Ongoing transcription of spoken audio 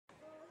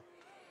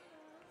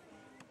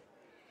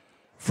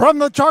From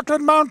the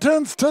Chocolate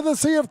Mountains to the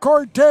Sea of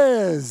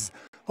Cortez,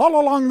 all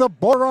along the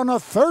border on a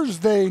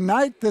Thursday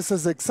night, this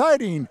is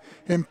exciting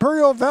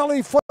Imperial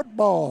Valley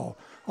football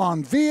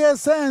on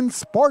VSN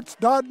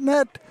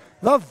Sports.net,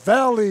 the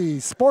Valley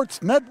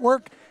Sports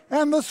Network,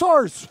 and the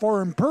source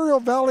for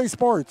Imperial Valley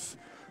sports.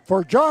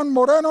 For John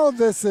Moreno,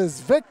 this is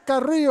Vic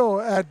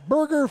Carrillo at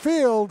Birger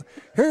Field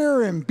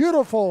here in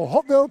beautiful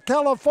Holtville,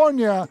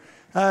 California,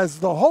 as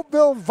the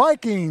Holtville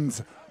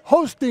Vikings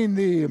hosting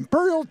the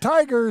Imperial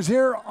Tigers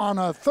here on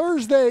a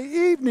Thursday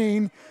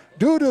evening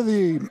due to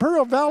the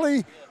Imperial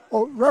Valley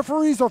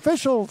referees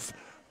officials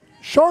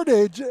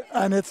shortage.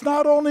 And it's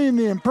not only in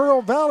the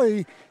Imperial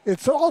Valley,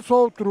 it's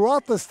also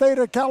throughout the state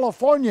of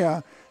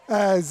California,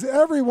 as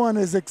everyone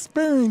is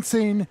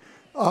experiencing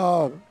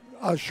a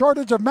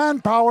shortage of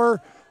manpower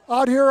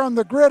out here on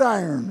the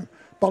gridiron.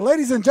 But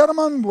ladies and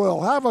gentlemen,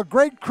 we'll have a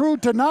great crew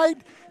tonight.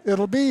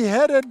 It'll be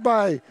headed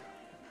by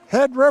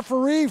head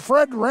referee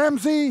Fred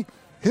Ramsey.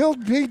 He'll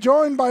be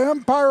joined by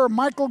umpire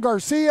Michael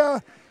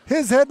Garcia.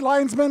 His head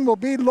linesman will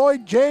be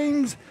Lloyd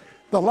James.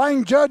 The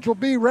line judge will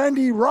be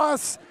Randy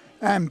Ross.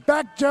 And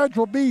back judge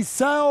will be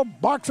Sal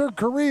Boxer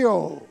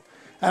Carrillo.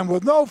 And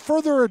with no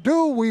further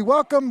ado, we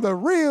welcome the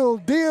real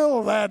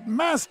deal, that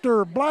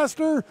master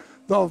blaster,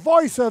 the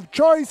voice of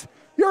choice,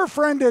 your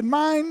friend and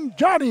mine,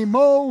 Johnny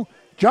Moe,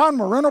 John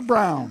Moreno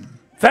Brown.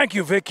 Thank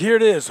you, Vic. Here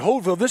it is,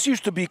 Holtville. This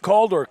used to be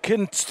called, or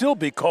can still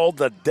be called,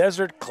 the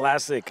Desert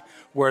Classic,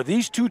 where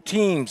these two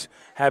teams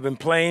have been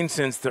playing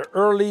since the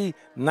early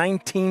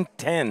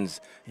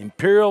 1910s.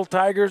 Imperial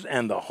Tigers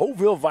and the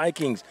Holtville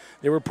Vikings.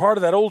 They were part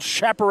of that old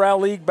Chaparral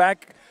League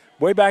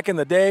way back in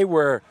the day,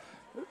 where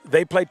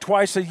they played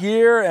twice a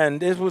year,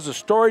 and it was a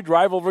storied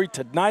rivalry.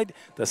 Tonight,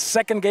 the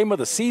second game of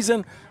the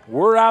season.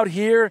 We're out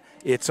here.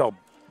 It's a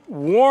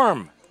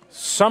warm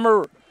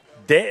summer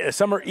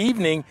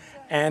evening,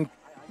 and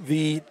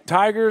the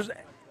Tigers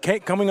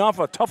coming off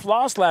a tough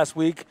loss last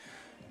week,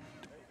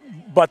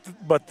 but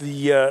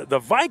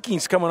the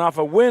Vikings coming off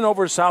a win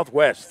over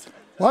Southwest.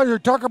 Well, you're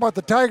talking about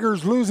the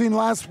Tigers losing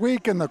last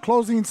week in the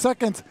closing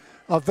seconds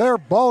of their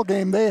ball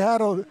game. They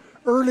had an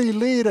early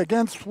lead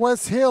against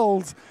West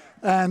Hills,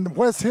 and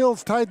West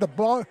Hills tied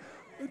them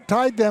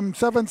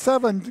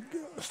 7-7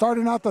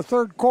 starting out the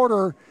third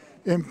quarter.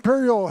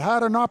 Imperial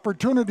had an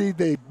opportunity.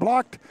 They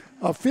blocked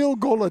a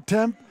field goal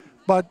attempt,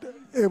 but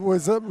it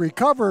was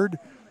recovered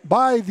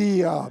by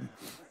the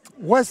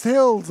West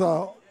Hills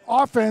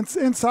offense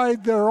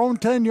inside their own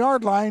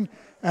 10-yard line,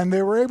 and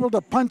they were able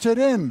to punch it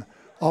in.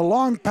 A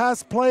long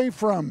pass play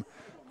from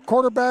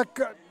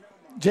quarterback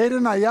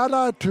Jaden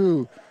Ayala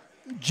to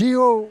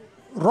Gio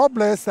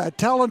Robles, that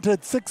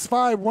talented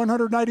 6'5",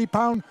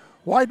 190-pound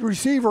wide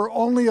receiver,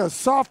 only a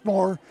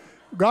sophomore,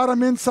 got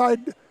him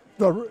inside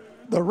the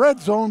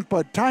red zone,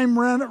 but time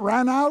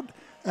ran out,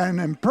 and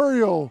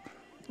Imperial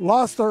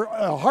lost their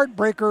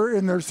heartbreaker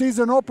in their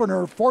season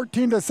opener,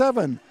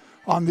 14-7.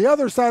 On the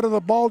other side of the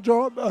ball,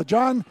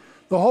 John,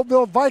 the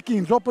Holtville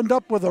Vikings opened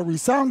up with a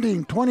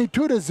resounding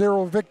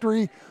 22-0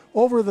 victory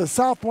over the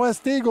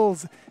Southwest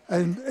Eagles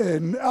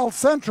in El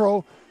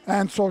Centro.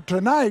 And so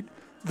tonight,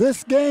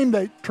 this game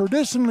that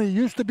traditionally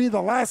used to be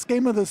the last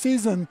game of the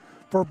season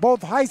for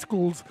both high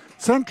schools,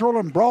 Central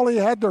and Brawley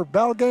had their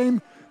bell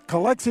game.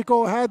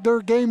 Calexico had their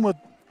game with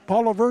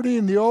Palo Verde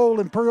in the old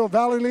Imperial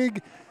Valley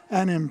League,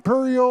 and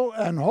Imperial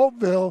and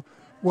Holtville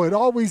would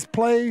always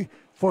play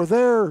for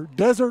their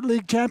Desert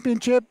League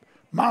Championship,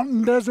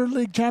 Mountain Desert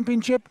League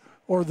Championship,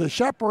 or the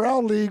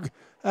Chaparral League,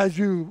 as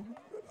you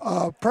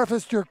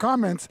prefaced your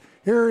comments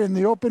here in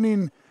the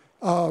opening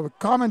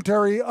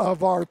commentary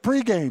of our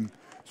pregame.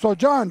 So,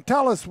 John,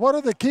 tell us, what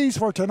are the keys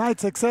for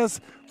tonight's success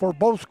for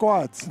both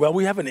squads? Well,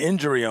 we have an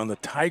injury on the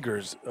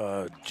Tigers.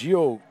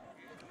 Gio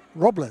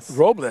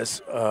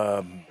Robles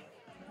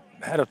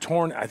had a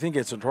torn, I think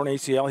it's a torn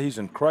ACL. He's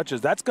in crutches.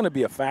 That's going to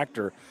be a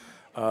factor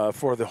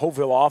for the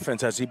Holtville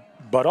offense,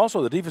 but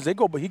also the defense.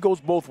 He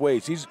goes both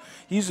ways.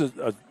 He's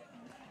a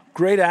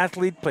great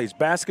athlete, plays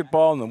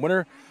basketball in the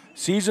winter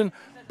season,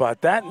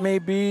 but that may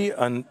be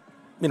an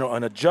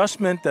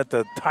adjustment that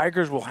the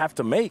Tigers will have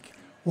to make.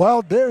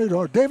 Well,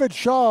 David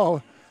Shaw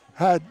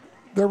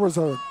there was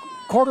a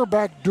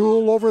quarterback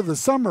duel over the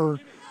summer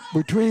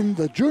between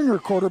the junior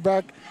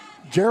quarterback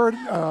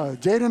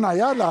Jaden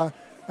Ayala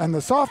and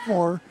the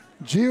sophomore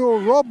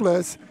Gio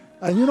Robles.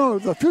 And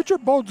the future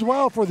bodes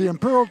well for the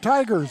Imperial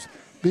Tigers,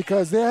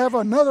 because they have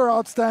another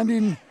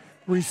outstanding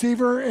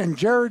receiver in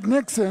Jared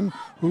Nixon,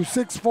 who's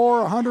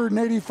 6'4",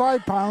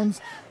 185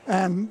 pounds,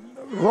 and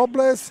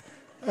Robles,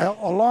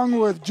 along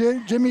with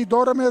Jimmy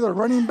Dorame, the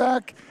running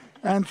back.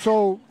 And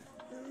so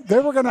they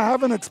were going to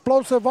have an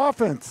explosive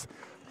offense.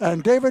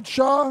 And David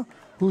Shaw,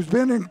 who's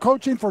been in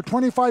coaching for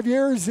 25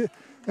 years,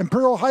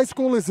 Imperial High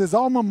School is his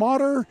alma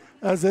mater,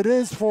 as it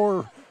is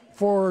for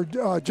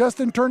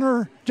Jason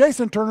Turner,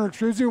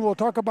 we'll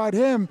talk about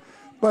him.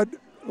 But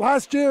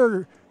last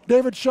year,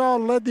 David Shaw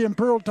led the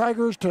Imperial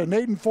Tigers to an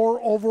 8-4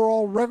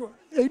 overall record,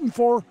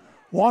 8-4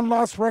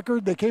 one-loss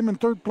record. They came in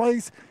third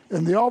place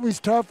in the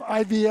always tough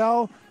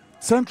IVL.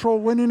 Central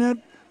winning it,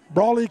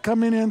 Brawley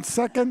coming in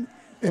second.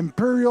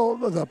 Imperial,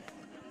 the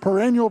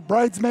perennial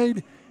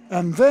bridesmaid.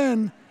 And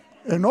then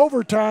in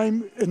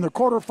overtime, in the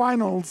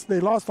quarterfinals, they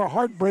lost a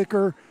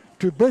heartbreaker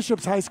to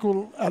Bishop's High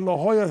School at La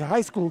Jolla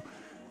High School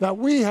that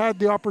we had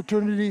the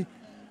opportunity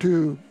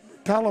to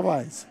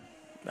televise.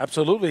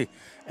 Absolutely.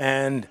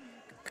 And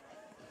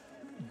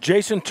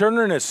Jason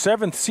Turner in his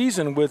 7th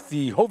season with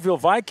the Holtville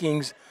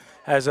Vikings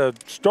has a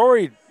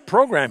storied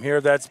program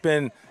here that's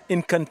been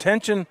in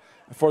contention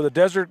for the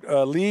Desert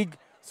League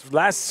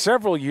last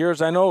several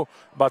years. I know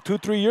about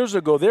 2-3 years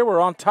ago they were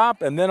on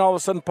top, and then all of a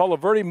sudden Paulo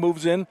Verde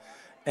moves in,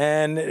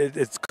 and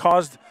it's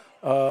caused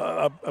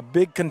a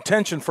big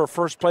contention for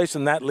first place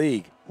in that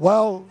league.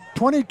 Well,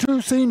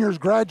 22 seniors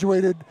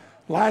graduated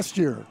last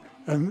year,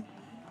 and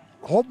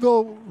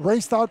Holtville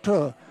raced out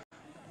to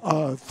a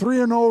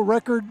 3-0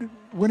 record,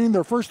 winning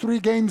their first 3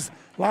 games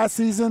last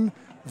season.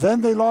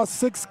 Then they lost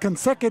 6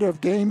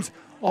 consecutive games,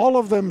 all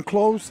of them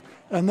close,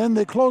 and then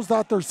they closed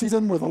out their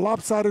season with a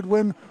lopsided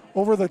win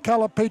over the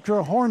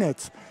Calipatra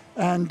Hornets.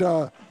 And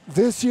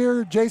this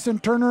year, Jason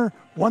Turner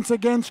once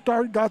again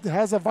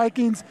has the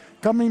Vikings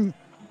coming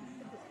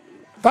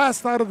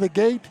fast out of the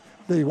gate.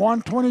 They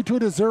won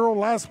 22-0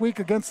 last week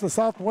against the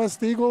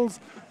Southwest Eagles.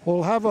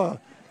 We'll have a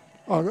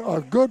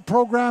good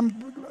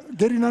program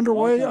getting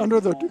underway under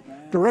the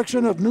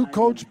direction of new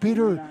coach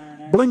Peter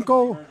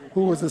Blinko,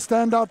 who was a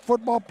standout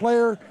football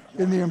player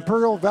in the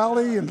Imperial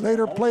Valley and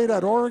later played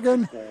at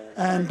Oregon.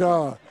 And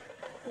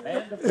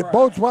it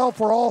bodes well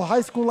for all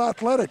high school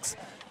athletics.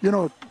 You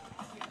know,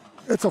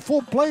 it's a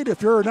full plate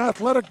if you're an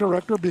athletic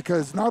director,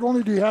 because not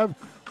only do you have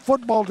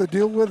football to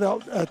deal with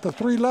at the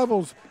 3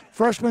 levels,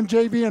 freshman,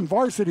 JV, and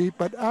varsity,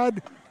 but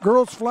add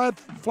girls flag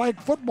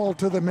football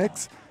to the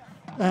mix.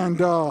 And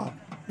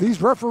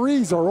these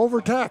referees are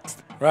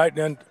overtaxed. Right,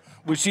 and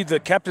we see the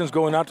captains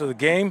going out to the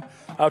game,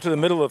 out to the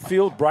middle of the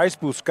field. Bryce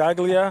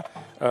Buscaglia,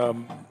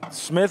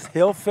 Smith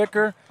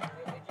Hilfiger,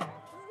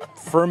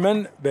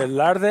 Furman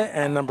Velarde,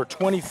 and number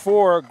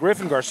 24,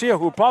 Griffin Garcia,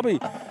 who will probably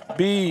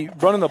be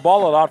running the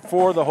ball a lot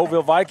for the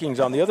Holtville Vikings.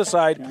 On the other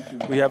side,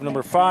 we have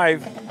number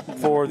 5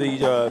 for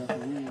the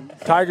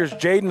Tigers,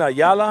 Jaden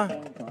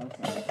Ayala.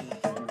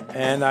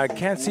 And I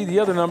can't see the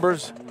other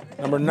numbers.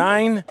 Number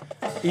 9,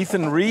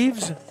 Ethan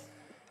Reeves.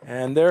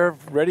 And they're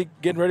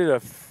getting ready to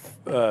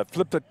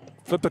flip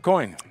the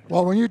coin.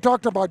 Well, when you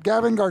talked about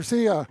Gavin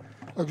Garcia,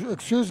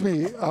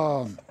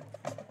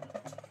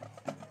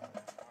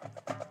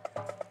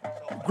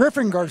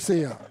 Griffin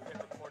Garcia.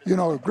 You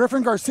know,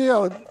 Griffin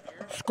Garcia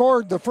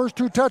scored the first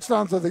 2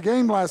 touchdowns of the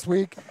game last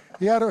week.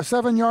 He had a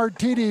 7-yard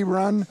TD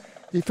run.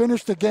 He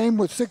finished the game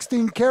with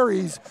 16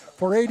 carries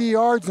for 80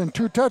 yards and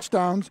 2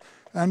 touchdowns.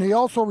 And he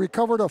also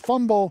recovered a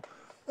fumble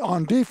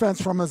on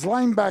defense from his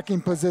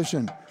linebacking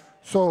position.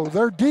 So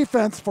their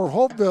defense for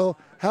Holtville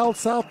held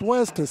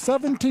Southwest to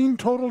 17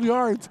 total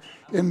yards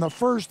in the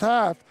first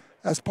half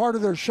as part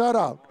of their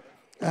shutout.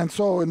 And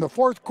so in the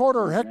fourth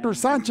quarter, Hector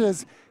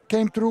Sanchez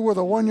came through with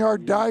a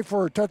 1-yard dive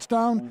for a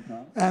touchdown.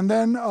 And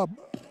then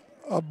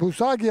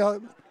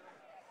Busagia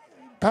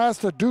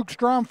passed to Duke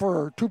Strom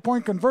for a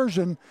 2-point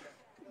conversion,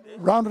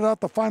 rounded out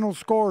the final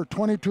score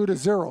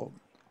 22-0.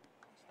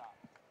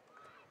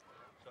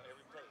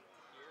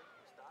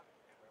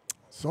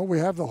 So we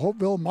have the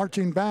Holtville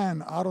marching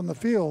band out on the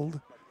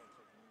field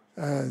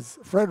as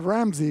Fred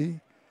Ramsey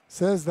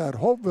says that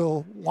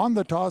Holtville won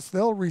the toss,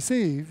 they'll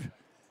receive.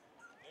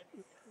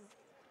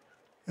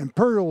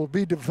 Imperial will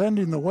be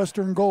defending the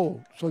western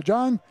goal. So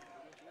John,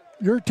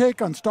 your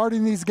take on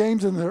starting these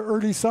games in the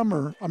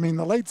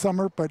the late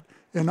summer, but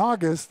in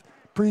August,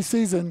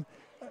 preseason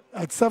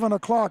at 7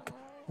 o'clock,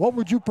 what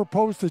would you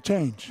propose to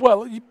change?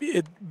 Well,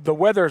 the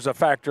weather is a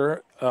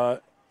factor.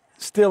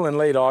 Still in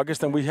late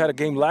August, and we had a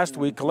game last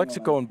week,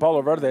 Calexico and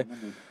Palo Verde,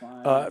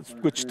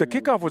 which the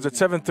kickoff was at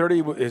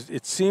 7:30.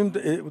 It seemed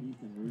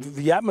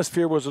the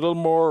atmosphere was a little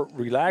more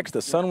relaxed.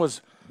 The sun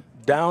was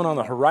down on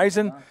the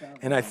horizon,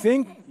 and I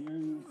think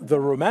the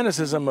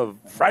romanticism of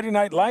Friday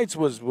Night Lights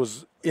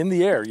was in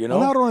the air. You know.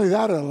 Well, not only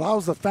that, it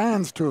allows the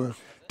fans to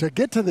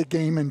get to the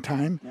game in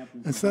time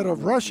instead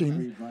of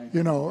rushing.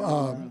 You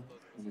know.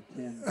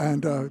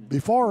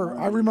 Before,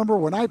 I remember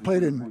when I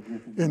played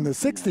in the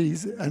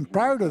 60s, and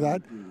prior to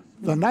that,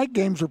 the night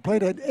games were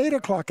played at 8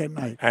 o'clock at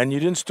night. And you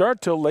didn't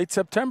start till late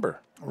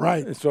September.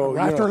 Right. So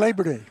after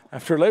Labor Day.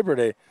 After Labor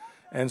Day.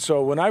 And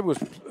so when I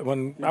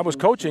was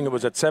coaching, it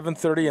was at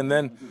 7:30, and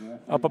then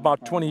up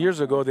about 20 years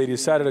ago, they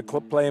decided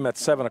to play them at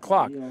 7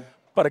 o'clock.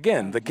 But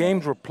again, the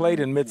games were played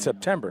in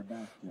mid-September,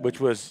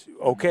 which was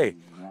okay.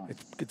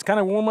 It's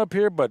kind of warm up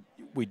here, but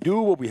we do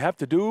what we have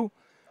to do.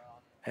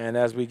 And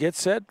as we get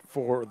set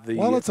for the...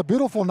 Well, it's a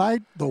beautiful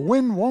night. The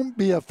wind won't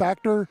be a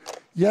factor,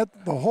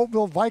 yet the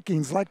Holtville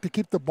Vikings like to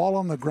keep the ball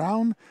on the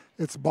ground.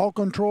 It's ball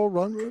control,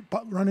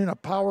 running a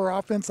power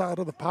offense out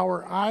of the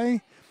power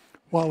I,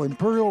 while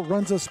Imperial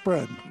runs a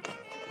spread.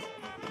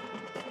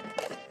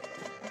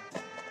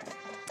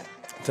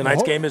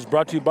 Tonight's game is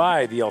brought to you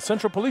by the El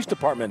Centro Police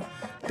Department,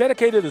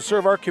 dedicated to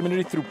serve our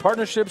community through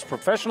partnerships,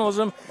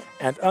 professionalism,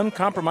 and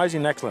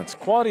uncompromising excellence.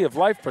 Quality of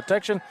life,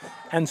 protection,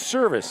 and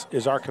service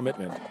is our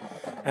commitment.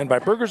 And by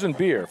Burgers and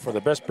Beer, for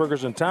the best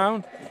burgers in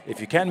town.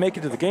 If you can't make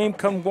it to the game,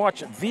 come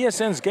watch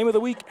VSN's Game of the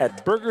Week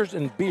at Burgers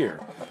and Beer,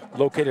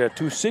 located at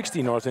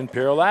 260 North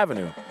Imperial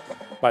Avenue.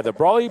 By the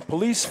Brawley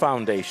Police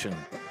Foundation.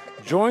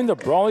 Join the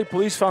Brawley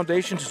Police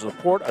Foundation to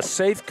support a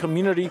safe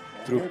community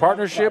through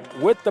partnership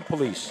with the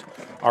police.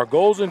 Our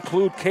goals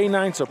include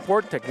K-9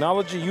 support,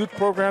 technology, youth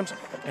programs,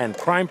 and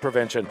crime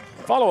prevention.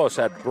 Follow us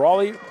at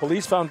Brawley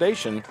Police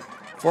Foundation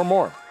for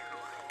more.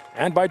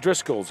 And by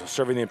Driscoll's,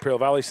 serving the Imperial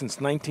Valley since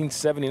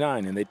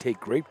 1979, and they take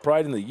great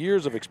pride in the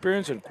years of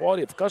experience and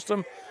quality of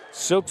custom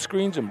silk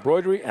screens,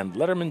 embroidery, and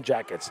Letterman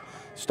jackets.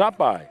 Stop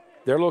by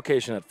their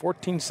location at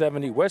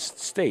 1470 West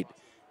State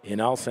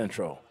in El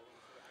Centro.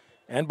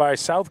 And by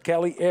South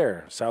Cali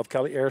Air. South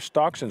Cali Air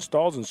stocks,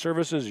 installs, and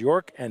services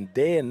York and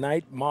day and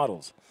night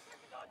models.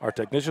 Our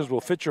technicians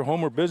will fit your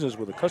home or business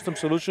with a custom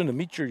solution to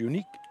meet your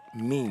unique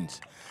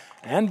needs.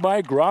 And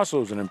by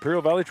Grosso's, an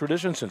Imperial Valley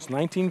tradition since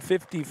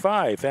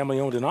 1955,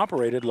 family-owned and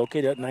operated,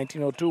 located at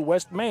 1902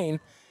 West Main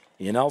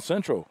in El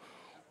Centro.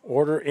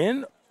 Order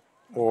in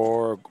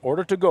or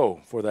order to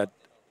go for that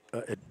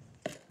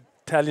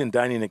Italian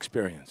dining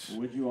experience.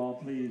 Would you all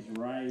please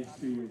rise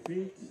to your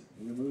feet?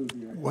 Remove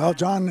your Well,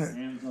 John,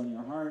 hands on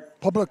your heart.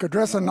 public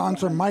address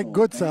announcer Mike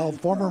Goodsell,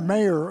 former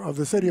mayor of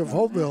the city of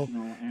Holtville,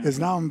 is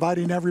now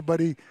inviting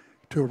everybody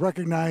to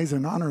recognize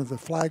and honor the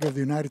flag of the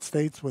United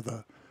States with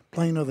a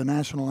playing of the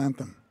national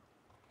anthem.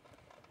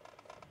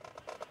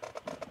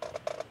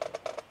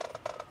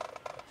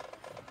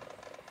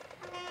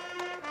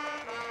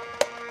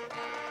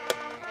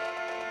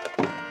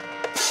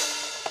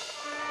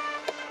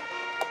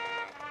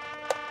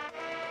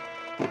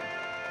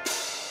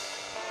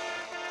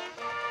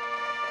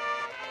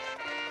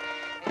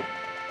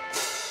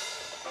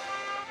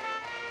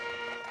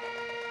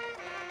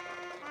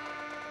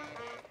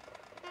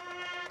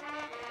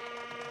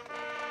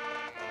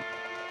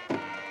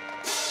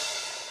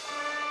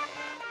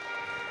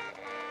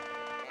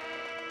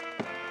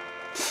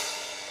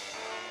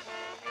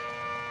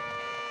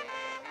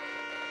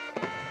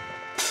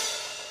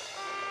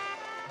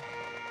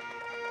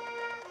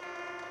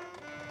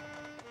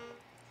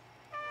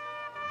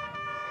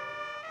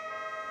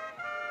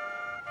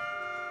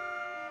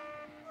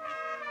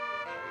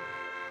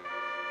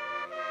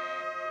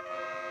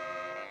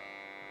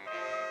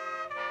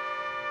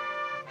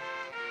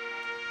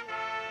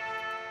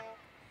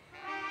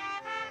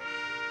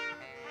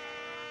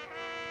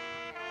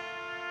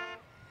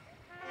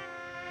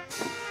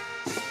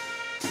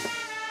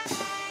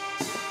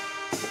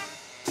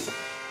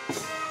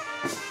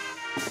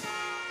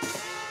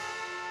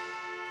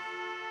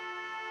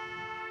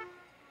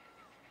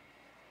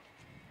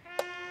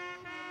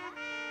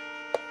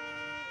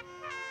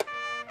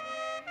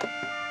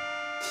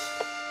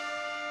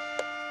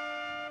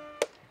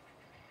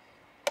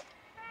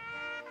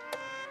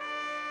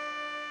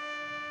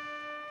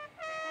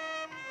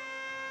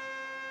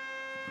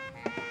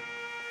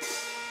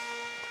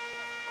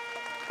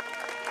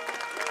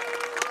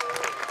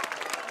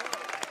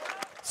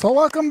 So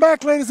welcome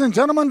back, ladies and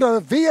gentlemen, to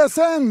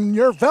VSN,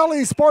 your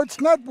Valley Sports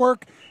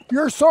Network,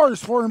 your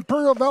source for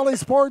Imperial Valley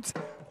Sports,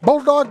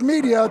 Bulldog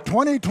Media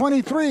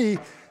 2023,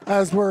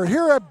 as we're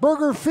here at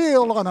Birger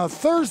Field on a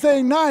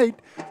Thursday night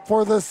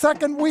for the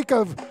second week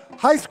of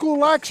high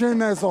school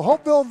action as the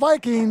Holtville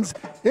Vikings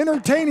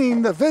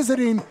entertaining the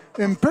visiting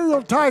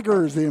Imperial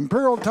Tigers. The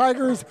Imperial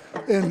Tigers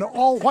in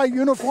all white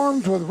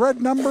uniforms with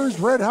red numbers,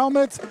 red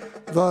helmets.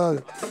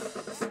 The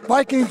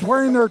Vikings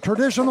wearing their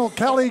traditional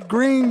Cali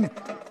green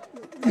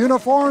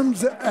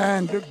uniforms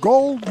and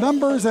gold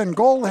numbers and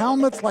gold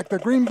helmets like the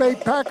Green Bay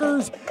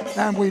Packers.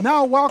 And we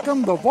now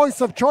welcome the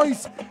voice of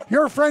choice,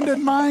 your friend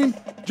and mine,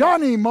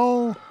 Johnny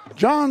Mo,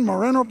 John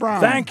Moreno Brown.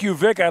 Thank you,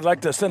 Vic. I'd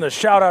like to send a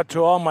shout out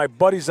to all my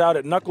buddies out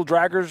at Knuckle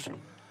Draggers,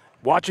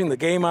 watching the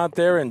game out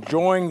there,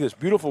 enjoying this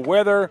beautiful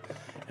weather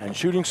and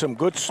shooting some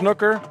good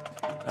snooker.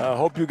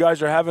 Hope you guys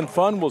are having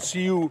fun. We'll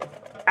see you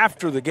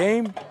after the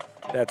game.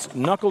 That's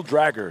Knuckle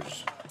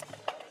Draggers.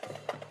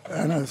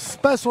 And a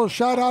special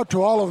shout out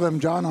to all of them,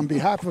 John, on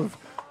behalf of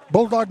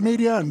Bulldog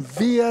Media and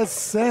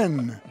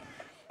VSN.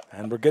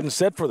 And we're getting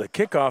set for the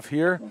kickoff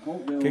here.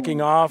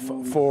 Kicking off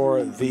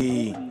for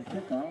the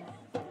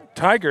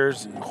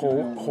Tigers,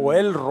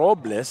 Joel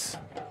Robles.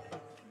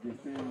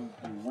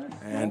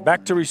 And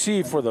back to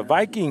receive for the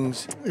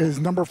Vikings is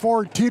number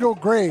 4, Tito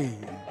Gray.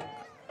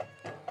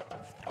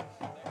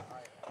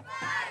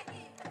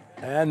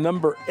 And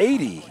number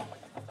 80.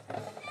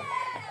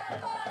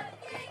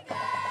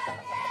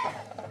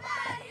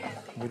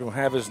 We don't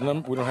have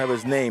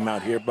his name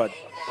out here, but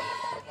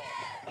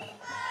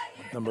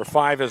number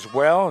 5 as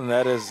well, and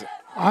that is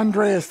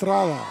Andre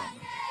Estrada.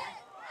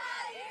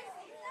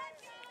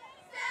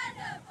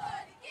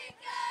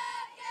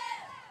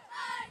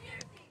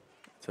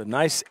 It's a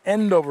nice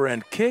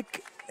end-over-end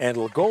kick, and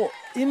it'll go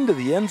into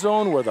the end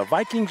zone where the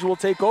Vikings will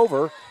take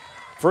over.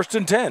 1st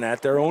and 10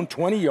 at their own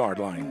 20-yard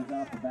line.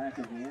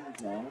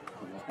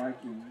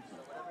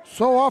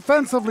 So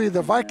offensively,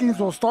 the Vikings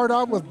will start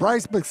out with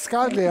Bryce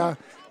Biscaglia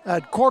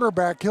at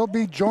quarterback. He'll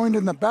be joined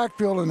in the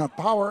backfield in a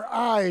power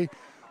I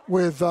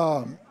with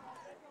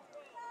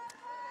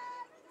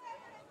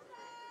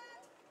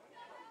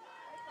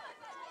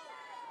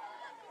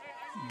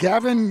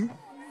Gavin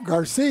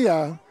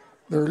Garcia,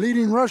 their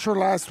leading rusher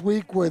last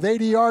week with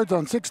 80 yards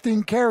on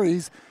 16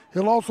 carries.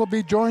 He'll also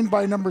be joined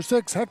by number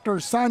 6, Hector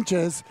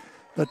Sanchez.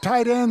 The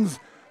tight ends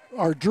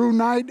are Drew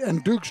Knight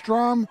and Duke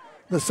Strom.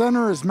 The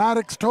center is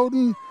Maddox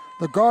Toten.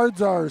 The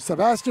guards are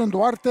Sebastian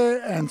Duarte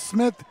and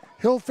Smith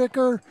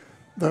Hilfiger.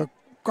 The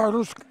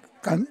Carlos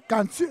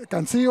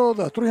Cancillo,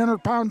 the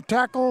 300-pound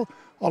tackle,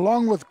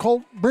 along with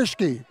Colt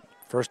Brischke.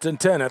 1st and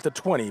 10 at the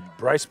 20.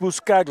 Bryce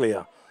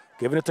Buscaglia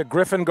giving it to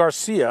Griffin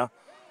Garcia.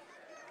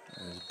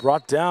 Is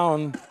brought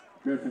down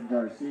Griffin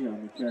Garcia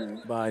on the carry.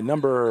 by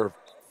number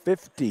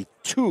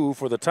 52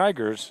 for the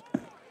Tigers.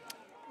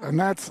 And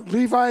that's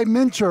Levi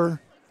Mincher.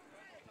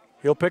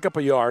 He'll pick up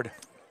a yard.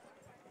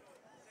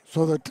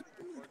 So that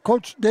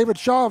Coach David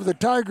Shaw of the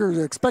Tigers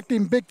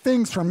expecting big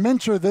things from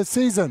Mincher this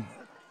season.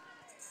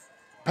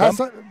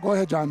 Go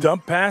ahead, John.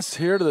 Dump pass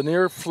here to the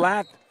near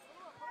flat.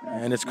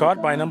 And it's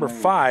caught by number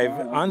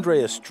 5,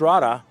 Andre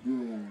Estrada.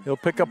 He'll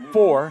pick up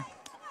 4.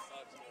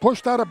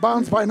 Pushed out of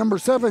bounds by number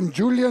 7,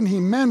 Julian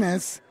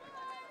Jimenez.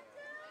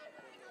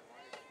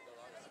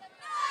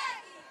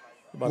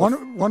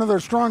 One of their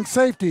strong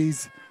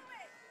safeties.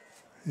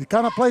 He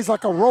kind of plays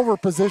like a rover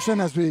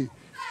position as we...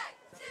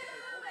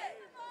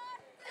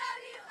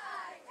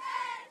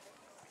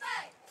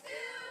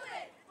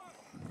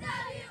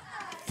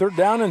 Third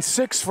down and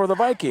 6 for the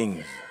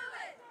Vikings.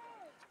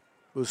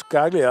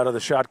 Buscaglia out of the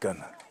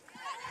shotgun.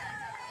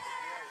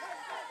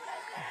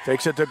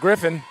 Takes it to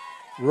Griffin.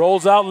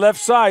 Rolls out left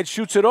side,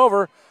 shoots it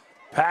over.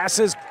 Pass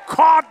is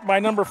caught by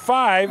number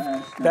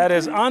 5. That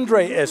is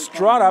Andre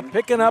Estrada,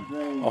 picking up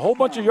a whole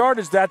bunch of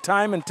yardage that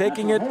time and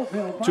taking it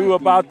to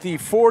about the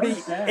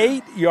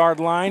 48-yard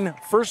line.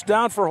 First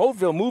down for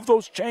Holtville. Move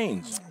those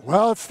chains.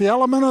 Well, it's the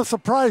element of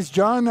surprise,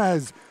 John,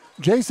 as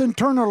Jason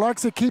Turner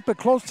likes to keep it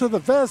close to the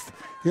vest.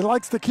 He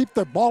likes to keep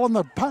the ball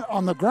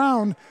on the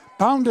ground,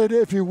 pounded,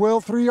 if you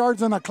will, 3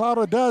 yards in a cloud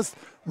of dust,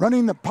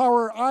 running the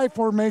power I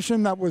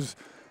formation that was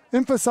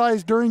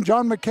emphasized during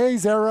John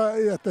McKay's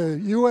era at the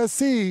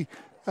USC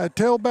at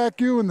tailback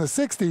U in the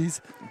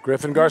 60s.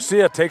 Griffin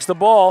Garcia takes the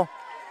ball,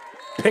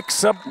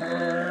 picks up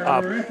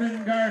about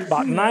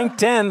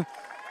 9-10.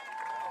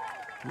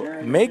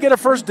 May get a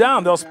first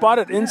down. They'll spot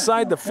it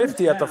inside the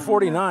 50 at the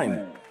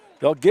 49.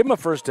 They'll give him a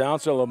first down,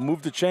 so they'll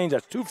move the chains.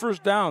 That's 2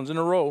 first downs in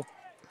a row.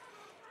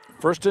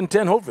 1st and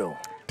 10, Holtville.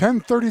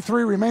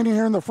 10:33 remaining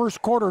here in the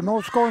first quarter.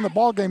 No score in the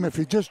ball game if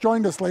you just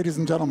joined us, ladies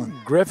and gentlemen.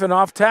 Griffin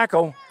off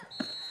tackle.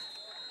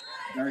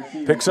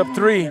 Picks up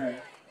 3.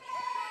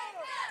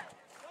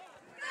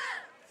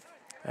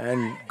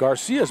 And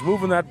Garcia's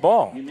moving that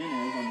ball.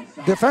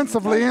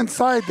 Defensively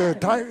inside, the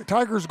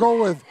Tigers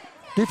go with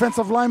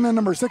defensive lineman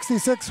number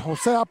 66,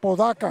 Jose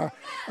Apodaca,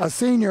 a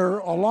senior,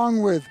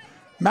 along with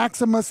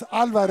Maximus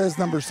Alvarez,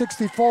 number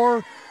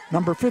 64,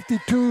 number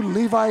 52,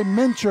 Levi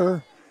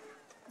Mincher,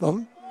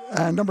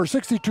 and number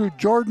 62,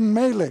 Jordan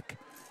Malik.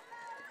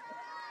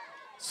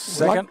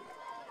 Second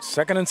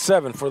and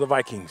 7 for the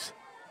Vikings.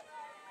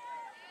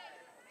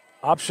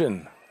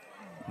 Option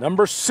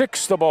number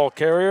 6, the ball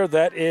carrier.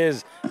 That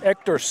is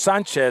Hector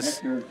Sanchez.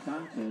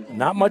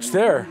 Not much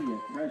there.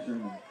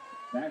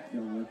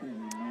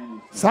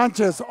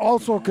 Sanchez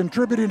also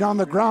contributed on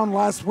the ground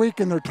last week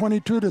in their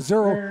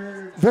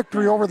 22-0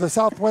 victory over the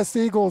Southwest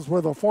Eagles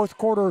with a fourth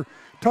quarter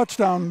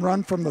touchdown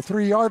run from the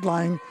 3-yard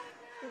line,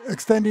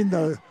 extending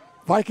the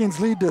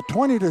Vikings lead to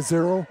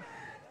 20-0.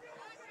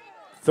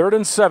 3rd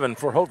and 7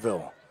 for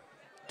Holtville.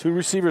 2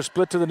 receivers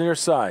split to the near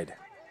side.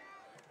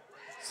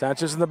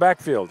 Sanchez in the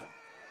backfield.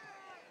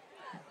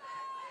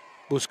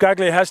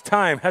 Buscaglia has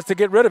time, has to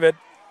get rid of it,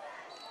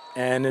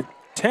 and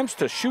attempts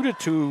to shoot it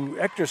to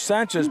Hector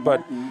Sanchez,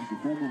 but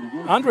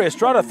Andre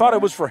Estrada thought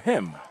it was for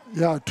him.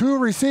 Yeah, 2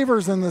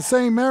 receivers in the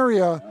same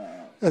area.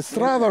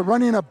 Estrada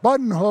running a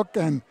button hook,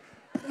 and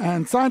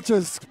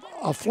Sanchez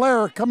a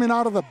flare coming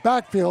out of the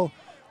backfield.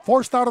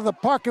 Forced out of the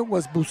pocket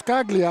was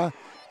Buscaglia,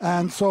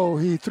 and so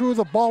he threw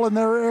the ball in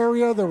their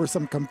area. There was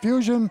some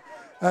confusion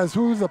as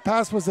who the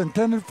pass was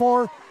intended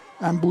for,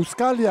 and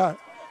Buscaglia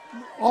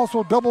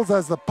also doubles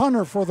as the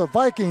punter for the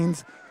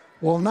Vikings,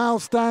 will now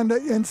stand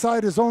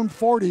inside his own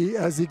 40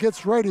 as he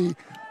gets ready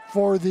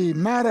for the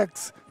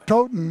Maddox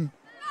Toten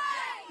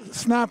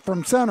snap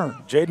from center.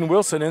 Jaden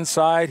Wilson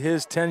inside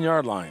his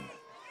 10-yard line.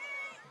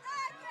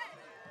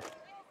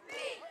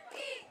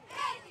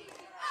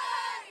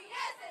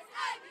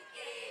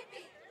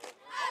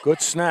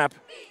 Good snap.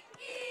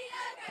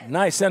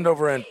 Nice end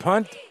over end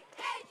punt.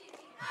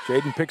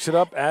 Jaden picks it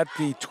up at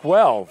the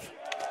 12,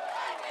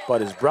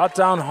 but is brought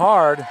down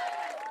hard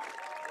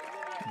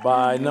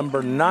by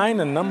number 9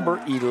 and number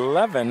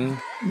 11.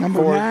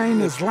 Number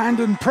 9 is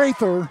Landon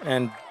Prather.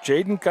 And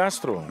Jaden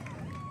Castro.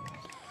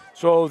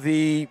 So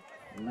the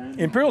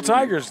Imperial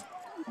Tigers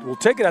will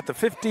take it at the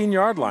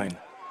 15-yard line.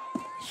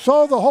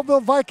 So the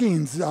Holtville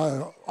Vikings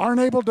aren't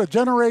able to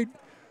generate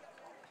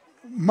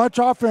much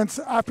offense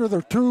after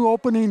their 2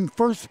 opening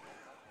first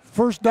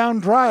first down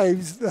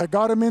drives that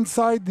got him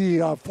inside the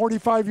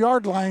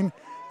 45-yard line,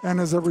 and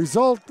as a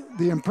result,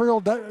 the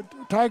Imperial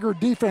Tiger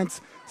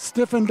defense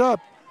stiffened up,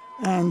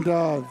 and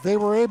they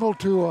were able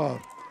to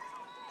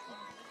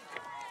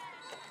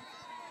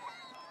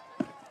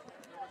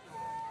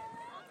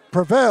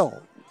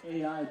prevail.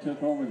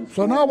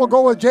 So now we'll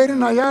go with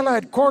Jaden Ayala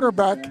at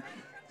quarterback.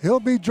 He'll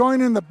be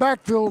joining the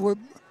backfield with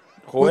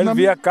Joel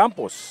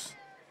Villacampos.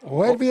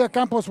 Joel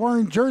Villacampos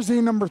wearing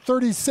jersey number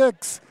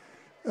 36,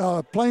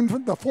 playing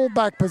the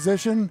fullback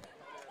position.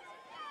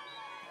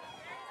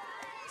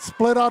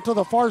 Split out to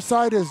the far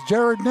side is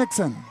Jared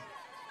Nixon.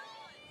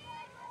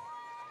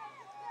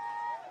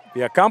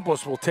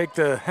 Villacampos will take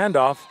the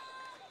handoff.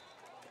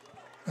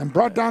 And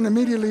brought down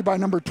immediately by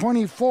number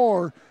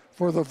 24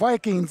 for the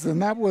Vikings,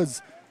 and that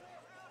was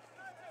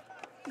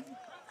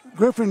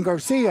Griffin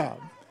Garcia.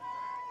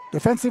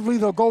 Defensively,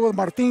 they'll go with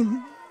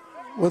Martin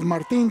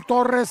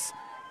Torres,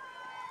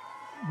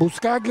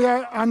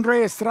 Buscaglia,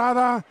 Andre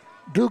Estrada,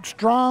 Duke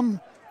Strom,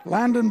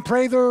 Landon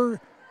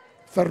Prather,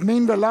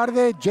 Fermin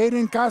Velarde,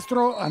 Jaden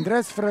Castro,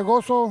 Andres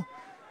Fregoso,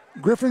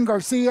 Griffin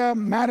Garcia,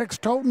 Maddox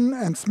Toten,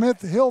 and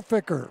Smith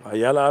Hilfiger.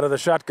 Ayala out of the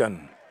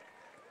shotgun.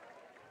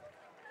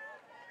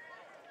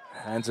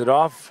 Hands it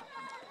off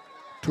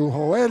to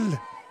Joel.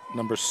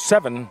 Number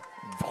 7,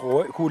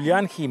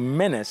 Julian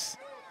Jimenez.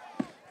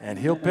 And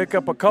he'll pick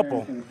up a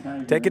couple.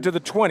 Take it to the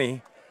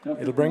 20.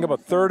 It'll bring up a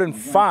 3rd and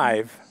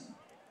 5.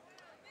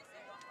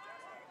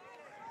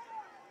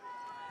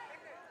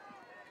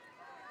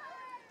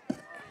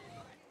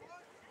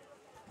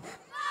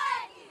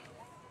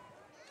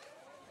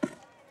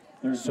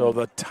 So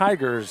the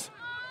Tigers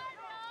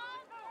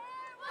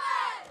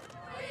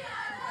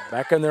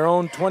back in their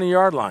own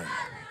 20-yard line.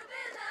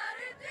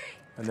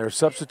 And they're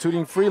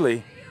substituting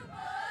freely,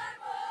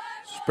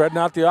 spreading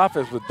out the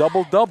offense with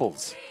double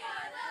doubles.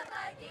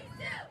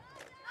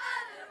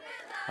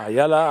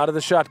 Ayala out of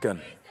the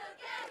shotgun.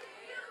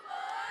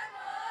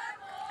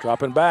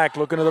 Dropping back,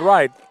 looking to the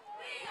right.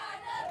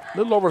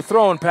 Little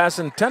overthrown, pass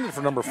intended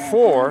for number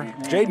 4,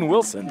 Jaden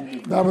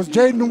Wilson. That was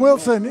Jaden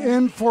Wilson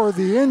in for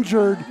the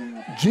injured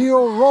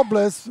Gio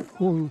Robles,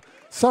 who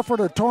suffered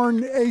a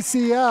torn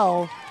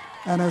ACL,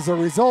 and as a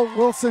result,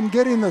 Wilson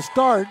getting the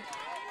start.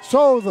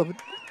 So the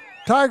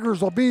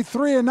Tigers will be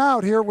 3 and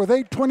out here with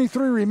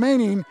 8:23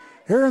 remaining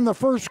here in the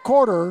first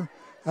quarter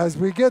as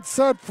we get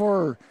set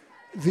for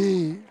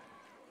the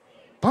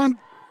punt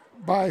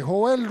by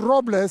Joel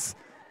Robles,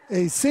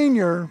 a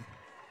senior.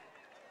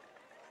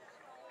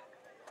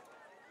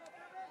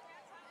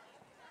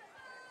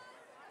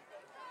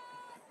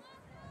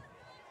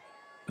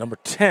 Number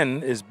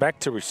 10 is back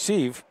to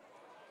receive.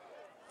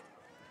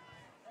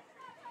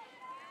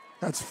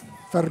 That's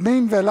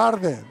Fermin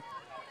Velarde.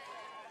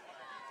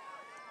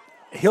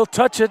 He'll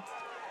touch it.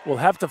 We'll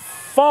have to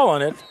fall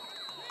on it.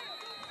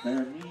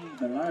 Fermin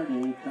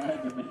Velarde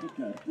tried to make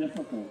a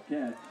difficult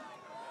catch.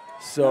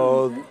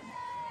 So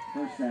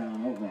first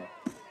down over.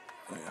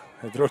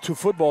 They throw 2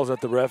 footballs at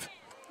the ref.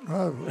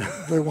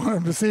 They want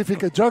him to see if he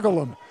could juggle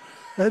them.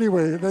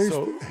 Anyway,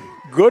 so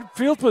good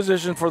field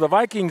position for the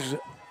Vikings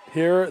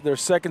here, their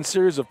second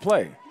series of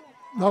play.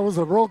 That was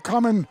a real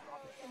common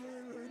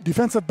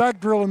defensive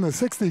back drill in the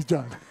 60s,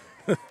 John.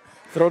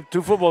 Throw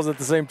 2 footballs at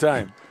the same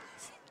time.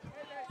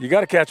 You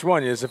got to catch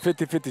one. It's a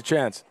 50-50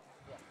 chance.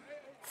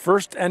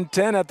 1st and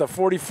 10 at the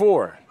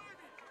 44.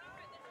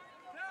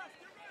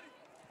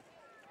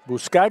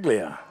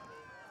 Buscaglia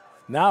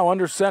now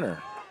under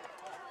center.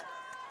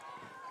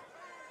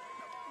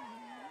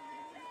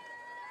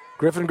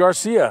 Griffin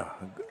Garcia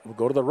will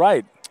go to the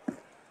right.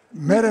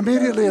 Met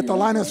immediately at the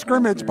line of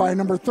scrimmage by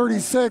number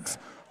 36,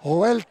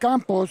 Joel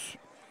Campos.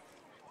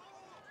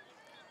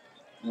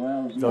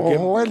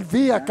 Joel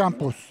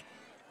Villacampos.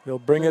 They'll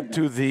bring it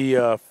to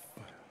the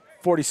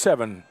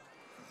 47.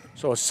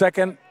 So a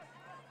 2nd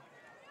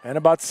and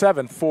about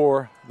 7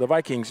 for the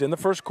Vikings. In the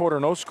first quarter,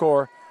 no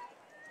score.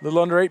 A little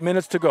under 8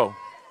 minutes to go.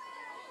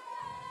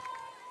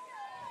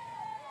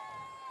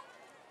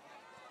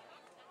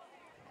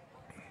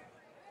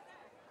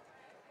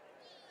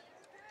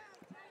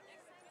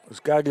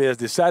 Buscaglia has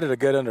decided to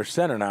get under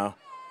center now.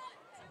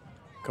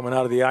 Coming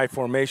out of the I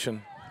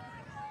formation.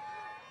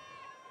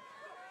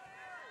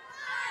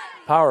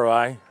 Power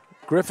I.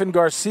 Griffin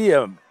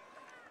Garcia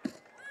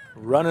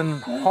running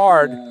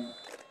hard.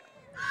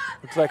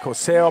 Looks like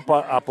Jose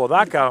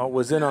Apodaca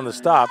was in on the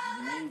stop.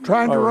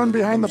 Trying to run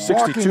behind the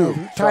blocking of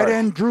tight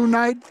end Drew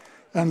Knight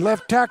and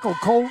left tackle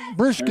Colt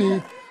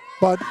Brischke,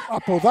 but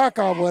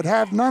Apodaca would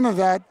have none of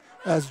that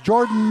as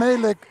Jordan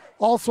Malik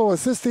also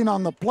assisting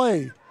on the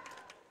play.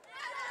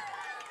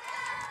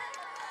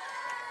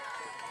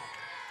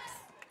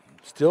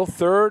 Still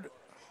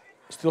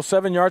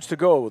 7 yards to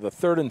go with a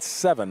 3rd and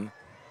 7.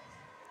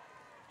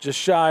 Just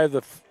shy of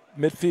the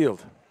midfield.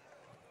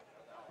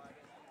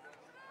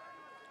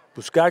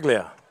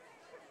 Buscaglia,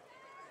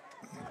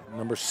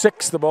 number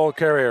 6, the ball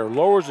carrier,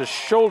 lowers his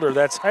shoulder.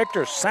 That's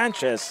Hector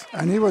Sanchez.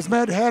 And he was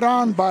met head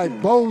on by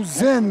Bo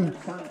Zinn,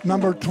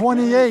 number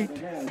 28,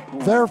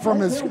 there from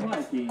his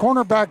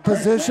cornerback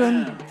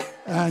position.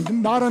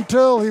 And not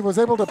until he was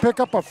able to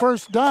pick up a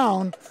first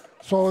down.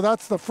 So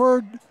that's the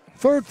third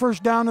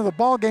first down of the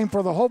ball game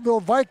for the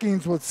Holtville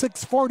Vikings with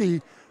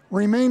 6:40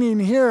 remaining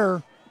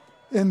here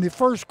in the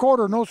first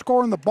quarter. No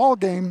score in the ball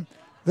game.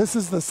 This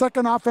is the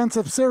second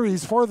offensive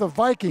series for the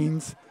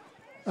Vikings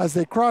as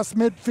they cross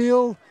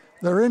midfield.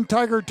 They're in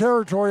Tiger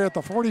territory at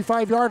the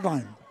 45-yard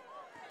line.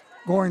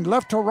 Going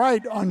left to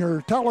right on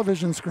your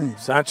television screen.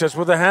 Sanchez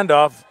with a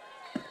handoff.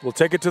 We'll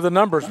take it to the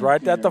numbers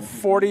right at the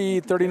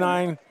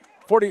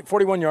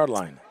 41-yard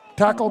line.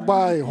 Tackled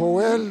by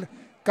Joel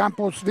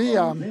Campos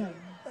Villa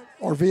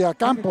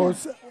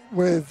Campos,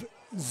 with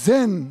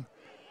Zinn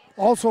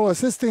also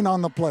assisting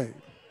on the play.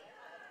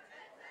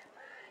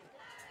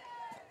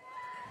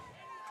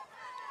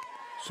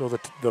 So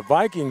the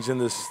Vikings in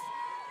this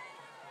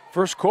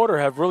first quarter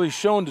have really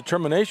shown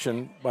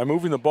determination by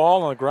moving the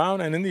ball on the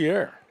ground and in the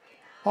air.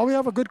 Oh, we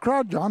have a good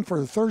crowd, John,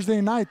 for Thursday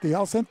night. The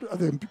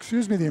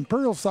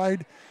Imperial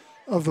side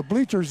of the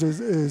bleachers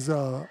is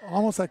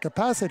almost at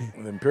capacity.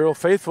 The Imperial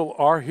faithful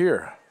are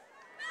here.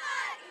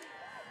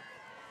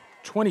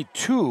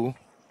 22,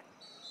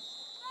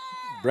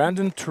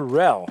 Brandon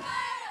Terrell.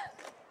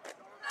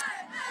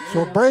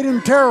 So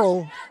Braden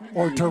Terrell,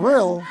 or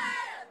Terrell,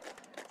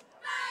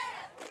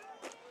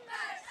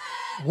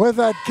 with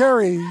that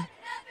carry,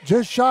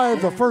 just shy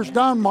of the first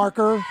down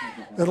marker.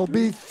 It'll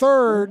be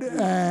third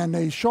and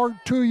a short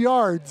 2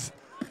 yards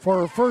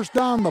for a first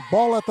down. The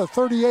ball at the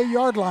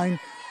 38-yard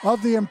line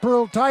of the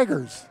Imperial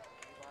Tigers.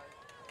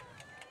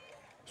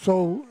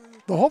 So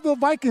the Holtville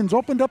Vikings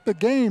opened up the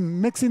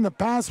game, mixing the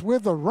pass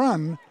with the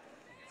run,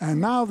 and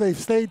now they've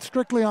stayed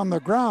strictly on the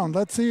ground.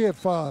 Let's see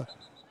if Bryce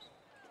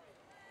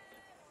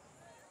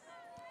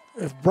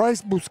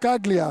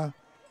Buscaglia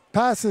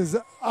passes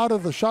out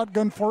of the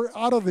shotgun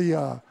out of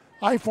the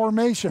I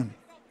formation.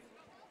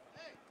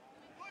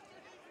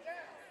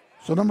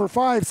 So number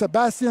 5,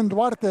 Sebastian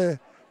Duarte,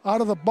 out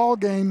of the ball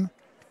game.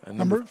 And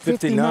number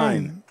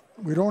 59.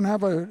 We don't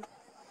have a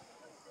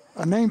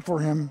name for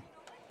him.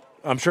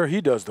 I'm sure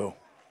he does, though.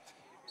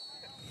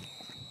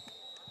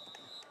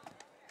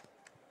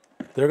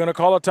 They're going to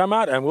call a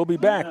timeout, and we'll be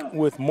back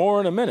with more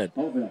in a minute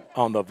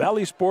on the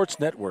Valley Sports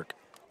Network.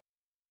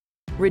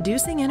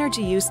 Reducing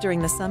energy use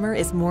during the summer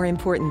is more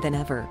important than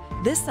ever.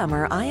 This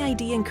summer,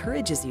 IID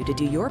encourages you to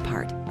do your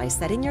part by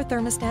setting your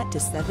thermostat to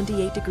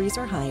 78 degrees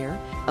or higher,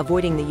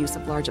 avoiding the use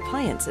of large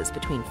appliances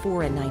between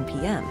 4 and 9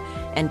 p.m.,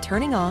 and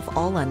turning off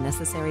all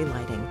unnecessary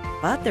lighting.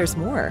 But there's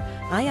more.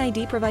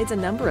 IID provides a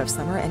number of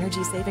summer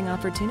energy-saving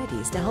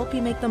opportunities to help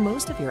you make the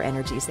most of your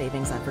energy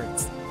savings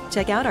efforts.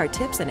 Check out our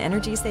tips and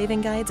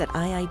energy-saving guides at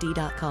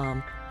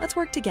IID.com. Let's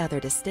work together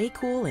to stay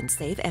cool and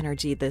save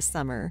energy this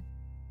summer.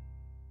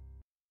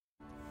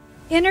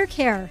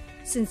 InnerCare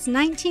since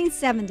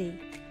 1970.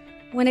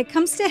 When it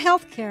comes to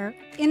healthcare,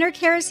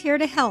 InnerCare is here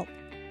to help,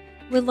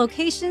 with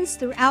locations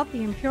throughout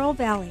the Imperial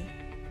Valley.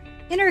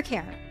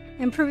 InnerCare,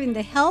 improving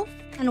the health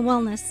and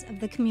wellness of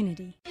the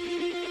community.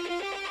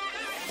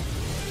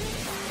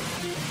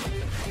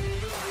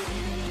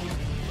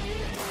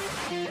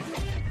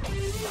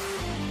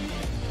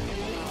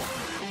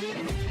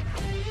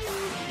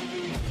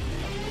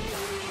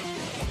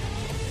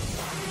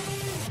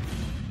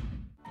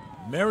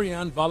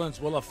 Marianne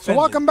Valenzuela. So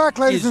welcome back,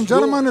 ladies and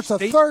gentlemen. It's a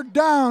third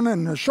down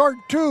and a short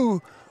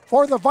 2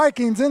 for the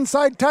Vikings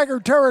inside Tiger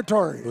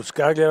territory.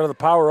 Buscaglia out of the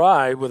power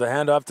I with a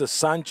handoff to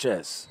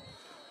Sanchez.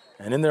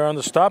 And in there on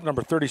the stop,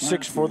 number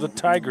 36 for the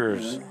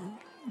Tigers.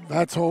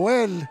 That's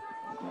Joel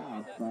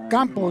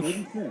Campos.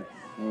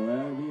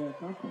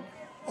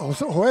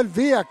 Joel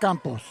Villa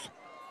Campos.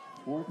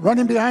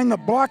 Running behind the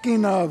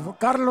blocking of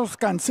Carlos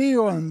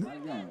Cancillo and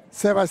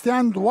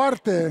Sebastian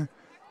Duarte.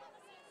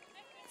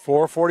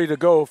 4:40 to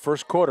go,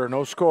 first quarter,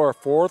 no score,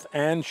 4th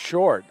and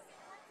short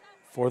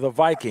for the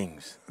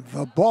Vikings.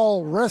 The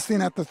ball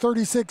resting at the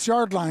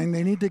 36-yard line.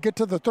 They need to get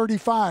to the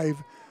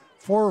 35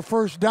 for a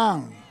first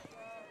down.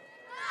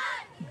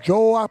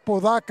 Joe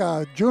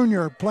Apodaca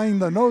Jr. playing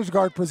the nose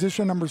guard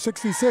position, number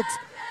 66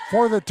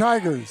 for the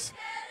Tigers.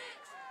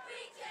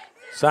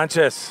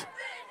 Sanchez,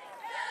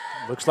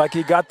 looks like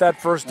he got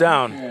that first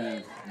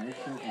down.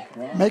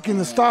 Making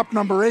the stop,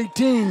 number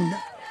 18,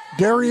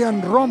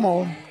 Darian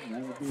Romo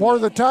for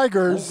the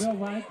Tigers,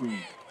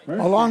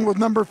 along with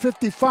number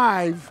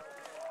 55,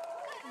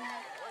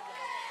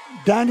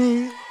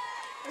 Danny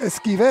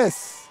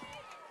Esquives.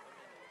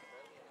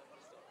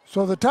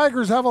 So the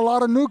Tigers have a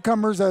lot of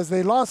newcomers as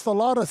they lost a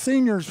lot of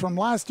seniors from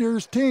last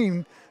year's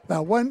team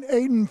that went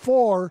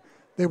 8-4.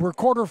 They were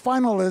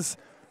quarterfinalists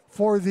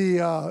for the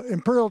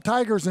Imperial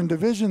Tigers in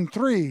Division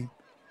III.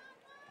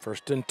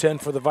 1st and 10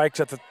 for the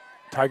Vikes at the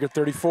Tiger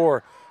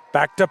 34.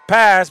 Back to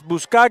pass,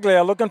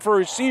 Buscaglia looking for a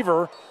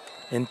receiver.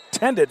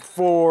 Intended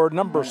for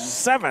number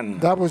 7.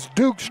 That was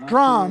Duke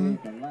Strom,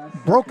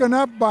 broken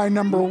up by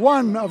number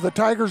 1 of the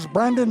Tigers,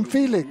 Brandon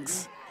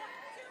Felix.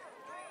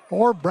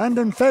 Or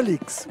Brandon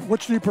Felix.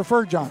 Which do you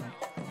prefer, John?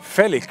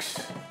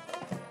 Felix.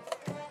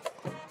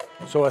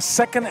 So a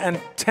 2nd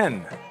and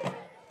 10.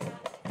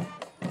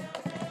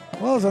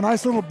 Well, there's a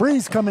nice little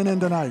breeze coming in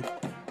tonight.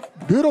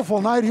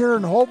 Beautiful night here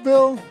in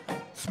Holtville.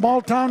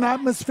 small town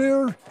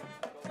atmosphere.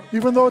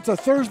 Even though it's a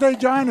Thursday,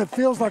 John, it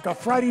feels like a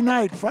Friday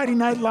night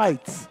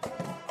lights.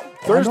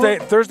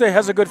 Thursday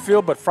has a good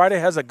feel, but Friday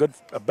has a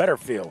better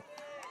feel.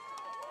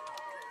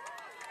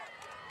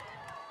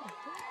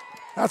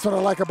 That's what I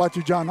like about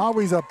you, John.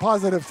 Always a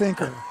positive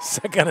thinker.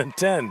 2nd and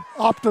 10.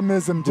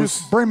 Optimism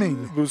just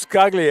brimming.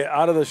 Buscaglia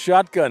out of the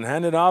shotgun,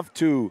 handed off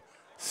to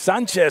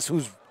Sanchez,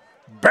 who's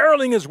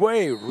barreling his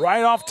way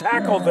right off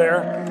tackle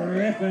there.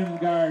 Griffin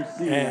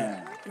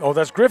Garcia.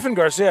 That's Griffin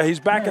Garcia.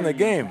 He's back in the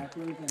game.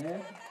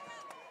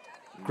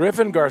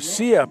 Griffin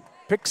Garcia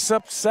picks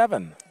up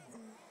 7.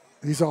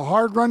 He's a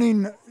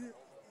hard-running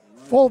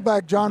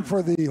fullback, John,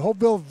 for the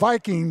Holtville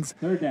Vikings.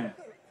 3rd down.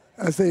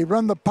 As they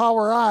run the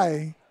power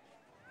I.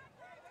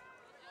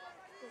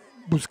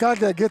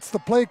 Buscaglia gets the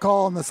play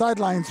call on the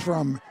sidelines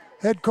from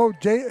head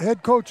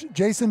coach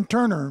Jason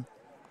Turner,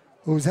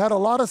 who's had a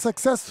lot of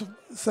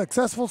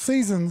successful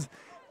seasons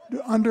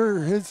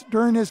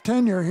during his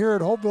tenure here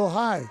at Holtville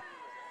High.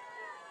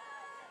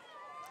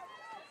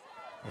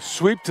 A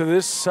sweep to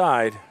this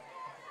side,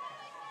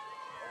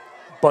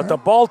 but the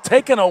ball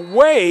taken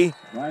away.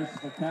 And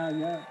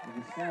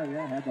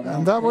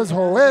that was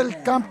Joel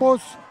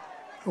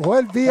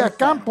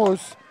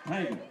Villacampos.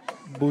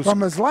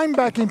 From his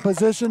linebacking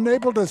position,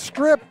 able to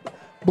strip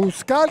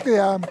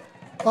Buscaglia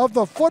of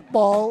the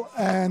football,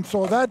 and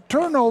so that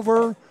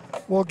turnover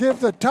will give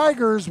the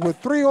Tigers, with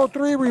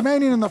 3:03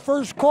 remaining in the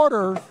first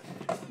quarter,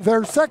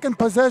 their second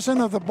possession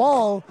of the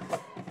ball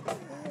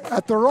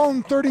at their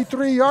own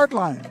 33-yard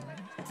line.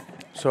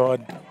 So a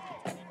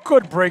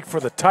good break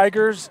for the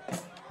Tigers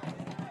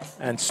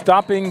and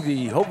stopping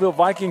the Holtville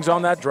Vikings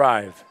on that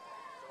drive.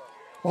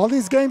 Well,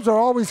 these games are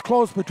always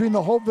close between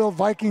the Holtville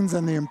Vikings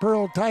and the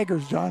Imperial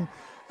Tigers, John,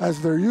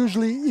 as they're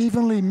usually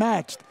evenly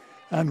matched.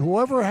 And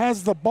whoever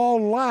has the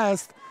ball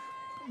last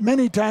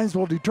many times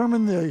will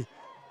determine the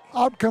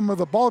outcome of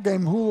the ball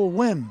game, who will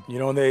win. You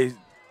know, and they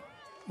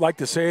like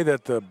to say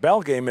that the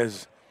Bell game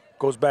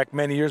goes back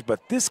many years,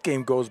 but this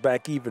game goes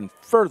back even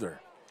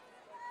further.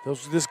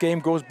 This game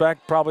goes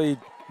back probably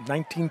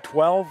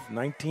 1912,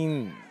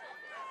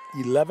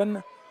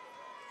 1911,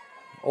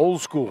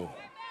 old school.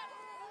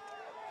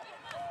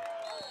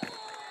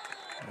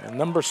 And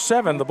number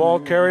 7, the ball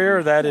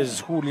carrier, that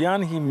is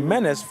Julian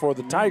Jimenez for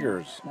the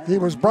Tigers. He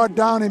was brought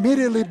down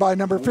immediately by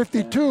number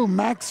 52,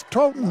 Max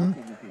Toten,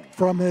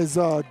 from his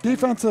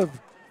defensive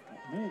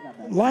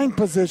line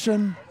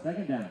position.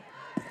 2nd down.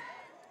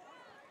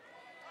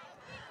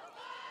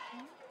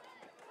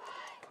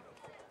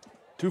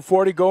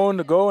 .240 going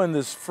to go in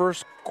this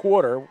first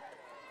quarter.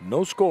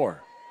 No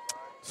score.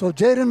 So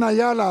Jaden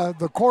Ayala,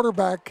 the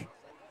quarterback,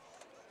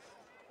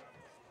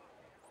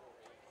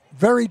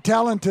 very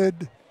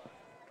talented,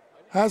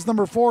 has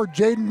number 4,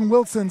 Jaden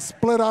Wilson,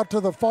 split out to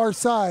the far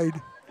side.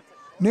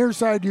 Near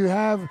side, you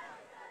have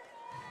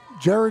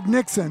Jared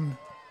Nixon.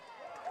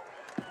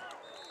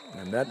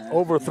 And that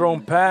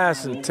overthrown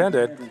pass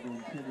intended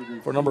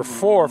for number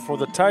 4 for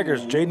the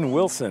Tigers, Jaden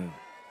Wilson.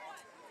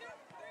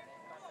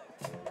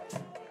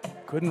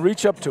 Couldn't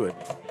reach up to it.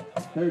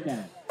 3rd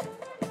down.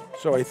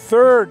 So a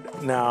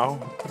 3rd now,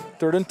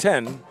 3rd and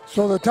 10.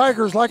 So the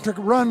Tigers like to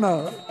run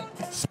a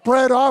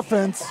spread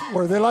offense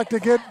where they like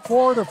to get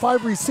 4 to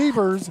 5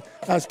 receivers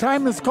as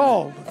time is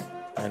called.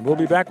 And we'll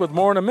be back with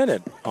more in a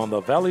minute on the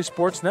Valley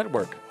Sports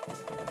Network.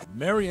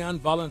 Marianne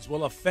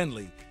Valenzuela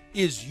Fenley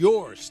is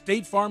your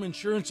State Farm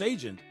insurance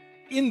agent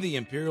in the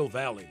Imperial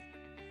Valley.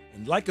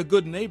 And like a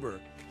good neighbor,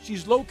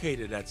 she's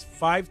located at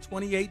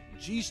 528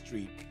 G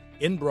Street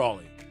in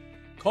Brawley.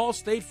 Call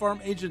State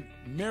Farm agent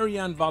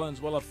Marianne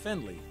Valenzuela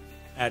Fenley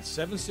at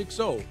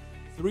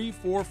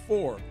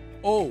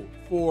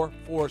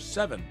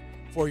 760-344-0447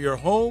 for your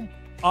home,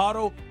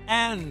 auto,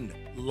 and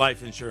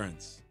life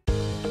insurance.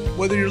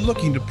 Whether you're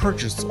looking to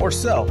purchase or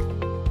sell,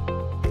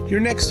 your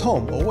next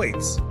home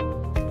awaits.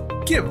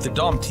 Give the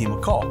Dom team a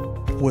call.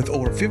 With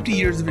over 50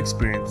 years of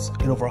experience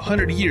and over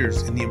 100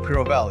 years in the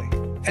Imperial Valley,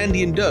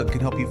 Andy and Doug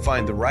can help you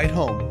find the right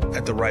home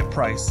at the right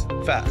price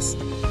fast.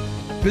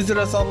 Visit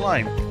us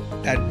online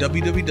at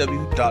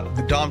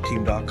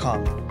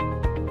www.thedomteam.com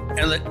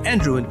and let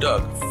Andrew and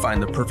Doug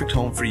find the perfect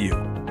home for you.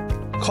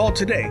 Call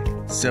today,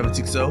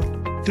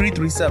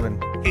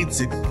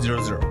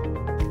 760-337-8600.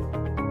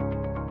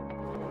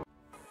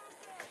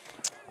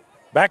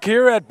 Back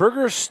here at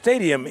Birger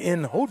Stadium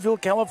in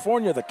Holtville,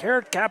 California, the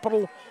carrot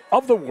capital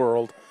of the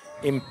world,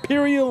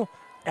 Imperial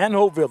and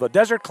Holtville, the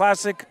Desert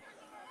Classic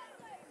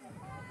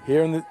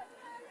here in the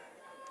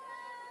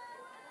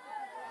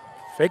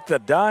fake the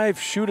dive,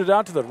 shoot it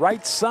out to the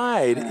right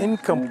side.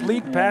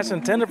 Incomplete pass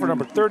intended for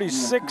number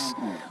 36,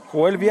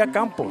 Joel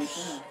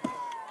Villacampos.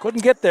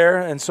 Couldn't get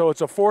there, and so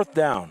it's a 4th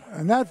down.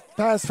 And that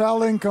pass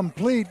fell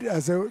incomplete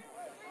as it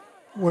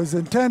was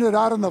intended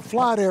out in the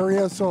flat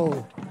area.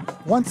 So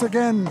once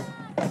again,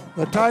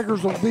 the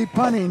Tigers will be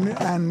punting,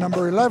 and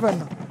number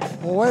 11,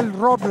 Joel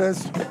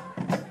Robles,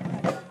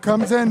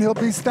 comes in. He'll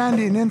be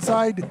standing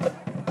inside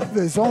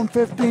his own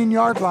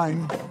 15-yard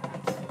line.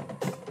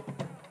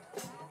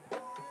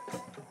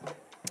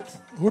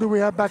 Who do we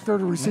have back there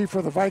to receive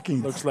for the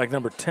Vikings? Looks like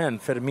number 10,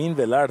 Fermin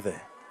Velarde.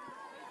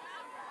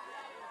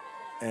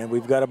 And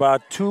we've got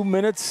about 2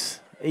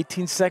 minutes,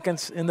 18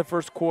 seconds in the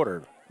first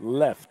quarter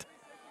left.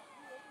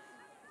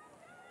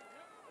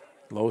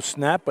 Low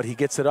snap, but he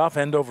gets it off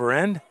end over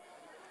end.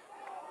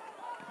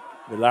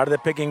 Velarde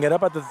picking it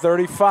up at the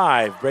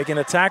 35, breaking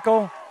a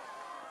tackle.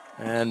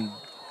 And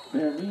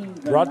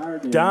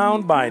brought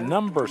down by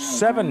number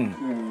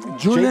 7,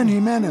 Julian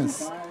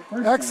Jimenez.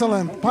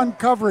 Excellent punt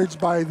coverage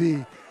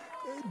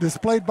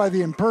displayed by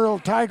the Imperial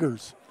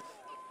Tigers.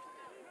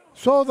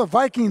 So the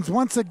Vikings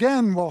once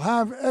again will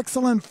have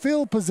excellent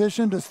field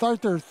position to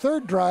start their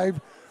third drive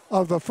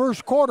of the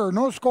first quarter.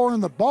 No score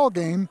in the ball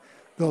game.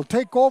 They'll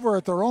take over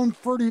at their own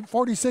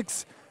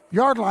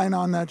 46-yard line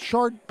on that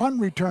short punt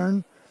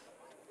return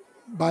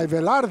by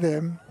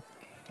Velarde.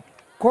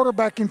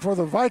 Quarterbacking for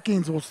the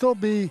Vikings will still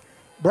be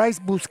Bryce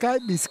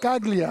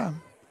Biscaglia.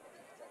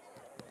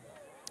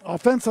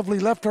 Offensively,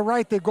 left to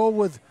right, they go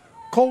with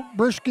Colt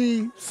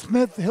Brischke,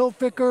 Smith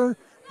Hilfiger,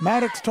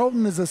 Maddox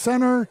Toten is the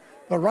center.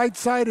 The right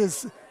side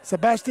is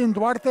Sebastian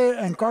Duarte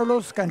and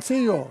Carlos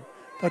Cancillo.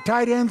 The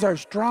tight ends are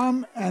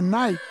Strom and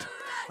Knight.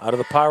 Out of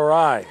the power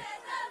eye.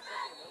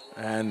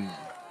 And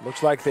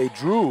looks like they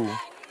drew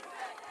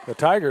the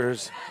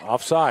Tigers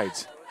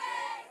offsides.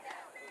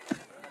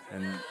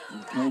 And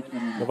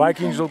the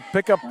Vikings will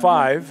pick up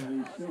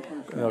 5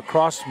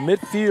 across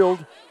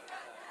midfield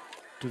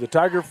to the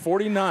Tiger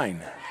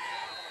 49.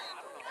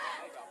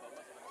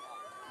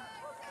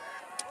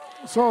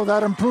 So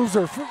that improves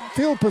their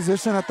field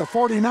position at the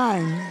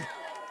 49.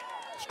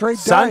 Straight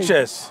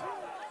Sanchez.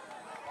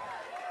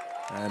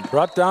 And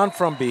brought down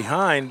from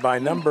behind by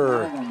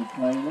number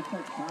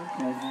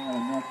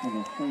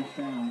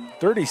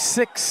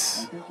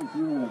 36,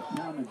 Joel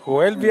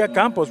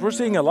Villacampos. We're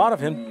seeing a lot of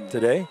him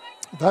today.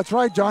 That's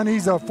right, John.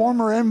 He's a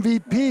former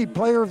MVP,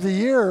 Player of the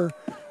Year,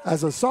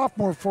 as a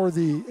sophomore for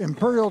the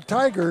Imperial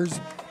Tigers.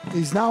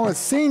 He's now a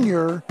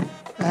senior,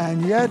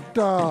 and yet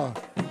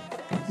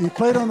he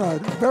played on a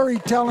very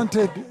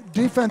talented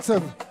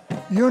defensive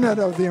unit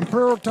of the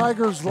Imperial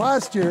Tigers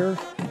last year.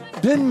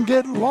 Didn't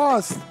get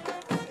lost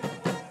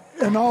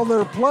in all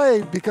their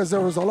play because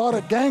there was a lot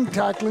of gang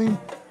tackling,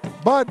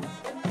 but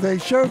they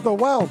shared the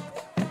wealth.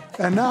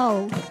 And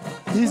now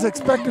he's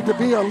expected to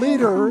be a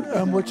leader,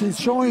 which he's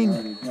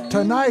showing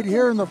tonight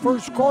here in the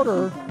first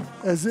quarter,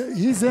 as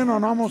he's in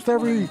on almost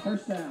every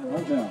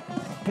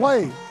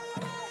play.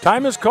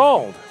 Time is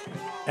called,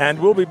 and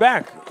we'll be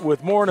back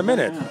with more in a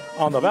minute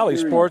on the Valley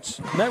Sports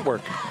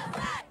Network.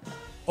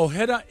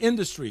 Ojeda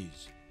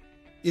Industries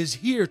is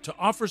here to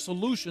offer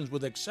solutions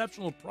with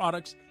exceptional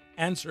products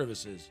and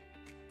services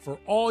for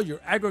all your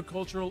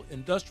agricultural,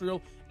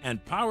 industrial,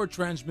 and power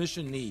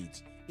transmission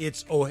needs.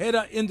 It's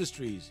Ojeda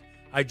Industries,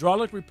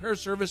 hydraulic repair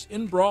service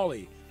in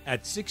Brawley at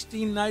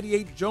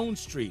 1698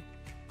 Jones Street.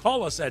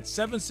 Call us at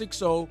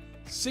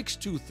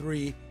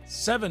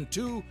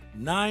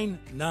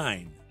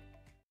 760-623-7299.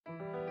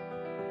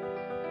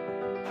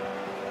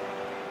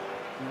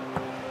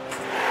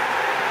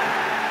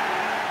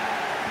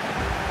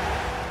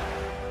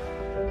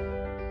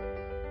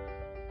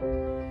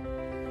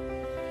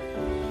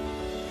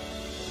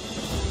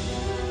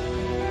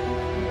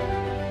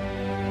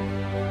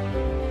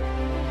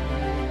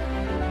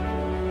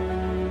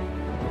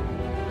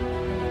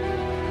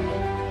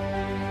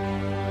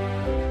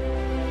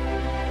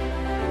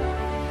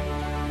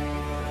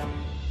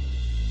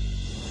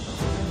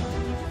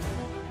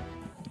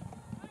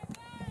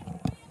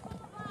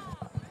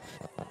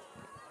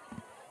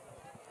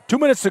 Two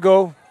minutes to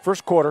go,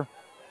 first quarter.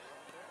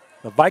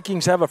 The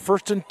Vikings have a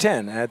 1st and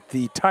 10 at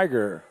the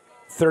Tiger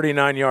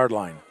 39-yard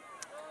line.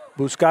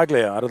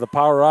 Buscaglia out of the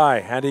power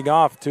eye, handing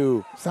off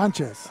to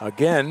Sanchez.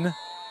 Again,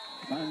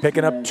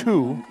 picking up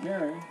 2.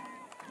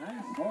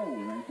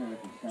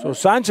 So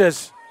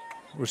Sanchez,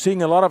 we're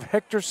seeing a lot of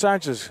Hector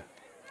Sanchez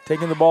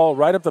taking the ball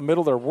right up the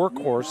middle, their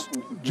workhorse.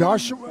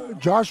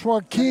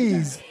 Joshua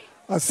Keys,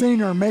 a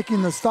senior,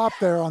 making the stop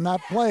there on that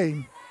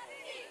play.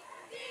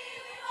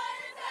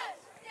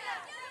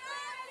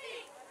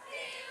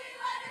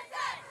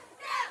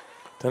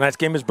 Tonight's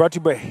game is brought to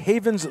you by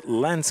Havens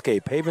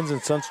Landscape. Havens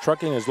 & Sons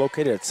Trucking is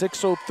located at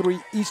 603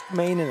 East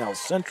Main in El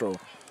Centro,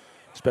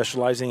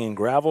 specializing in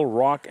gravel,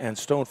 rock, and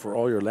stone for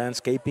all your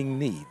landscaping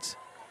needs.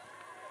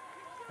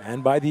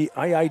 And by the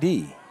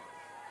IID,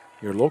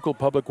 your local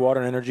public water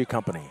and energy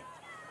company.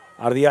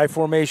 Out of the I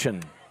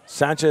formation,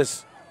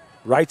 Sanchez,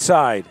 right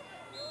side,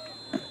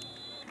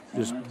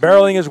 just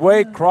barreling his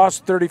way, cross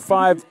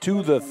 35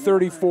 to the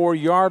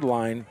 34-yard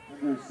line,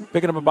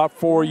 picking up about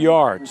 4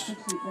 yards.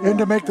 In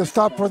to make the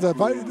stop for the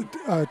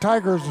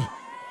Tigers.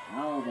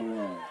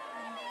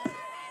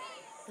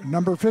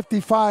 Number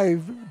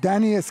 55,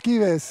 Danny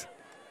Esquives,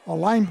 a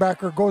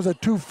linebacker, goes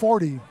at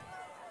 240.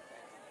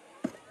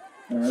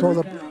 So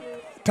the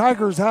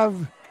Tigers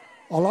have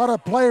a lot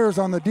of players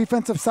on the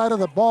defensive side of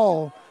the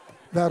ball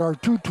that are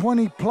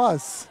 220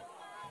 plus.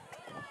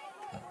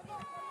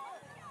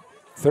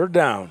 3rd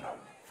down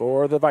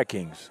for the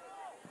Vikings.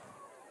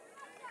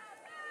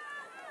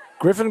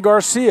 Griffin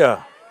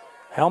Garcia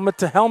Helmet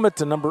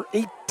to number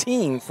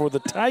 18 for the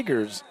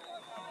Tigers.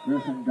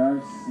 Griffin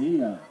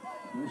Garcia.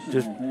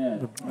 Just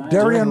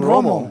Darian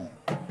Romo.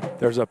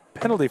 There's a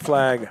penalty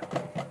flag.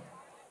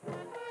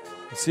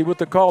 Let's see what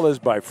the call is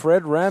by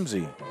Fred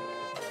Ramsey.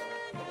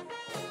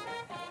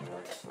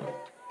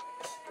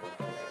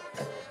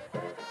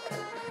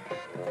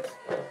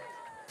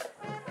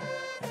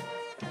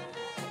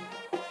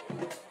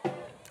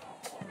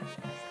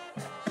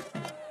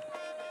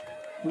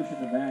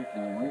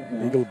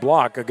 Legal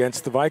block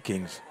against the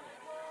Vikings.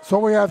 So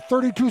we have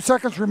 32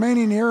 seconds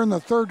remaining here in the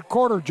third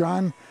quarter,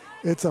 John.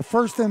 It's a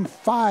 1st and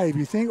 5,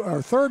 you think, or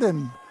 3rd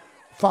and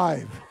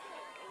 5.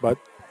 But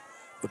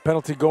the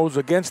penalty goes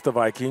against the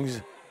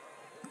Vikings.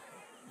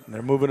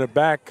 They're moving it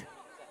back.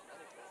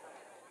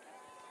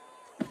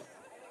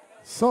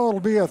 So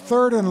it'll be a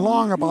 3rd and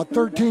long, about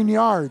 13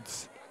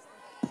 yards.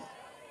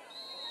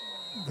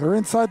 They're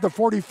inside the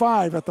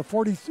 45 at the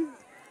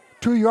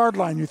 42-yard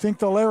line. You think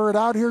they'll air it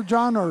out here,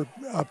 John, or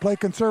play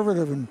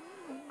conservative and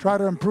try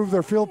to improve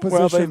their field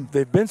position? Well,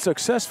 they've been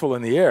successful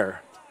in the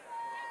air.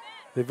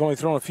 They've only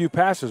thrown a few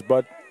passes,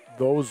 but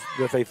those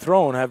that they've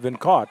thrown have been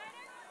caught.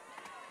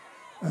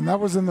 And that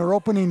was in their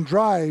opening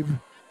drive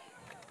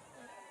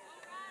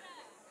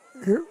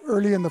here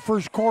early in the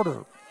first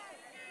quarter.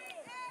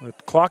 The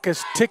clock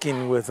is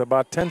ticking with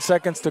about 10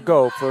 seconds to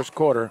go, first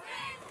quarter.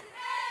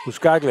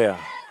 Buscaglia,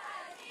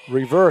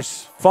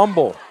 reverse,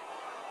 fumble.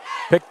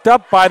 Picked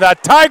up by the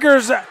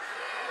Tigers.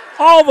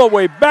 All the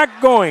way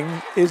back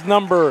going is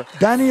number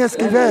Danny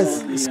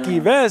Esquives.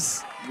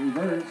 Esquives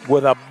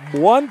with a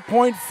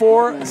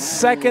 1.4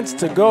 seconds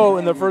to go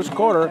in the first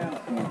quarter.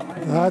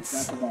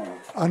 That's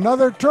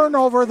another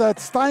turnover that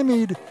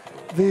stymied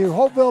the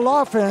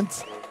Holtville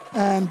offense,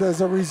 and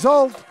as a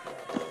result,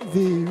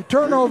 the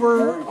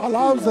turnover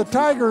allows the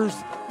Tigers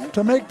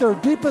to make their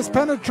deepest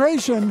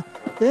penetration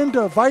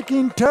into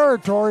Viking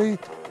territory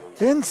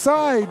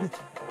inside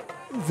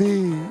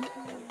the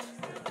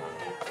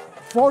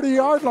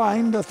 40-yard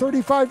line, the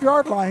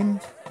 35-yard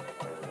line.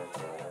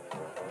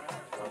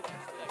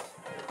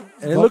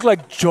 And it looked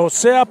like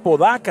Jose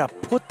Apodaca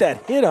put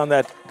that hit on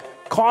that,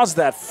 caused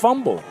that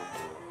fumble.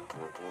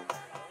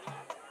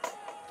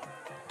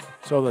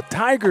 So the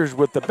Tigers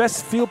with the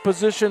best field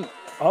position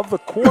of the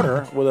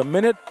quarter with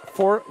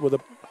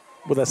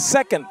a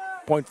second,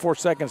 0.4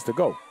 seconds to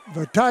go.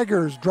 The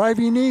Tigers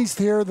driving east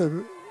here,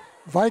 the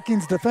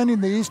Vikings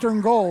defending the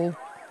eastern goal.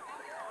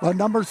 But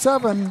number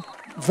 7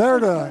 there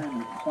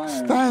to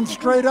stand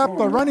straight up,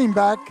 the running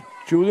back.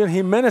 Julian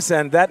Jimenez,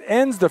 and that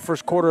ends the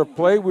first quarter of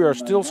play. We are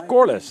still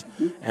scoreless.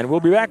 And we'll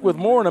be back with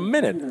more in a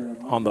minute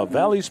on the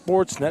Valley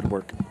Sports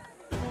Network.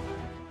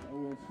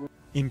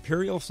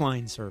 Imperial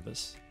Flying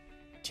Service,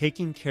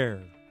 taking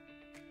care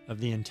of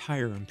the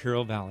entire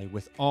Imperial Valley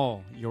with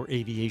all your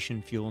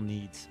aviation fuel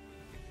needs.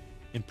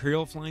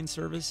 Imperial Flying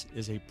Service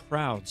is a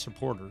proud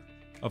supporter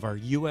of our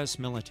U.S.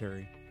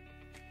 military,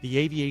 the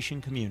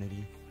aviation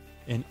community,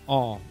 and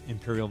all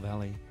Imperial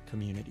Valley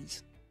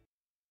communities.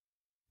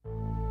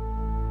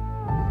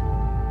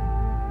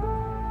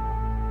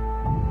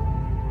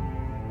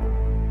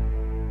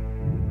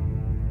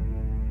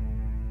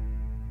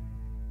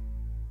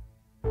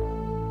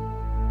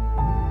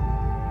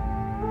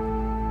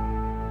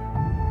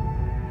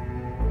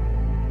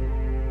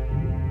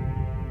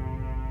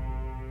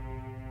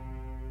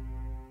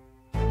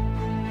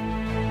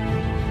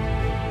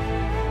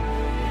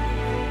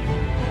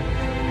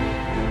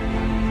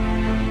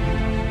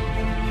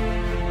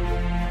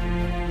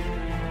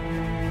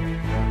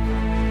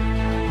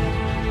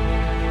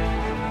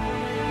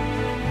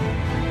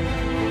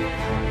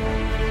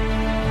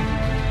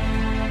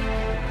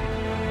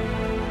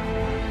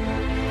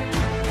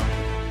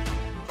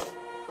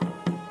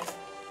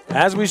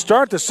 As we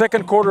start the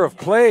second quarter of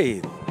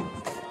play,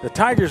 the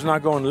Tigers now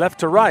going left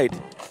to right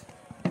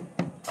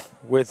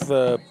with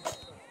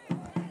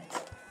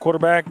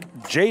quarterback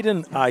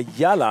Jaden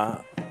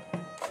Ayala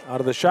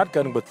out of the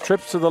shotgun with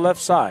trips to the left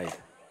side.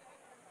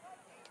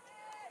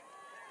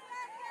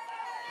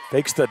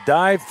 Fakes the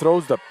dive,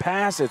 throws the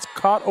pass. It's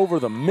caught over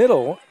the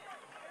middle.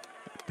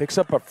 Picks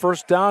up a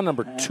first down,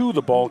 number 2,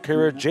 the ball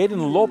carrier,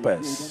 Jaden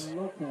Lopez.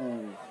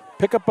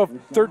 Pickup of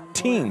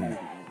 13.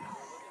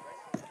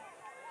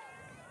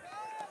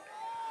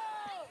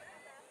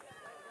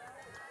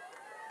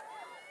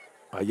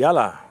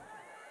 Ayala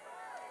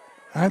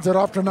hands it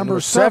off to number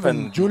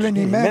 7, Julian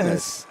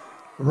Jimenez.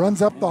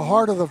 Runs up the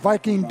heart of the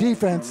Viking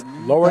defense.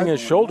 Lowering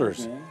his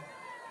shoulders.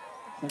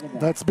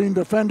 That's being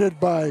defended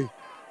by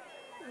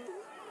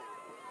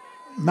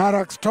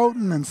Maddox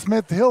Toten and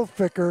Smith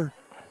Hilfiger,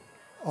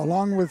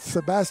 along with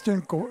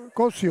Sebastian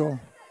Cosio.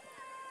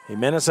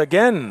 Jimenez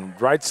again,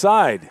 right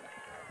side.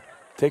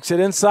 Takes it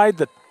inside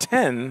the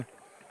 10.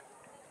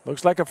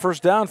 Looks like a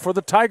first down for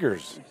the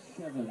Tigers.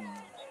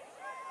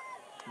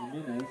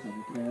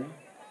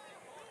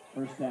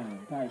 First down,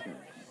 Tigers.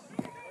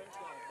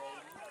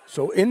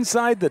 So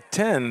inside the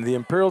 10, the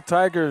Imperial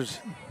Tigers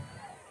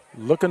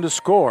looking to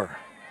score.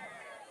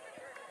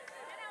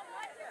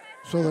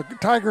 So the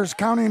Tigers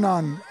counting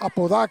on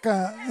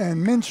Apodaca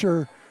and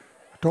Mincher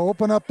to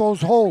open up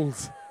those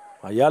holes.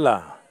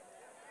 Ayala.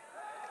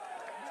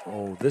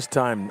 Oh, this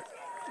time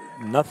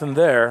nothing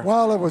there.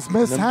 Well, it was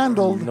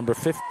mishandled. Number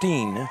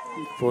 15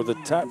 for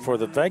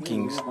the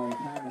Vikings.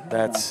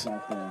 That's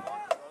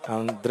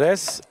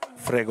Andres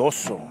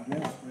Fregoso.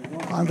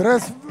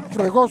 Andres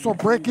Fregoso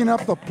breaking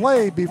up the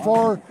play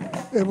before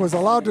it was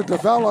allowed to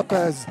develop,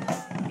 as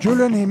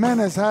Julian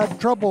Jimenez had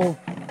trouble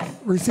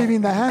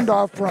receiving the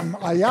handoff from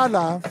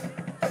Ayala,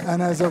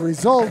 and as a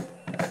result,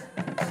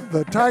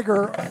 the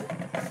Tiger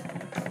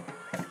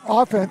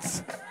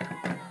offense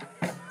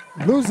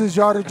loses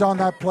yardage on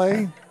that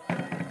play.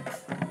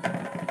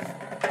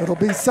 It'll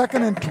be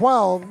 2nd and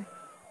 12.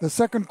 The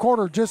second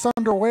quarter just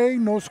underway,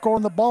 no score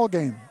in the ball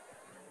game.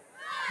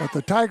 But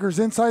the Tigers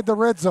inside the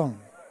red zone.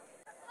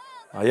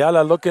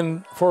 Ayala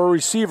looking for a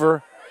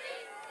receiver.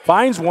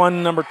 Finds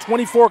one, number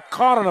 24,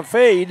 caught on a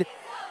fade.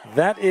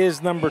 That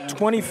is number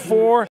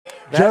 24.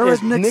 That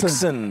is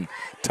Nixon.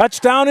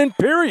 Touchdown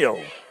Imperial.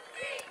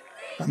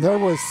 And there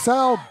was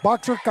Sal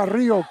Boxer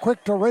Carrillo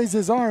quick to raise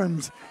his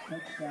arms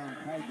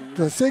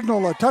to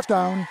signal a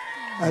touchdown,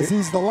 as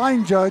he's the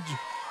line judge.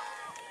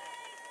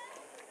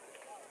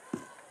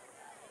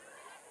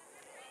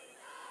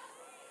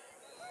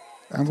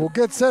 And we'll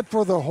get set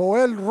for the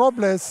Joel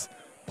Robles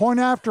point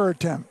after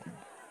attempt.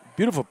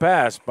 Beautiful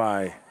pass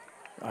by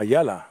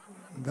Ayala.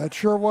 That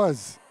sure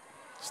was.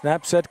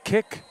 Snap, set,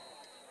 kick.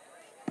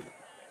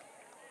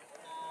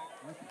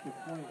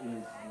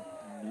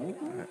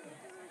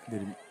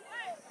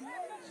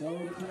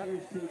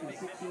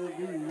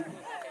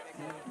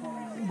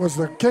 Was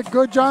the kick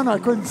good, John? I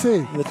couldn't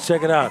see. Let's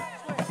check it out.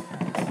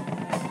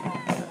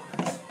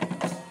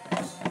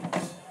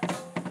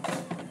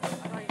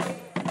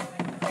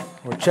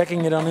 We're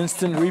checking it on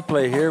instant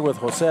replay here with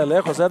Jose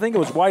Alejos. I think it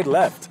was wide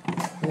left.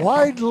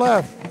 Wide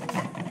left.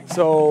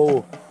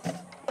 So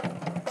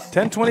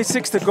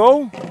 10:26 to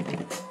go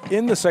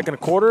in the second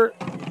quarter.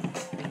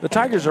 The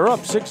Tigers are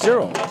up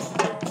 6-0.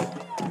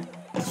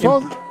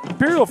 So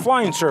Imperial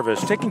Flying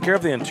Service, taking care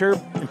of the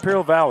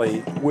Imperial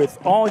Valley with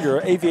all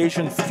your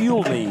aviation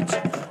fuel needs.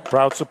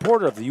 Proud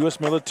supporter of the U.S.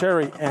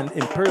 military and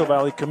Imperial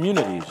Valley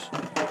communities.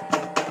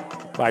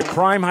 By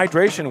Prime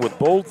Hydration with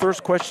bold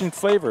thirst-quenching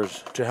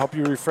flavors to help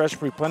you refresh,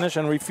 replenish,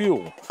 and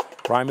refuel.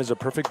 Prime is a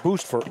perfect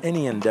boost for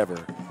any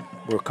endeavor.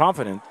 We're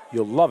confident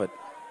you'll love it.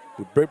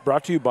 We're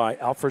brought to you by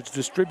Alfred's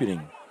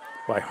Distributing.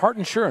 By Hart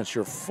Insurance,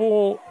 your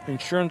full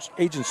insurance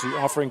agency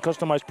offering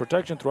customized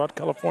protection throughout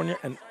California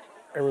and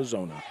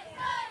Arizona.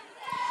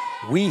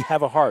 We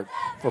have a heart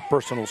for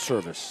personal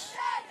service.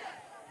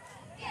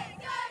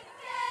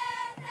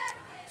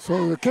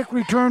 So the kick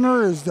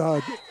returner is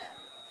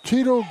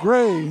Cheeto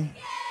Gray.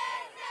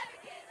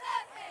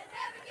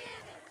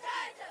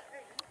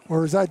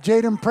 Or is that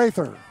Jaden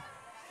Prather?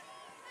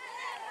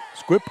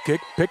 Squib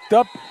kick picked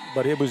up,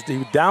 but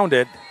he downed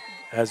it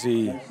as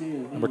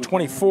number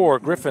 24,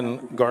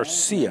 Griffin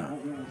Garcia.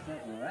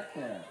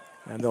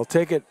 And they'll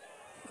take it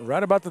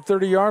right about the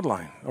 30-yard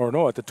line, or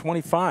no, at the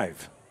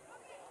 25.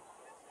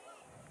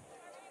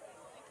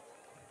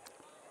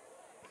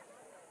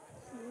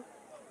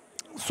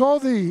 So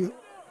the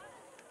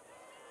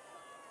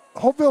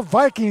Holtville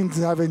Vikings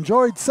have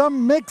enjoyed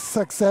some mixed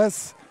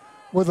success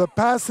with a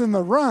pass in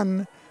the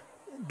run,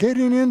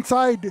 getting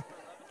inside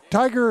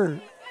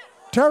Tiger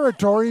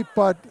territory,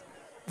 but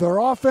their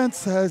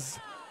offense has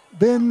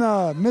been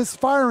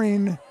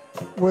misfiring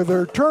with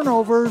their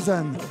turnovers,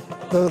 and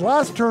the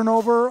last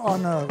turnover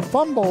on a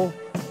fumble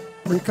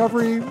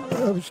recovery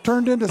was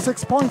turned into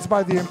 6 points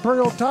by the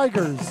Imperial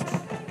Tigers.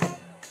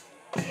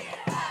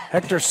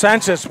 Hector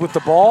Sanchez with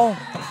the ball.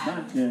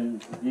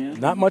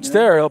 Not much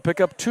there. He'll pick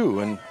up 2.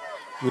 And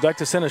we'd like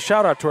to send a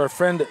shout out to our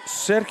friend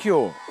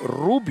Sergio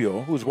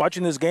Rubio, who's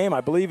watching this game,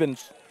 I believe, in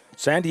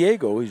San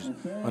Diego. He's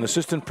an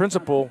assistant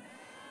principal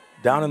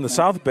down in the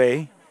South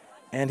Bay,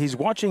 and he's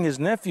watching his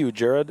nephew,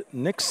 Jared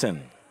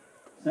Nixon.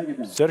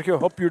 Sergio,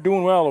 hope you're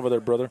doing well over there,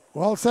 brother.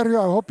 Well,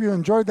 Sergio, I hope you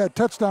enjoyed that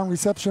touchdown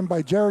reception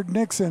by Jared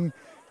Nixon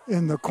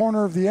in the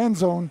corner of the end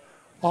zone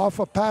off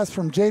a pass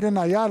from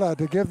Jaden Ayala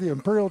to give the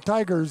Imperial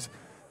Tigers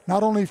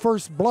not only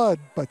first blood,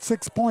 but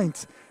 6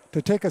 points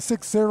to take a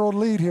 6-0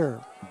 lead here.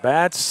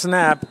 Bad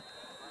snap.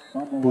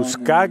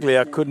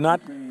 Buscaglia could not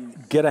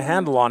get a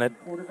handle on it,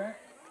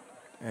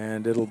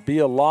 and it'll be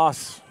a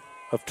loss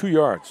of 2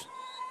 yards.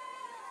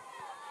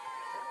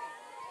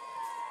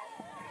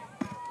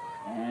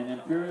 And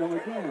Imperial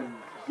again,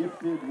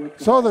 gifted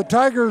with So the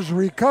Tigers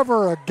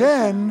recover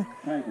again.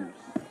 Tigers.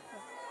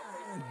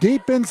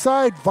 Deep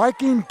inside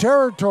Viking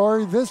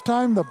territory, this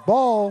time the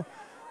ball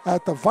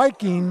at the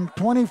Viking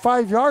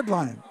 25-yard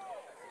line.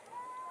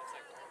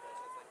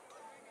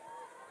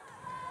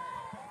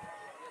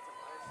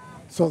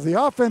 So the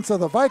offense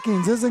of the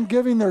Vikings isn't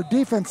giving their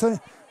defense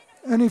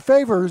any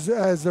favors,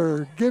 as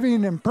they're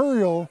giving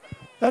Imperial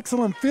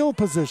excellent field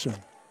position.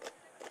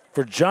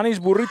 For Johnny's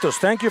Burritos,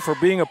 thank you for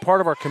being a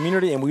part of our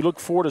community, and we look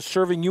forward to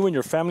serving you and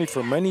your family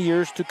for many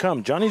years to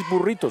come. Johnny's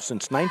Burritos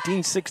since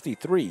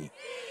 1963.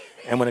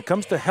 And when it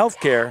comes to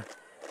healthcare,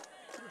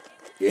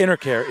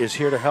 Intercare is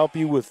here to help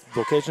you with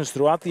locations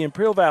throughout the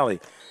Imperial Valley.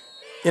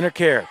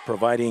 Intercare,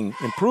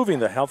 improving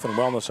the health and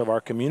wellness of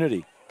our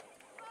community.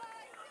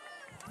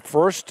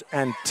 1st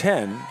and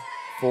 10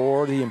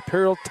 for the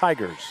Imperial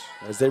Tigers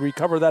as they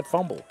recover that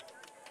fumble.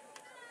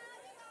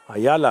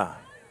 Ayala,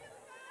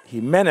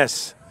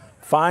 Jimenez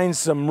finds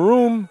some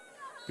room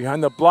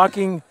behind the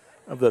blocking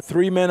of the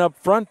 3 men up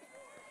front.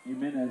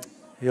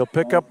 He'll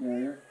pick up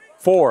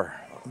 4.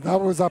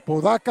 That was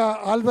Apodaca,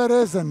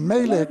 Alvarez, and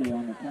Malik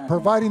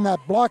providing that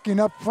blocking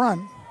up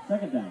front.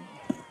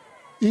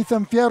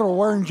 Ethan Fierro,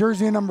 wearing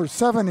jersey number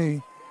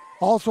 70,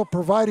 also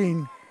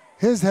providing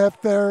his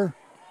heft there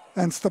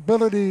and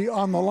stability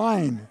on the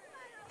line.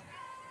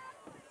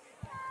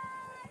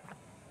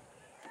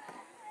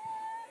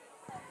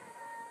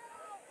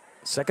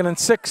 Second and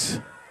 6.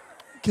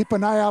 Keep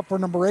an eye out for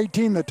number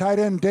 18, the tight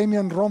end,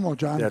 Damian Romo,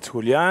 John. That's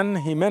Julian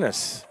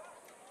Jimenez.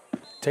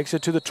 Takes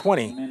it to the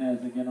 20.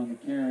 Jimenez again on the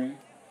carry.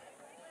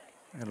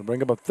 It'll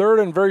bring up a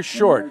 3rd and very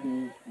short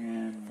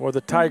for the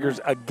Tigers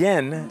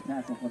again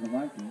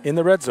in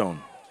the red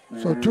zone.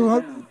 So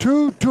two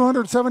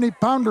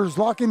 270-pounders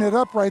locking it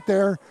up right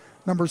there.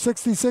 Number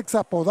 66,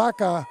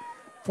 Apodaca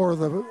for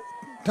the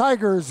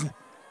Tigers,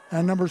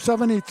 and number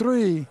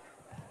 73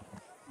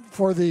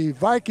 for the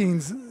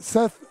Vikings,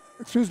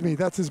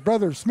 that's his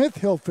brother, Smith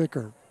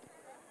Hilfiger.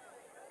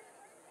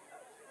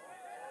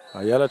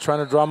 Ayala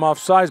trying to draw him off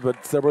sides,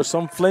 but there was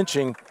some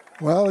flinching.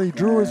 Well, he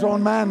drew his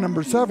own man,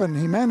 number 7.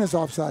 Jimenez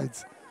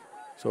offsides.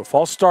 So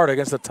false start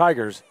against the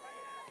Tigers.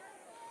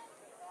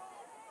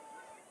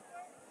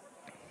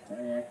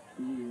 We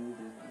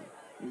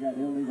got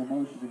illegal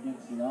motion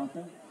against the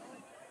offense.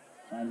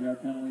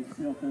 5-yard penalty,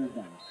 still 3rd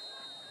down.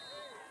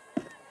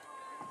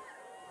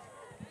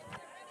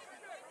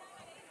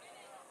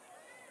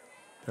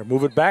 They'll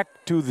move it back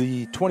to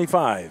the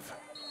 25.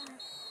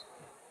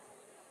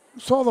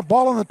 Saw the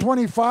ball on the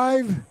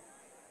 25.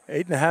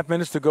 8.5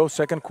 minutes to go,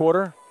 second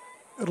quarter.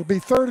 It'll be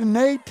 3rd and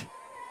 8.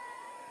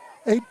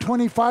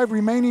 8:25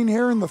 remaining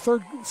here in the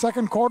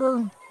second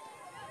quarter.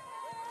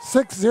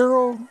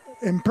 6-0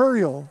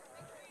 Imperial.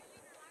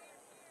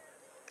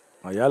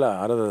 Ayala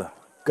out of the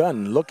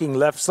gun, looking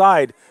left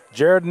side.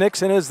 Jared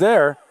Nixon is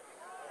there.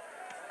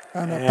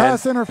 And a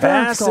pass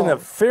interference call.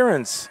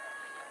 Interference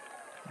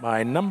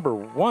by number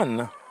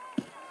 1,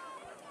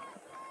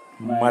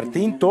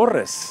 Martin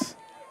Torres.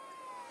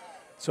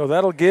 So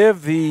that'll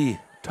give the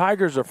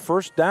Tigers a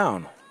 1st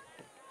down.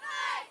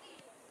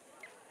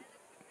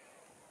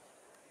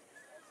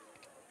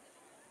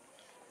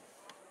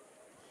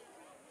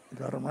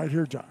 Got him right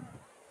here, John.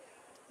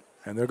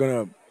 And they're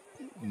going to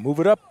move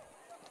it up,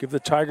 give the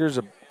Tigers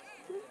a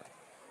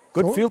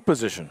good field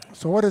position.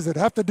 So what is it,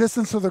 half the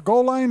distance to the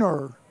goal line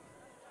or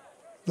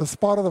the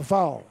spot of the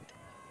foul?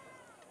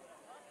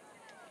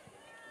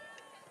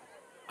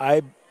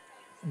 I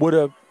would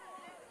have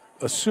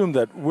assumed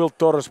that Will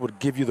Torres would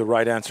give you the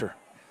right answer.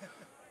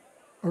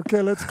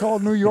 Okay, let's call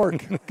New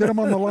York. Get him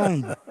on the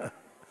line.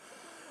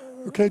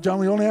 Okay, John,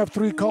 we only have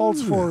 3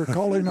 calls for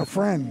calling a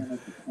friend.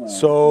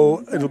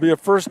 So it'll be a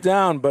 1st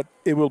down, but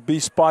it will be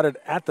spotted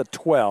at the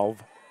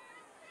 12.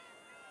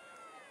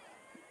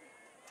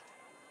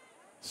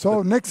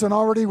 So Nixon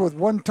already with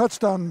 1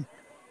 touchdown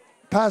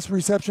pass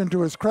reception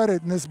to his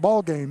credit in this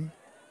ball game.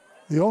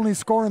 The only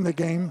score in the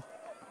game.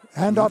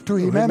 Hand off to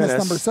Jimenez,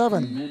 number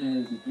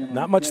 7.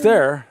 Not much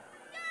there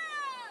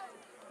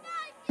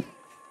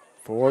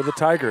for the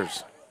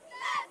Tigers.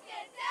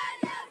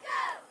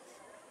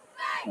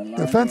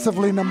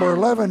 Defensively, number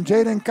 11,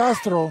 Jaden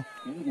Castro,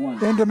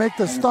 in to make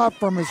the stop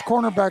from his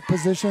cornerback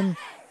position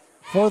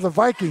for the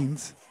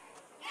Vikings.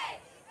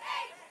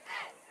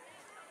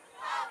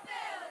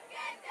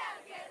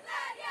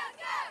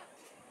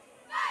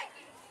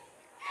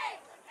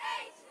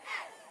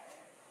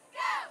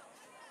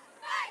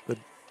 The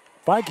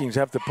Vikings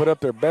have to put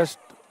up their best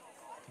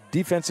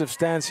defensive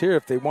stance here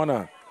if they want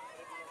to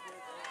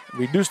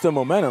reduce the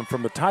momentum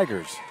from the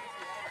Tigers.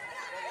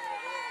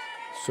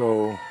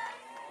 So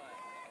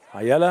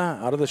Ayala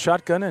out of the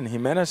shotgun and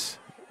Jimenez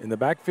in the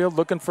backfield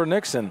looking for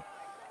Nixon.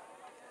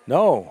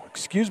 No,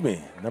 excuse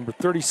me, number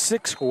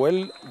 36,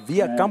 Joel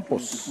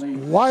Villacampos.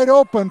 Wide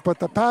open, but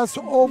the pass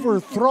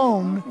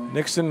overthrown.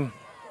 Nixon.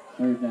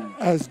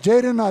 As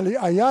Jaden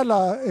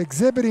Ayala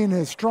exhibiting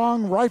his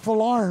strong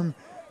rifle arm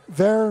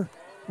there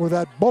with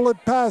that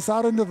bullet pass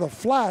out into the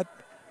flat.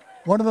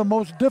 One of the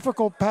most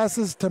difficult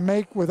passes to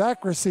make with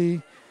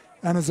accuracy,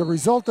 and as a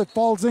result it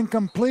falls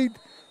incomplete,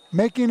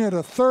 making it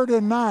a 3rd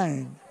and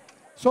 9.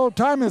 So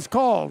time is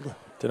called.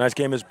 Tonight's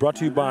game is brought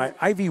to you by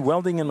Ivy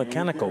Welding and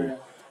Mechanical,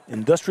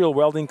 industrial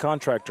welding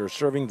contractor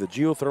serving the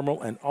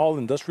geothermal and all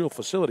industrial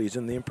facilities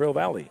in the Imperial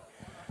Valley.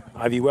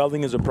 Ivy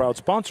Welding is a proud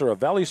sponsor of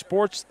Valley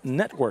Sports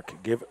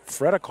Network. Give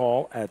Fred a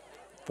call at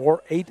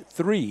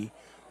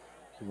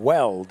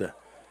 483-WELD.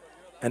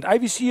 And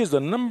IVC is the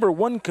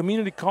 #1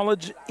 community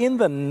college in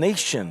the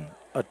nation,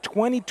 a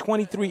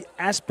 2023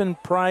 Aspen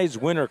Prize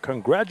winner.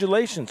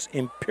 Congratulations,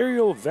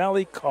 Imperial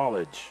Valley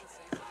College.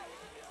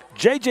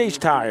 JJ's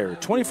Tire,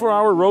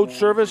 24-hour road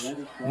service,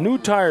 new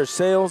tire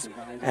sales,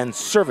 and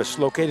service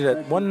located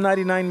at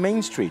 199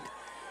 Main Street.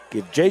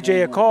 Give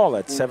JJ a call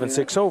at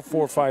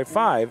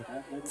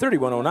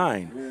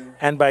 760-455-3109.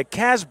 And by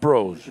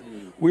Casbros,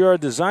 we are a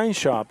design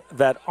shop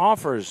that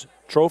offers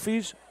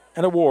trophies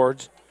and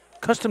awards,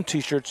 custom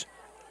t-shirts,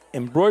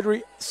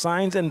 embroidery,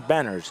 signs, and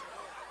banners.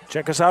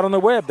 Check us out on the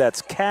web.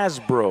 That's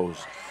Casbros.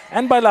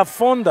 And by La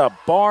Fonda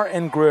Bar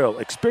and Grill.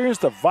 Experience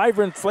the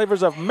vibrant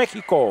flavors of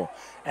Mexico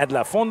at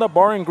La Fonda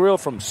Bar and Grill,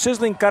 from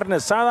sizzling carne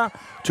asada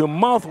to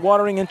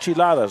mouth-watering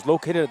enchiladas,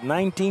 located at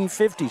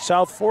 1950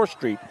 South 4th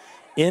Street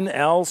in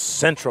El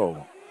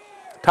Centro.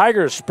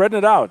 Tigers spreading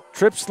it out.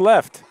 Trips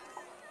left.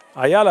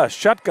 Ayala,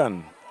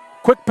 shotgun.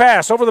 Quick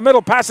pass over the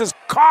middle. Pass is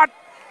caught.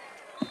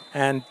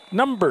 And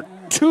number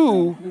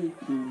 2,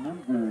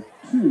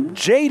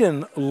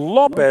 Jaden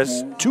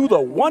Lopez to the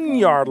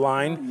 1-yard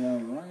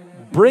line,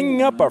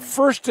 bringing up a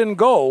 1st and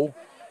goal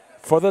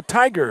for the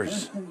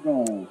Tigers.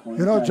 You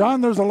know,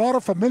 John, there's a lot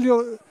of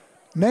familiar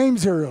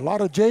names here. A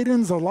lot of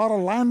Jadens, a lot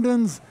of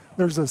Landons.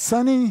 There's a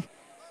Sonny,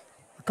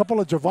 a couple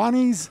of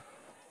Giovannis.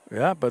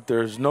 Yeah, but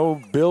there's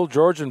no Bill,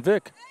 George, and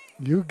Vic.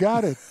 You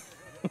got it.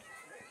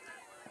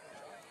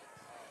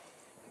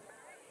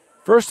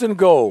 1st and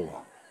goal.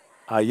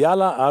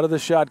 Ayala out of the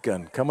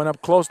shotgun. Coming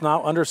up close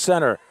now under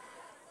center.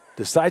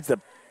 Decides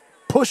to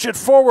push it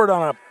forward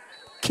on a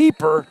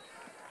keeper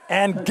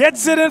and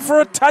gets it in for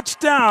a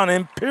touchdown.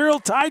 Imperial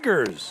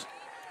Tigers.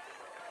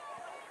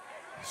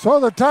 So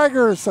the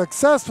Tigers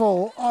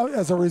successful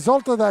as a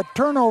result of that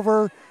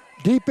turnover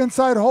deep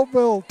inside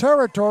Holtville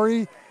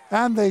territory,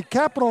 and they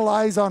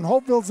capitalize on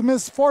Holtville's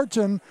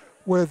misfortune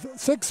with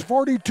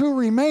 6:42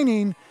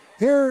 remaining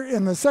here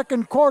in the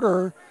second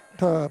quarter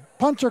to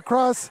punch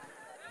across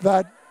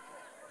that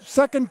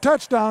second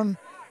touchdown,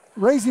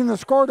 raising the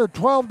score to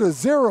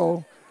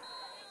 12-0.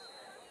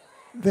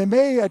 They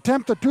may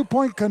attempt a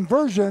 2-point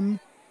conversion.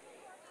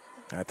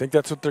 I think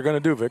that's what they're going to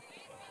do, Vic.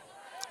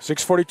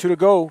 6:42 to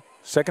go,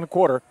 second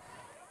quarter.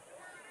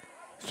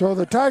 So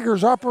the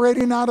Tigers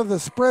operating out of the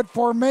spread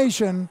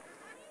formation.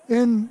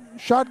 In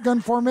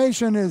shotgun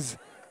formation is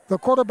the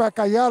quarterback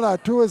Ayala.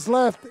 To his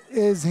left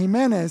is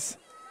Jimenez.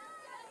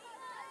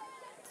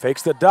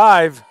 Fakes the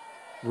dive.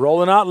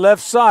 Rolling out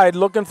left side,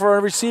 looking for a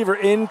receiver.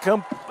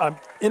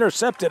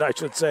 Intercepted, I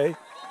should say,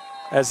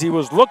 as he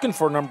was looking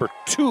for number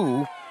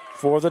 2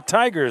 for the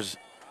Tigers.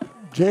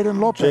 Jaden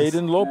Lopez.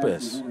 Jaden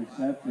Lopez.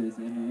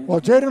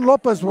 Well, Jaden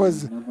Lopez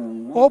was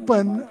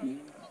open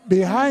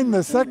behind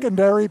the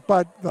secondary,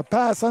 but the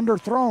pass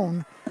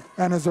underthrown.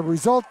 And as a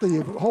result,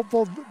 the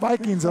hopeful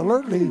Vikings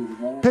alertly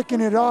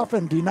picking it off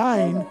and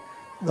denying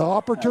the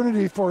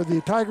opportunity for the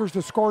Tigers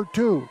to score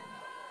 2.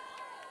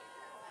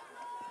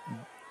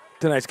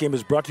 Tonight's game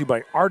is brought to you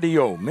by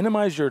RDO.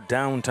 Minimize your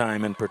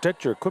downtime and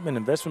protect your equipment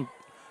investment.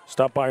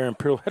 Stop by our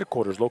Imperial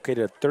headquarters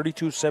located at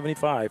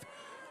 3275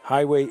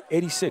 Highway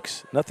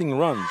 86. Nothing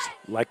runs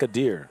like a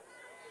deer.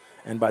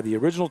 And by the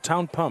Original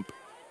Town Pump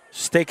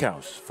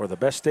Steakhouse. For the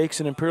best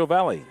steaks in Imperial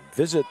Valley,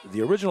 visit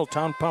the Original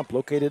Town Pump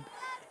located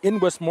in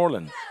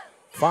Westmoreland.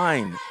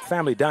 Fine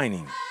family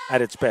dining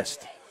at its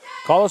best.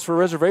 Call us for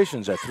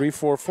reservations at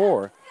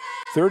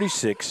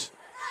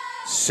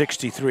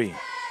 344-3663.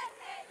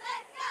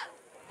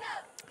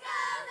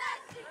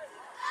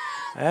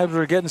 As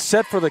we're getting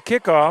set for the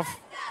kickoff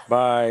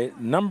by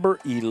number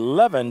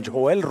 11,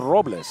 Joel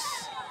Robles.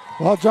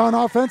 Well, John,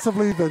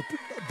 offensively, the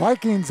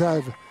Vikings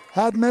have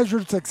had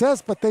measured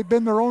success, but they've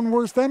been their own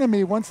worst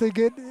enemy once they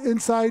get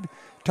inside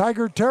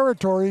Tiger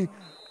territory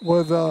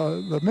with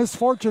the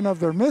misfortune of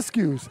their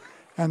miscues.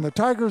 And the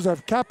Tigers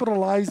have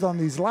capitalized on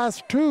these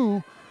last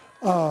 2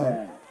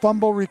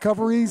 fumble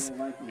recoveries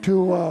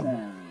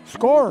to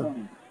score.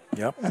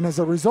 Yep. And as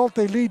a result,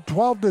 they lead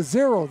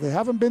 12-0. They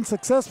haven't been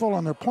successful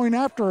on their point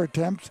after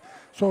attempts,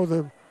 so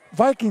the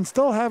Vikings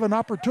still have an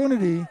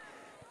opportunity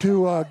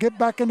to get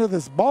back into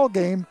this ball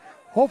game.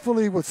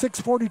 Hopefully, with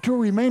 6:42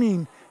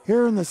 remaining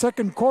here in the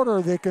second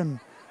quarter, they can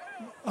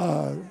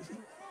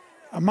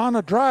mount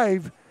a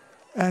drive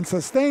and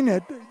sustain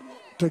it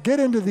to get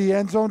into the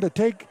end zone to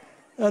take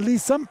at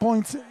least some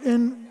points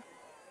in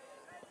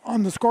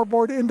on the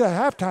scoreboard into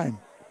halftime.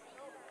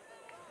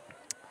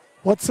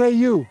 What say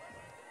you?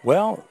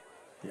 Well,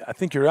 I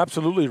think you're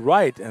absolutely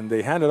right, and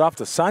they hand it off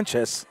to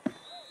Sanchez,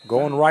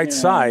 going right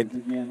side,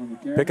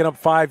 picking up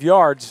 5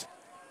 yards.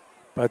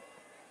 But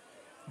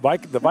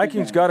the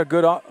Vikings got a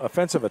good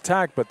offensive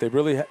attack, but they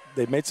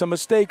made some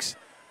mistakes,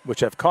 which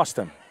have cost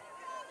them.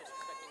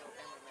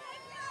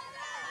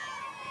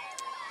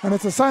 And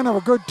it's a sign of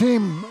a good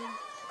team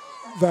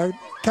that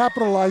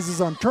capitalizes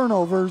on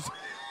turnovers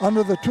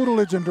under the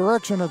tutelage and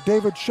direction of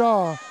David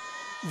Shaw,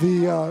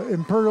 the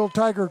Imperial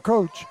Tiger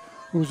coach,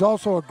 who's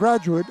also a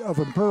graduate of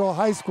Imperial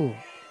High School.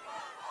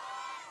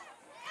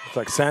 Looks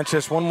like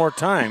Sanchez one more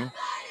time.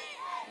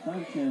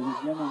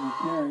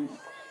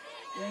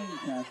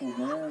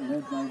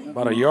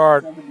 About a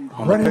yard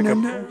on the pickup.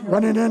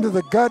 Running into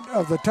the gut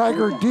of the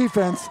Tiger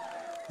defense,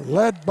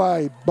 led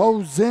by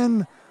Bo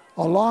Zinn,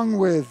 along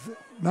with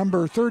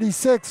number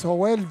 36,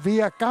 Joel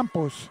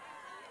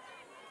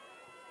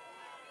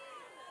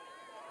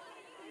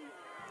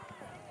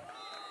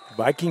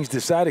Vikings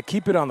decide to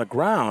keep it on the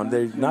ground.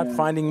 They're not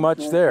finding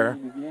much there.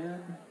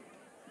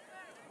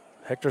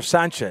 Hector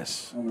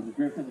Sanchez. Over to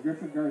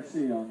Griffin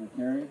Garcia on the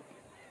carry.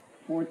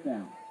 4th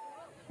down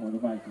for the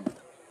Vikings.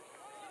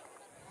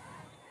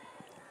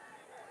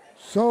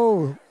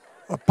 So,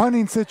 a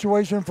punting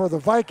situation for the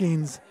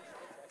Vikings.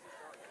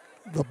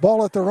 The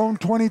ball at their own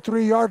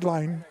 23-yard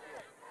line.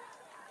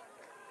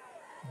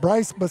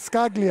 Bryce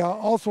Buscaglia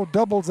also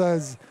doubles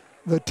as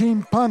the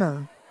team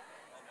punter.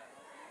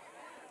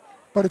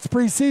 But it's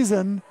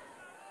preseason.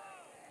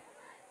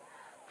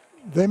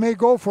 They may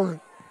go for it.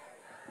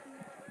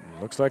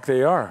 Looks like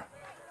they are.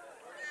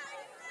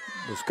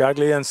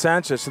 Buscaglia and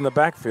Sanchez in the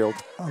backfield.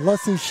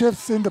 Unless he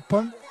shifts into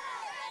punt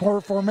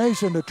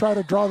formation to try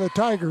to draw the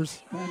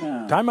Tigers.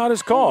 Timeout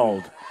is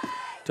called.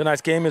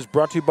 Tonight's game is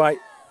brought to you by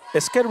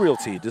Esqued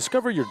Realty.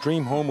 Discover your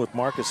dream home with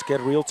Mark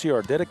Esqued Realty.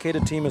 Our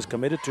dedicated team is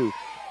committed to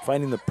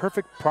finding the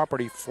perfect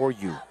property for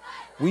you.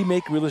 We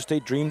make real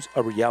estate dreams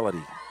a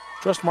reality.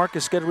 Trust Mark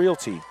Esqued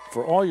Realty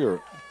for all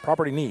your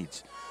property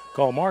needs.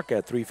 Call Mark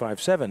at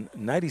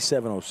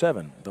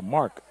 357-9707, the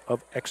Mark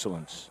of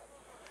Excellence.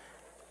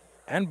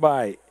 And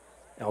by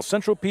El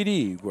Centro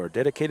PD, we're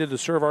dedicated to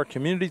serve our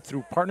community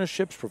through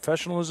partnerships,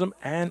 professionalism,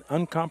 and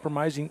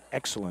uncompromising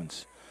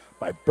excellence.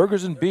 By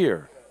Burgers and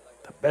Beer,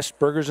 the best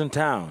burgers in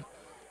town,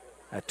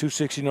 at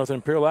 260 North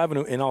Imperial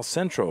Avenue in El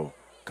Centro.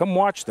 Come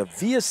watch the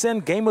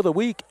VSN Game of the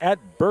Week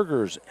at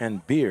Burgers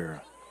and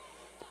Beer.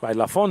 By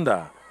La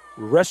Fonda,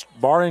 Rest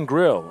Bar and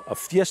Grill, a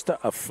fiesta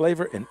of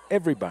flavor in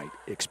every bite.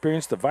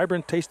 Experience the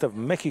vibrant taste of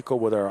Mexico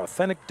with our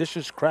authentic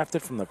dishes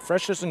crafted from the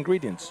freshest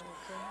ingredients.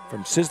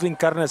 From sizzling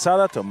carne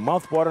asada to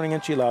mouth-watering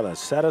enchiladas,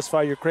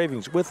 satisfy your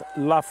cravings with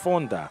La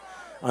Fonda,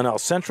 an El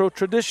Centro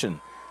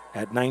tradition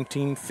at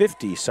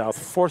 1950 South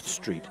 4th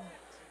Street.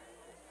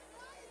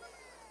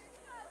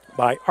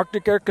 By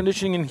Arctic Air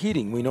Conditioning and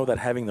Heating, we know that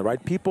having the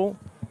right people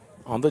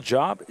on the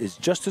job is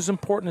just as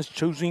important as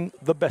choosing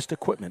the best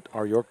equipment.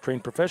 Our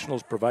York-trained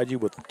professionals provide you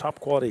with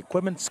top-quality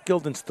equipment,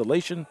 skilled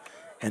installation,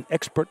 and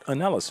expert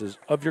analysis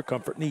of your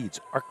comfort needs.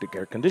 Arctic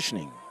Air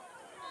Conditioning.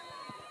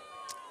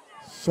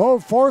 So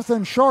 4th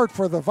and short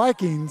for the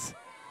Vikings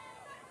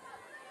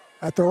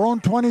at their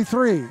own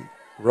 23.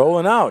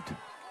 Rolling out.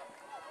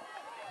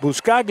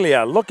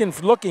 Buscaglia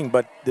looking,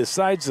 but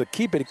decides to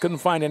keep it. He couldn't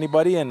find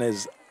anybody and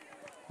is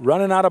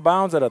running out of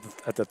bounds at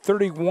the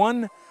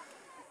 31.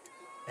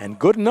 And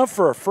good enough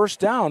for a first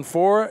down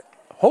for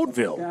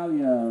Holtville.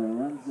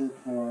 Runs it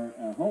for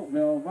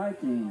Holtville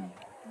Vikings.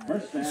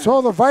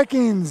 So the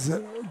Vikings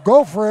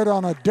go for it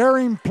on a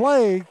daring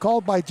play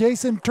called by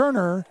Jason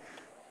Turner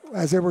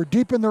as they were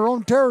deep in their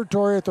own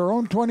territory at their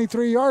own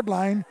 23-yard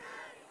line.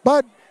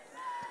 But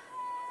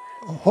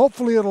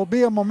hopefully it'll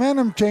be a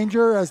momentum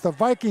changer as the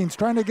Vikings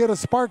trying to get a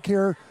spark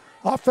here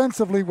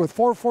offensively with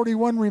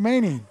 4:41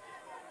 remaining.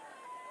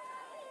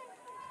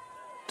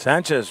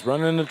 Sanchez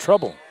running into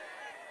trouble.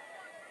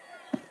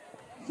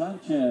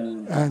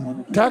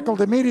 And tackled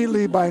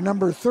immediately by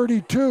number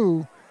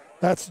 32.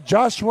 That's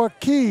Joshua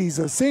Keys,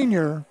 a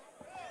senior.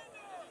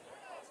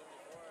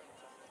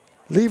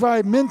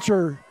 Levi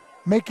Mincher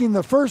making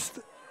the first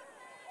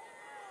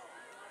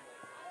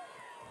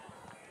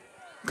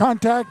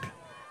contact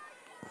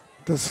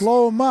to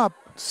slow him up.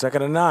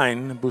 2nd and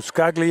 9.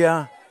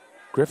 Buscaglia.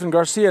 Griffin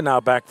Garcia now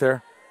back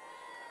there.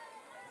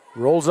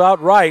 Rolls out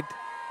right.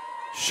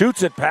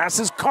 Shoots it. Pass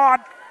is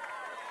caught.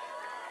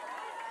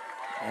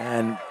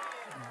 And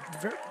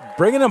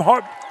bringing him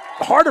hard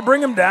to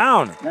bring him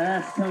down.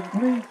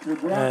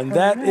 And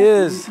that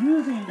is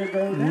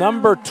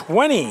number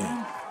 20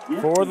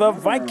 for the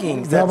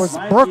Vikings. That was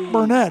Brooke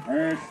Burnett.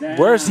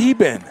 Where's he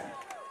been?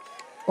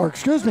 Or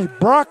excuse me,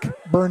 Brock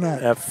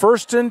Burnett. At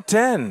 1st and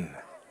 10,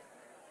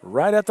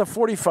 right at the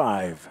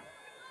 45.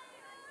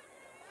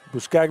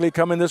 Buscaglia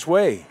coming this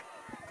way.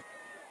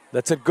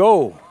 Lets it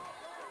go.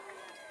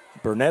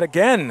 Burnett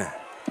again.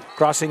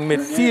 Crossing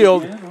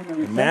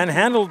midfield,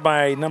 manhandled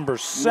by number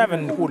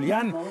 7,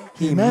 Julian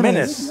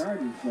Jimenez.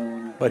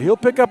 But he'll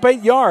pick up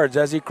 8 yards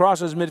as he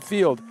crosses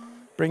midfield,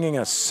 bringing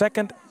a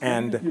 2nd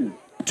and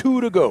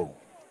 2 to go.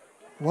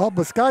 Well,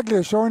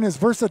 Buscaglia showing his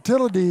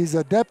versatility. He's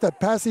adept at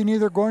passing,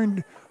 either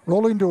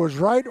rolling to his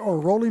right or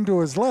rolling to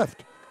his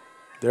left.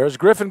 There's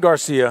Griffin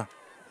Garcia.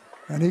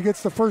 And he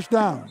gets the first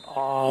down.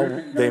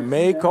 They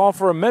may call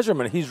for a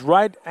measurement. He's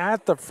right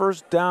at the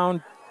first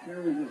down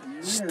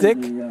stick.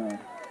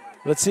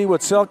 Let's see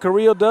what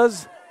Carrillo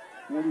does.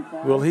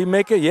 Will he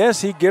make it?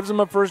 Yes, he gives him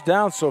a first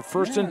down. So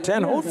 1st and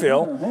 10,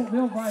 Holtville.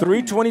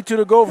 3:22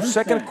 to go,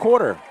 2nd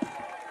quarter.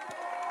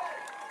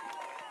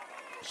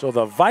 So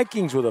the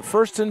Vikings with a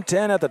 1st and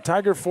 10 at the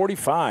Tiger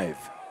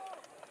 45.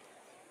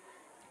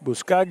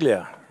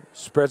 Buscaglia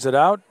spreads it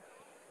out.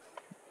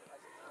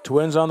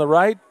 Twins on the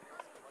right.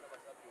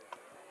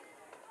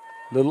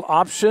 Little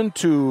option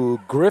to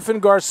Griffin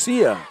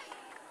Garcia.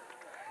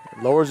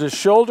 Lowers his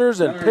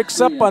shoulders and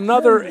picks up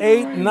another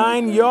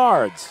 8-9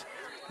 yards.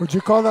 Would you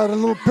call that a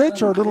little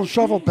pitch or a little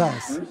shovel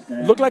pass?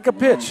 Looked like a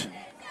pitch.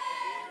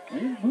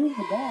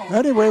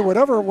 Anyway,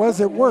 whatever it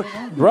was, it worked.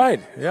 Right,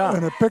 yeah.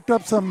 And it picked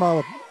up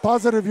some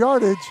positive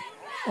yardage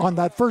on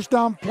that first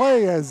down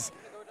play, as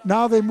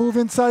now they move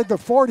inside the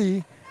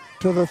 40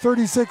 to the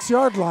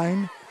 36-yard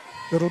line.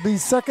 It'll be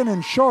second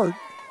and short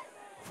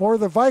for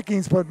the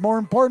Vikings, but more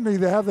importantly,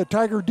 they have the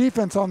Tiger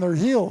defense on their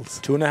heels.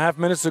 2.5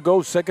 minutes to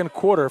go, second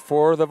quarter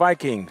for the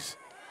Vikings.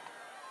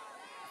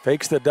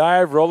 Fakes the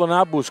dive, rolling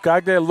out.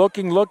 Buscaglia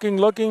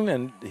looking,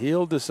 and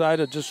he'll decide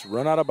to just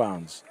run out of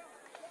bounds.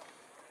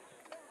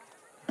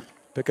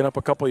 Picking up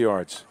a couple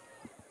yards.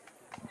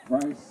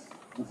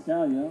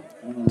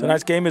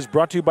 Tonight's game is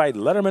brought to you by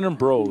Letterman and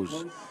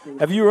Bros.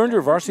 Have you earned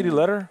your varsity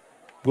letter?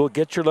 We'll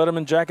get your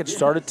Letterman jacket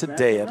started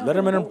today at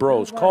Letterman and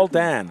Bros. Call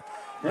Dan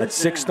at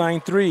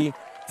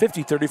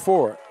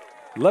 693-5034.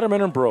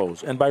 Letterman and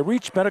Bros. And by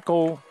Reach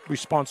Medical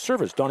Response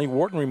Service, Donnie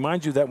Wharton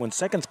reminds you that when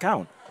seconds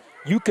count,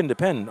 you can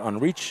depend on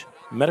Reach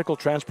Medical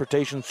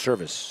Transportation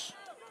Service.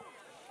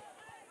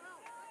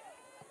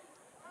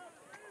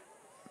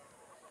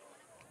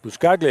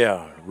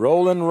 Buscaglia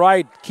rolling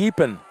right,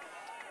 keeping,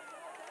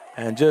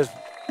 and just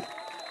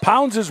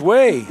pounds his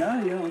way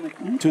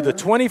to the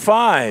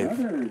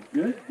 25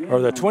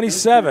 or the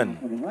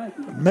 27.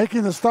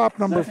 Making the stop,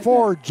 number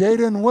 4,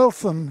 Jaden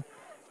Wilson,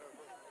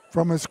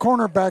 from his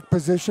cornerback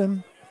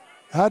position,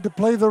 had to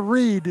play the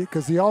read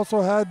because he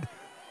also had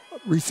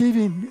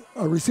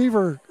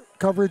receiver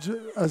coverage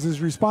as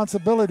his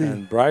responsibility.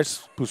 And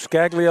Bryce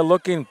Buscaglia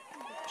looking,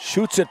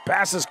 shoots it,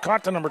 passes,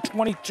 caught to number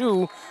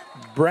 22,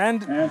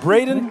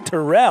 Braden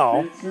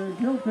Terrell,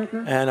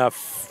 and a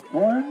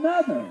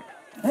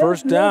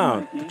first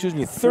down.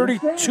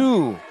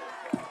 32.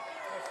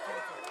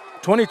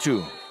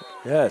 22,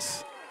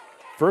 yes.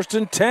 First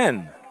and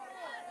 10.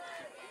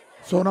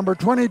 So number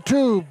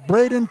 22,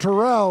 Braden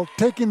Terrell,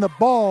 taking the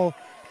ball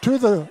to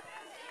the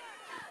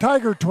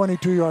Tiger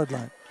 22-yard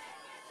line.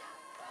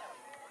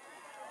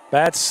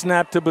 Bad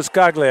snap to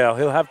Buscaglia.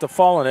 He'll have to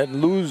fall on it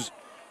and lose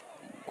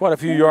quite a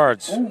few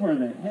yards. Over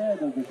the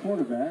head of the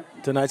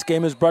quarterback. Tonight's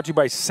game is brought to you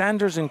by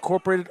Sanders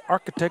Incorporated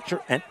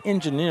Architecture and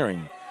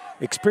Engineering.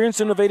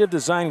 Experience innovative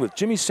design with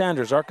Jimmy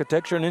Sanders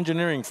Architecture and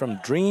Engineering. From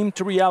dream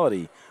to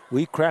reality,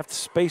 we craft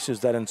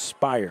spaces that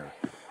inspire.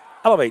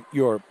 Elevate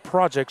your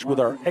projects with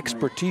our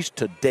expertise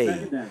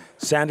today.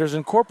 Sanders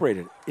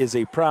Incorporated is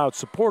a proud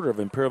supporter of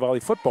Imperial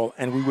Valley football,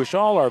 and we wish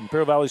all our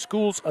Imperial Valley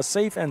schools a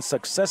safe and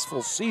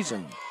successful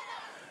season.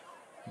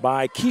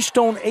 By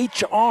Keystone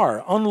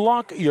HR,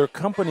 unlock your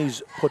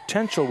company's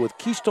potential with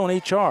Keystone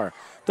HR,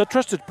 the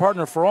trusted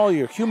partner for all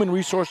your human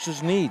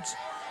resources needs.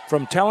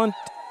 From talent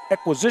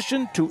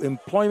acquisition to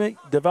employment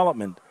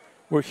development,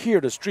 we're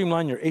here to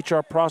streamline your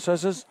HR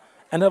processes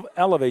and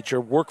elevate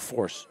your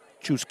workforce.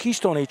 Choose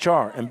Keystone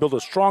HR and build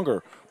a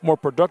stronger, more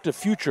productive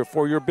future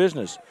for your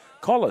business.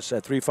 Call us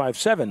at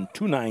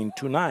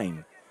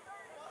 357-2929.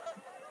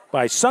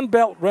 By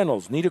Sunbelt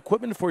Rentals. Need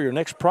equipment for your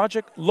next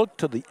project? Look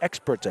to the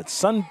experts at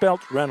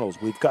Sunbelt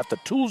Rentals. We've got the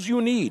tools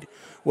you need,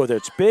 whether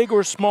it's big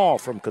or small,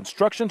 from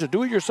construction to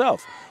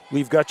do-it-yourself.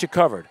 We've got you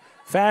covered.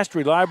 Fast,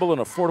 reliable, and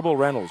affordable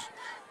rentals.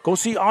 Go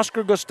see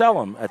Oscar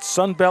Gostelum at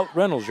Sunbelt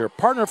Rentals, your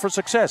partner for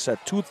success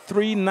at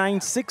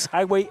 2396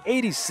 Highway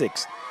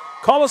 86.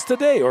 Call us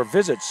today or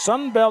visit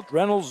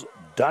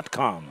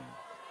sunbeltrentals.com.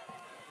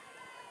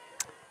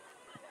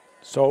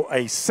 So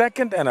a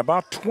second and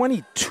about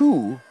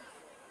 22.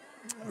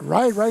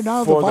 Right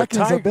now the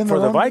Vikings have been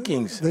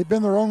they've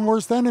been their own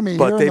worst enemy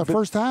here in the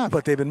first half.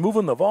 But they've been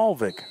moving the ball,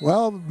 Vic.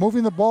 Well,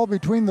 moving the ball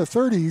between the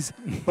 30s,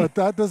 but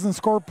that doesn't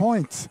score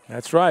points.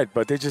 That's right,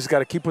 but they just got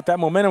to keep with that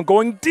momentum,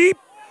 going deep.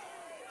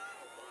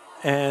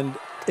 And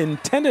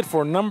intended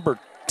for number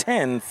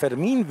 10,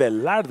 Fermin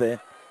Velarde,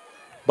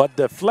 but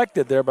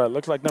deflected there, but it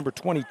looks like number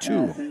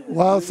 22.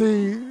 Well,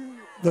 see,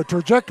 the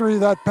trajectory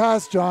of that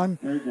pass, John,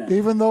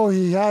 even though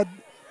he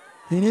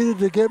needed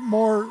to get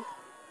more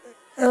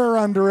air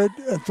under it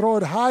and throw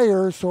it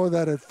higher so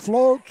that it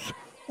floats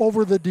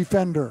over the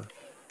defender.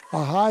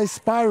 A high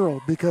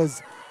spiral,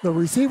 because the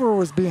receiver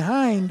was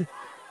behind,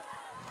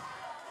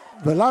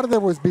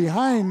 Velarde was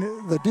behind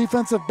the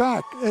defensive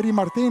back, Eddie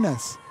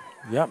Martinez.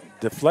 Yep,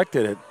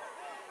 deflected it.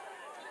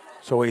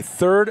 So a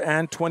third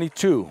and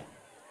 22.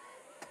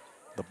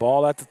 The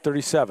ball at the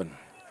 37.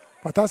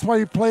 But that's why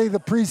you play the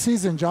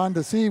preseason, John,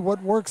 to see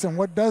what works and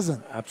what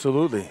doesn't.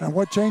 Absolutely. And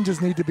what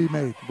changes need to be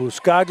made.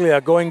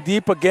 Buscaglia going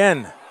deep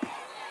again.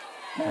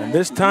 And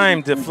this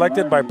time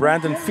deflected by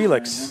Brandon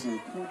Felix.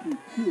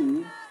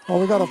 Oh,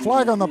 we got a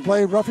flag on the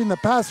play, roughing the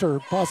passer,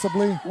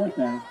 possibly.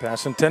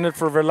 Pass intended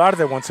for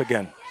Velarde once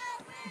again.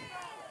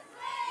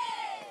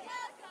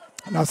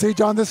 Now, see,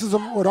 John, this is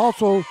what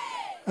also,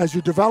 as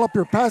you develop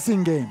your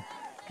passing game,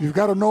 you've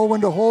got to know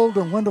when to hold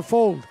and when to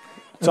fold.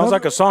 Sounds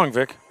like a song,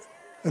 Vic.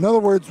 In other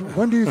words,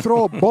 when do you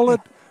throw a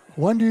bullet?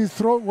 When do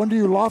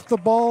you loft the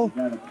ball?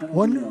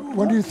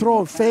 When do you throw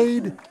a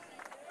fade?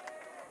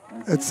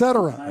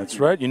 Etc. That's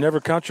right. You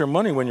never count your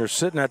money when you're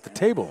sitting at the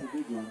table.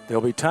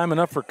 There'll be time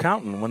enough for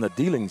counting when the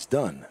dealing's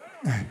done.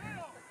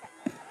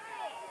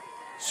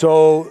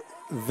 So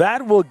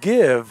that will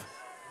give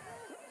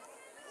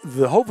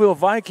the Holtville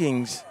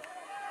Vikings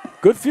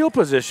good field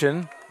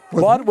position,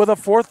 but with a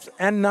 4th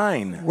and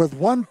 9. With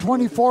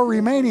 1:24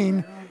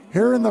 remaining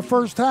here in the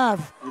first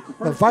half.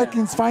 The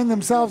Vikings find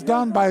themselves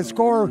down by a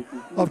score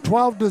of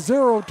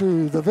 12-0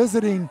 to the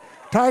visiting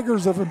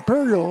Tigers of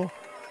Imperial.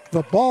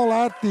 The ball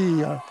at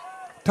the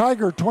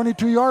Tiger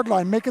 22-yard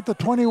line, make it the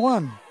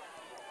 21.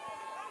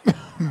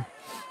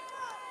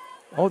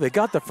 Oh, they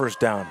got the first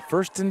down.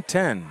 1st and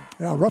 10.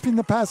 Yeah, roughing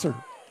the passer.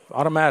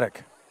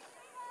 Automatic.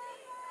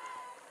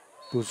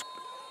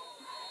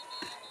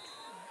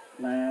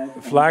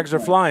 Flags are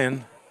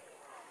flying.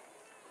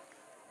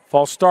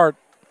 False start.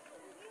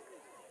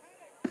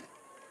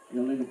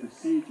 Illegal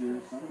procedure.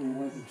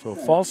 So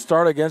false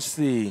start against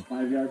the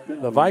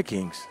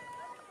Vikings.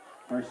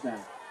 First down.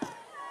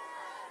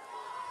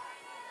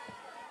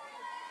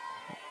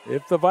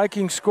 If the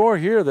Vikings score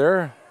here,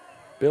 they're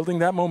building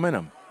that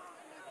momentum.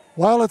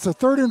 Well, it's a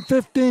 3rd and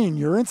 15.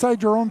 You're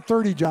inside your own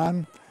 30,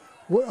 John.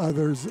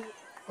 There's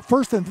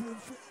 1st and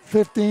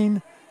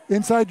 15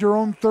 inside your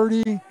own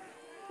 30.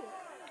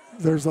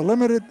 There's a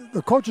limited.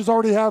 The coaches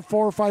already have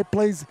 4 or 5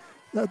 plays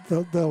that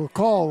they'll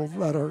call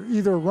that are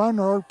either run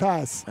or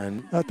pass.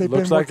 And that they've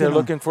looks been like they're on.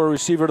 looking for a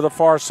receiver to the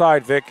far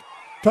side, Vic.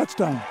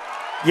 Touchdown.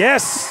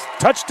 Yes,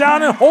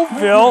 touchdown in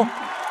Holtville.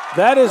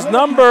 That is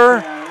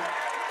number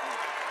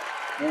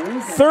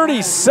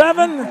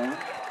 37.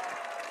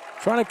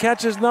 Trying to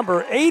catch his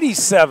number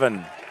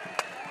 87.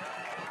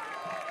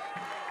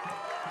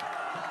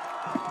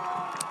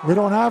 We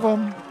don't have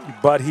him.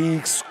 But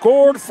he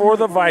scored for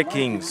the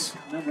Vikings.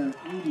 Number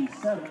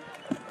 87.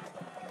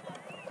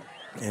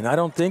 And I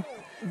don't think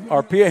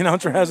our PA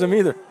announcer has him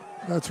either.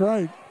 That's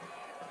right.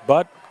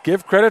 But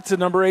give credit to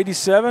number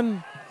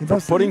 87 for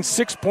putting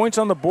 6 points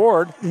on the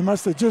board. He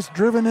must have just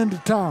driven into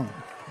town.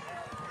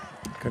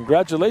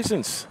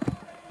 Congratulations.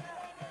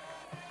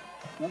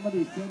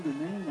 Somebody send a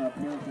name up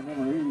here for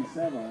number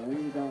 87.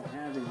 We don't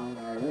have him on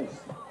our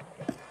list.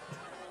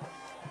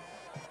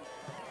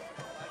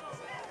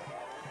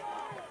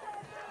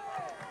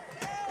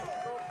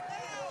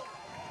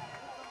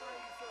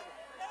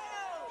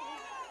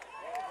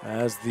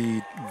 As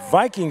the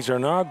Vikings are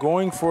now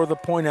going for the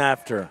point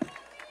after.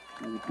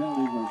 And the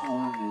penalty was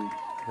on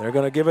They're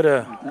going to give it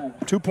a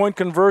 2-point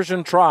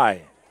conversion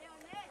try.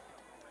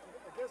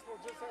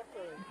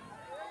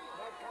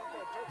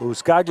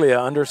 Buscaglia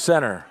under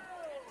center.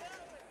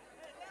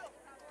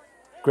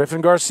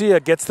 Griffin Garcia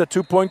gets the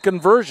 2-point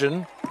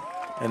conversion.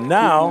 And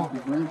now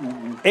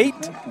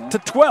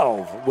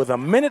 8-12 with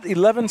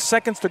 1:11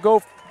 seconds to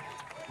go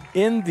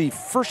in the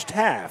first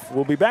half.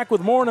 We'll be back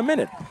with more in a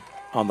minute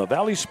on the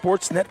Valley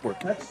Sports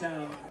Network.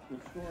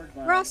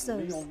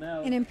 Grosso's,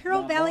 an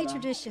Imperial Valley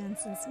tradition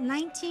since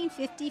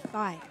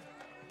 1955.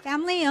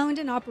 Family owned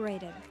and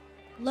operated.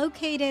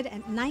 Located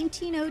at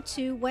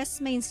 1902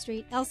 West Main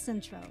Street, El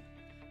Centro.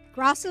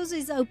 Grosso's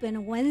is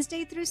open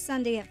Wednesday through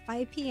Sunday at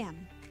 5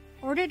 p.m.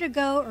 Order to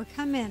go or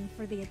come in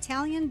for the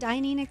Italian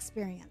dining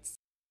experience.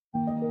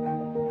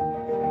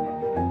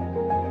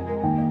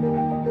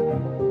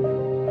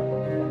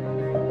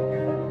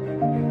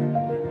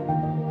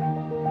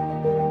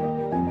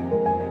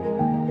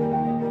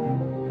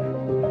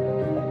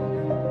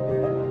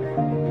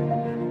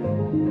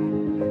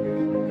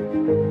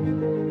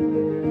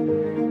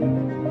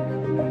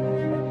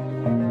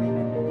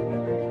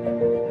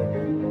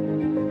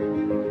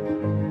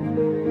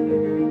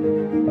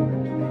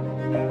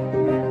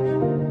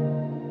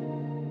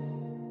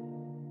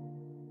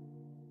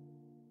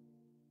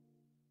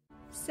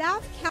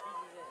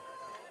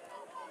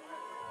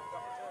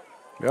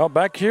 Well,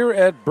 back here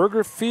at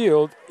Birger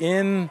Field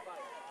in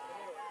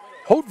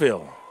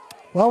Holtville.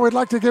 Well, we'd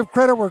like to give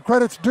credit where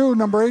credit's due.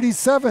 Number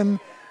 87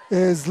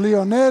 is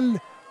Lionel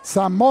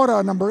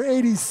Zamora, number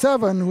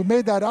 87, who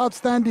made that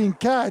outstanding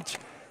catch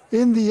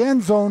in the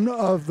end zone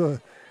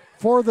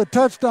for the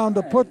touchdown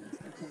to put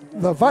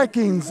the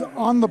Vikings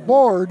on the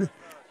board.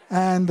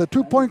 And the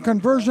 2-point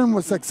conversion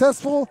was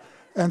successful.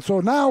 And so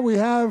now we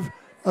have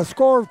a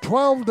score of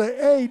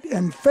 12-8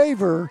 in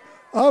favor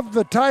of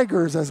the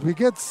Tigers as we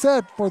get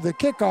set for the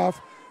kickoff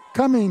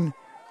coming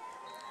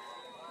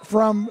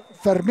from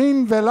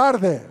Fermin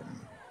Velarde.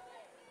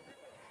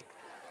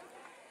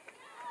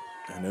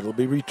 And it'll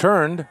be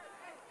returned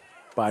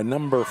by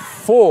number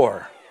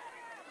 4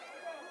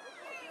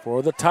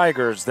 for the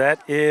Tigers.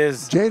 That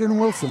is Jaden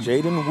Wilson.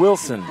 Jaden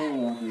Wilson.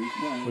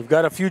 We've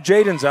got a few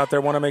Jadens out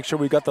there. Want to make sure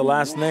we got the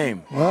last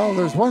name. Well,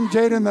 there's one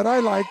Jaden that I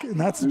like, and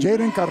that's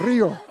Jaden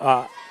Carrillo.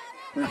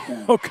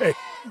 Okay.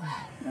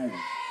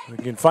 You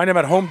can find him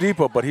at Home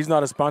Depot, but he's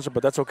not a sponsor,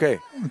 but that's okay.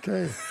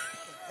 Okay.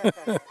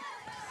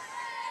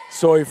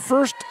 So a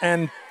 1st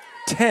and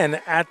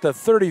 10 at the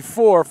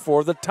 34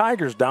 for the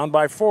Tigers, down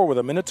by 4 with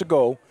a minute to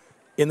go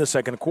in the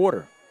second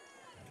quarter.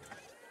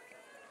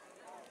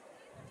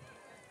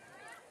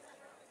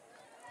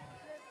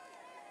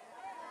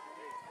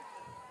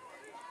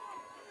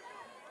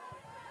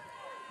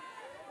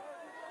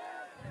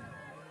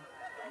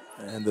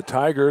 And the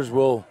Tigers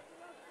will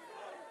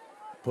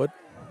put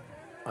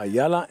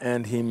Ayala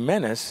and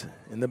Jimenez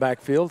in the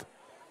backfield.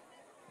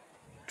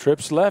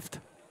 Trips left.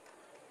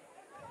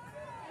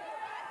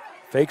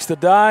 Fakes the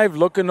dive,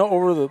 looking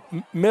over the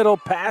middle.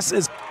 Pass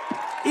is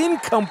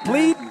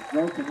incomplete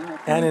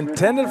and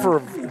intended for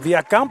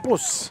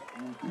Villacampos.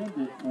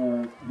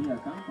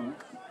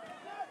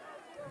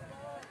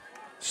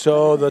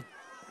 So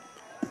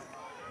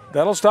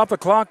that'll stop the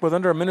clock with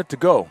under a minute to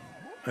go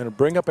and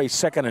bring up a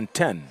 2nd and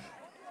 10.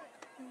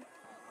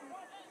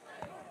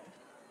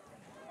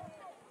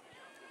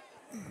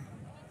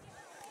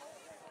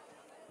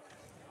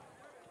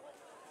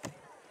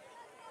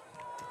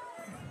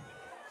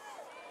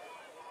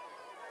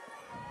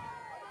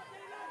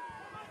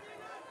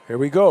 Here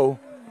we go.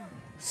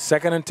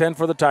 2nd and 10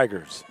 for the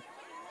Tigers.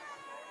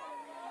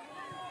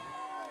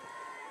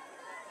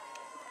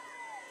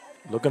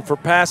 Looking for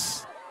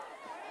pass.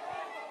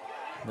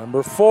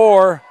 Number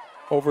 4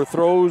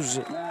 overthrows.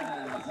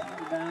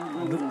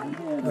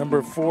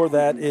 Number 4,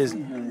 that is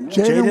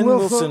Jaden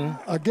Wilson.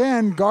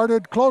 Again,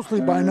 guarded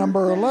closely by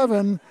number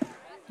 11,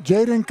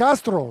 Jaden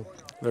Castro.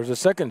 There's a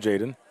second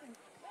Jaden.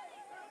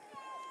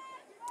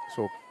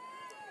 So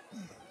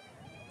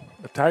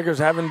the Tigers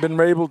haven't been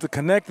able to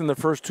connect in the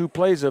first 2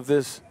 plays of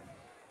this,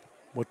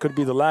 what could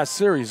be the last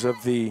series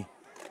of the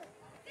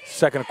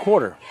second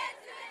quarter.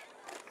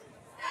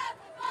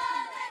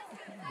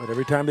 But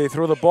every time they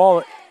throw the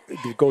ball,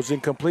 it goes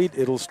incomplete,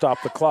 it'll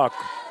stop the clock.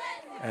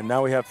 And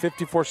now we have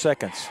 54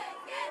 seconds.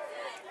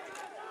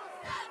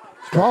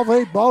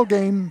 12-8 ball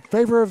game,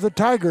 favor of the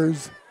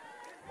Tigers.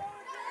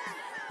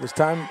 This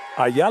time,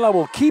 Ayala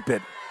will keep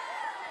it.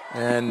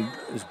 And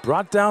is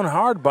brought down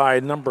hard by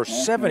number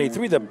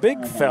 73, the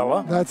big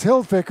fella. That's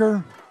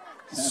Hilfiker.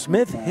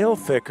 Smith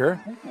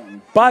Hilfiker.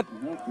 But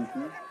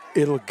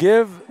it'll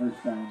give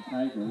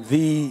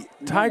the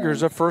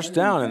Tigers a first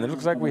down. And it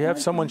looks like we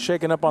have someone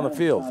shaking up on the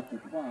field.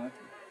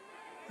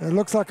 It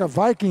looks like a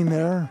Viking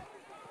there.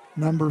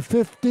 Number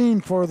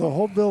 15 for the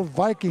Holtville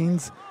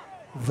Vikings.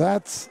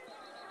 That's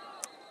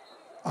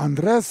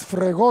Andres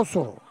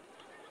Fregoso,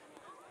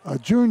 a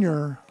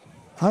junior,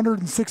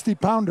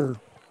 160-pounder.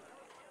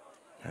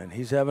 And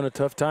he's having a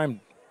tough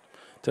time.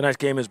 Tonight's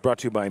game is brought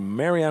to you by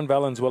Marianne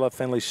Valenzuela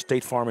Fenley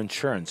State Farm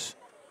Insurance,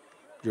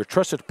 your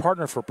trusted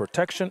partner for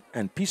protection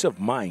and peace of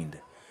mind.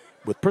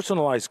 With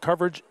personalized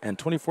coverage and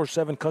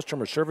 24/7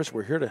 customer service,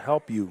 we're here to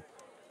help you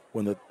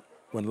when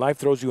life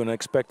throws you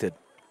unexpected.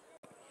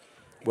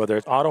 Whether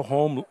it's auto,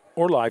 home,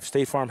 or life,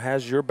 State Farm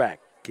has your back.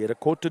 Get a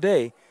quote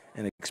today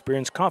and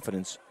experience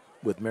confidence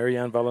with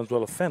Marianne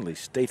Valenzuela Fenley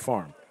State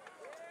Farm.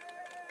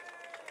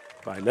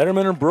 By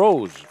Letterman and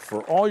Bros.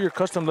 For all your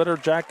custom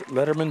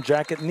Letterman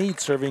jacket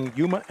needs, serving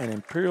Yuma and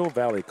Imperial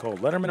Valley. Call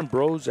Letterman and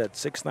Bros at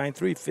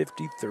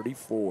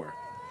 693-5034.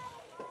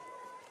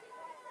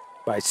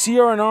 By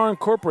CR&R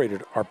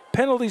Incorporated. Are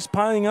penalties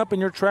piling up in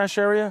your trash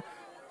area?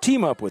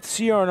 Team up with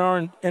CR&R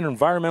and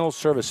Environmental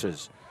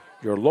Services.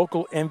 Your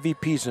local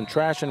MVPs in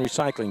trash and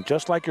recycling.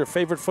 Just like your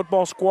favorite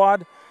football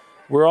squad,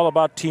 we're all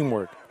about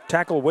teamwork.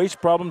 Tackle waste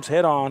problems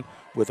head on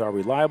with our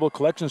reliable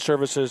collection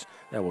services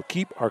that will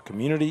keep our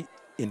community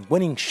in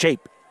winning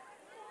shape.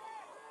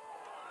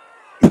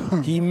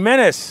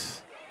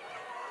 Jimenez,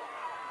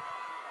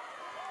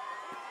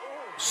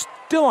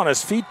 still on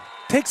his feet,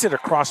 takes it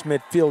across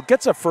midfield,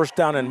 gets a first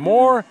down and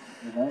more,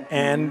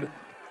 and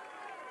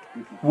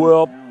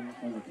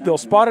they'll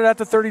spot it at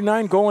the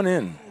 39 going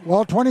in.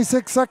 Well,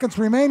 26 seconds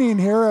remaining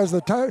here as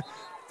the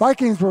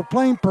Vikings were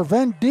playing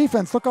prevent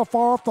defense. Look how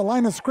far off the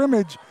line of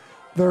scrimmage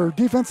their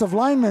defensive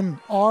linemen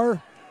are,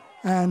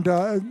 and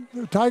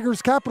the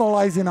Tigers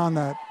capitalizing on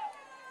that.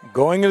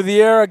 Going into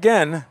the air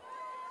again,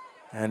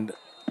 and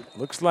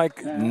looks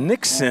like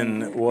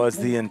Nixon was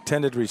the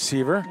intended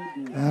receiver.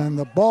 And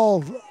the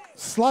ball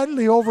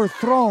slightly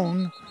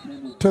overthrown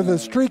to the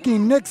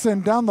streaking Nixon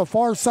down the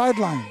far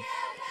sideline.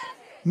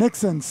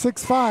 Nixon,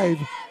 6'5",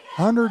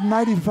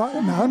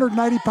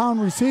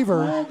 190-pound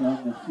receiver.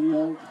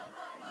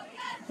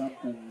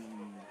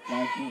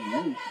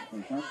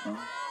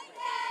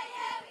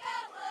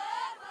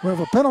 We have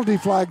a penalty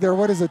flag there.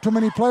 What is it, too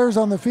many players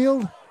on the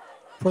field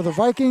for the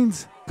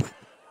Vikings?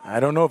 I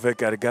don't know,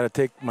 Vic. I got to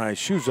take my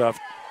shoes off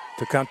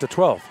to count to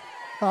 12.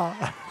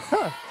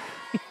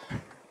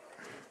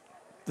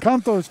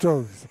 Count those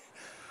toes.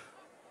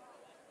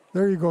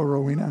 There you go,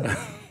 Rowena.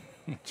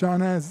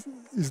 John is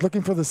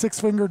looking for the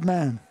six-fingered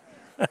man.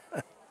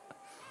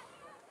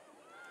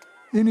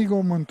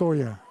 Inigo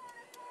Montoya.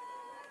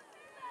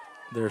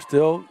 They're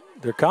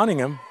counting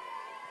him.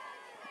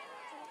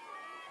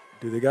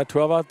 Do they got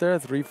 12 out there?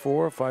 3,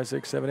 4, 5,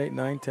 6, 7, 8,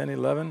 9, 10,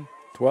 11,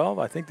 12?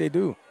 I think they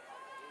do.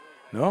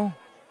 No?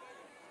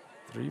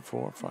 3,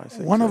 4, 5,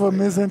 6. One of them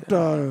 8, isn't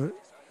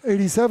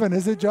 87,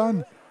 is it,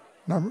 John?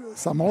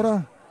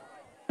 Zamora?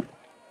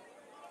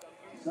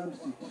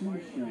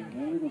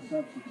 Illegal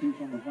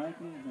substitution on the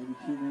Vikings. Maybe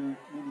 2 men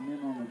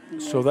on the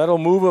field. So that'll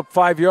move up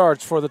 5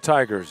 yards for the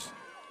Tigers.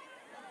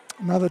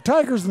 Now, the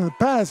Tigers in the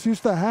past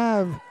used to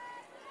have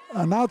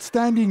an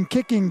outstanding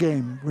kicking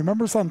game.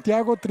 Remember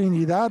Santiago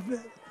Trinidad?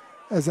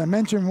 As I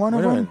mentioned, one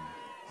of them,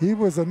 he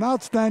was an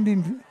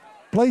outstanding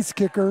place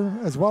kicker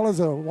as well as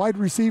a wide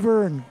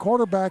receiver and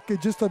quarterback.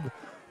 Just a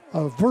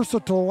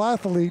versatile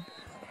athlete,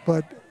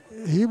 but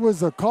he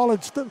was a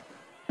college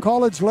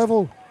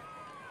level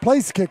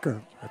place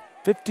kicker.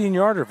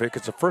 15-yarder, Vic.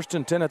 It's a 1st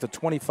and 10 at the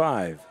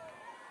 25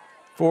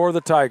 for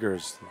the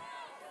Tigers.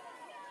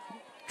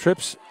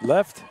 Trips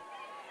left.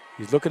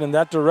 He's looking in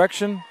that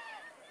direction.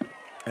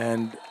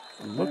 And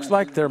looks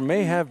like there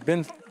may have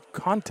been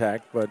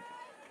contact, but...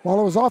 Well,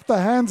 it was off the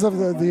hands of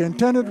the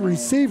intended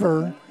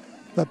receiver.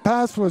 The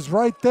pass was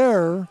right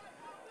there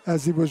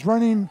as he was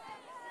running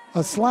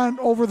a slant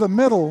over the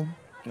middle.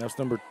 That's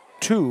number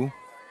 2,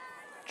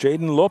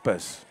 Jaden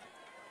Lopez.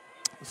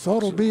 So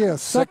it'll be a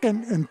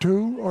 2nd and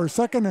 2, or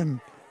 2nd and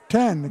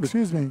 10,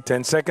 excuse me.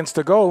 10 seconds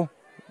to go,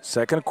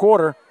 second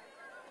quarter.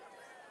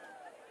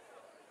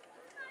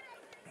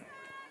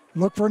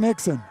 Look for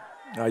Nixon.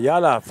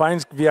 Ayala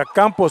finds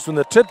Villacampos in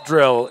the tip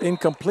drill,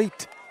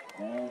 incomplete.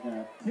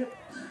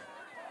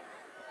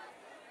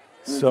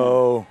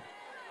 So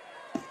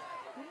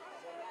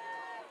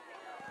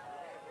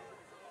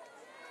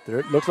there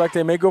it looks like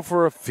they may go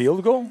for a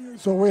field goal.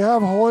 So we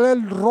have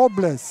Joel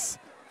Robles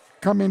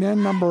coming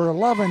in, number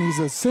 11. He's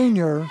a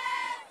senior,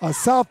 a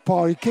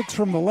southpaw. He kicks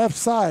from the left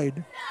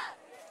side.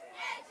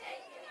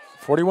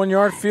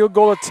 41-yard field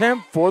goal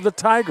attempt for the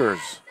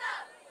Tigers.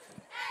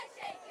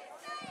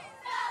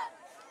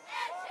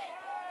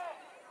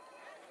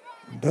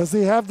 Does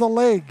he have the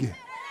leg?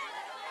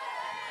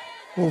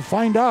 We'll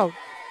find out.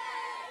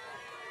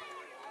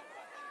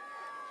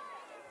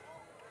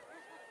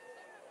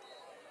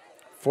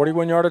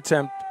 .41-yard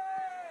attempt.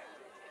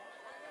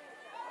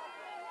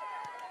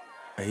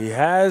 He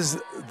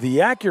has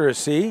the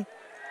accuracy,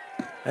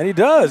 and he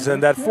does.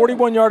 And that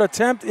 41-yard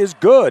attempt is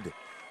good.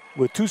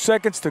 With 2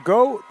 seconds to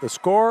go, the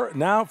score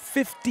now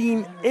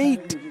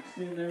 15-8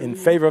 in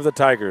favor of the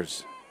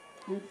Tigers.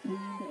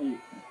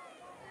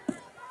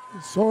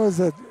 So is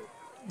it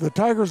the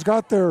Tigers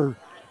got their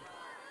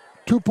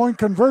 2-point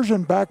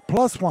conversion back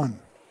 +1.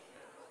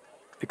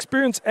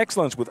 Experience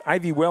excellence with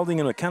Ivy Welding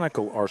and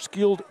Mechanical. Our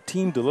skilled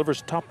team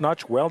delivers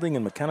top-notch welding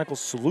and mechanical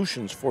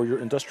solutions for your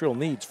industrial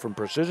needs. From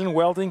precision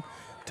welding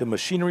to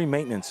machinery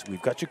maintenance,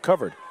 we've got you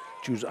covered.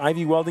 Choose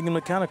Ivy Welding and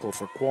Mechanical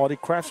for quality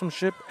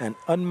craftsmanship and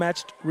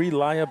unmatched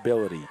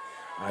reliability.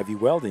 Ivy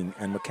Welding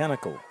and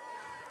Mechanical.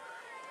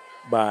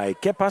 By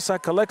Que Pasa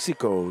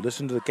Calexico.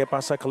 Listen to the Que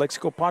Pasa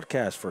Calexico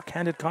podcast for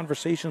candid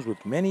conversations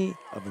with many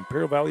of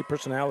Imperial Valley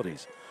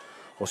personalities.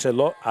 Jose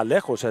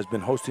Alejos has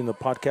been hosting the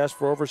podcast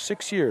for over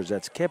 6 years.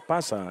 That's Que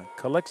Pasa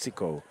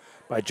Calexico.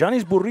 By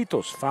Johnny's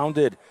Burritos,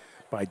 founded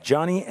by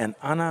Johnny and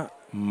Ana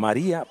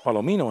Maria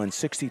Palomino in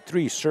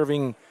 '63,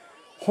 serving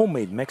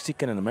homemade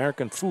Mexican and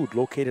American food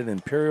located in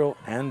Imperial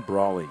and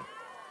Brawley.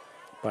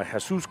 By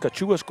Jesus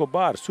Cachu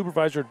Escobar,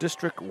 Supervisor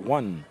District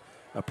 1,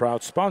 a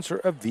proud sponsor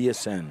of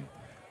VSN.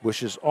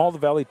 Wishes all the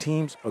Valley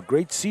teams a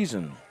great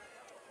season.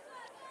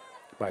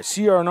 By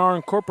CR&R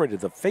Incorporated,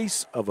 the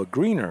face of a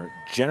greener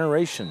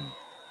generation.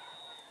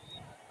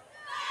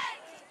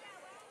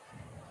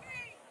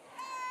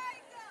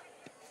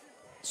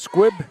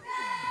 Squibb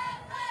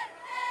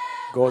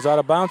goes out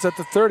of bounds at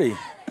the 30.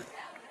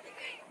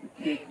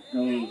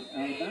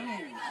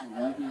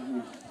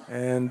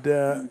 And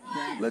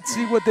let's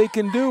see what they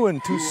can do in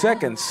 2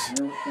 seconds.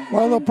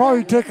 Well, they'll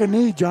probably take a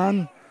knee,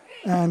 John,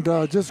 and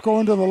just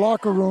go into the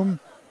locker room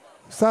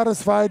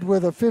satisfied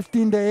with a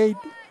 15-8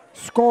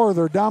 score.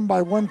 They're down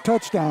by 1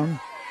 touchdown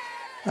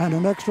and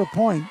an extra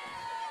point.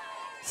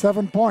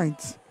 7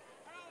 points,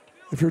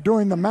 if you're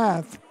doing the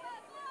math.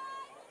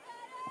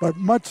 But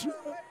much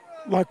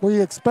like we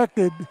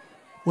expected,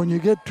 when you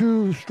get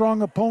 2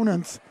 strong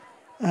opponents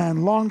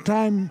and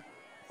longtime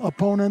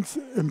opponents,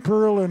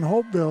 Imperial and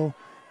Holtville,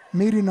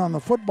 meeting on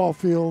the football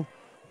field,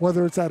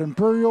 whether it's at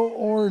Imperial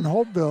or in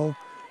Holtville,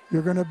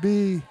 you're going to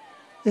be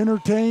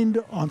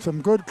entertained on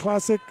some good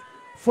classic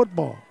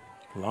football.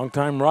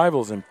 Longtime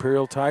rivals,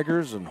 Imperial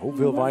Tigers and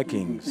Holtville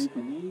Vikings.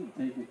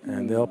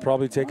 And they'll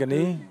probably take a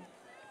knee.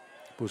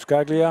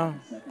 Buscaglia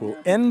will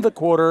end the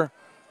quarter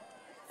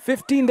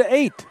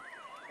 15-8.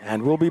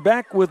 And we'll be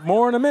back with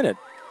more in a minute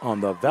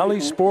on the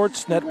Valley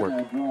Sports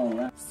Network.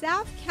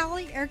 South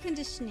Cali Air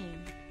Conditioning,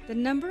 the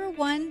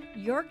 #1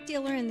 York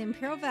dealer in the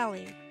Imperial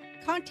Valley.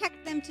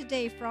 Contact them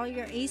today for all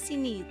your AC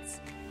needs.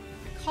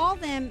 Call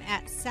them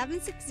at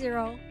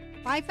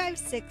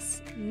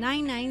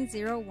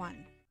 760-556-9901.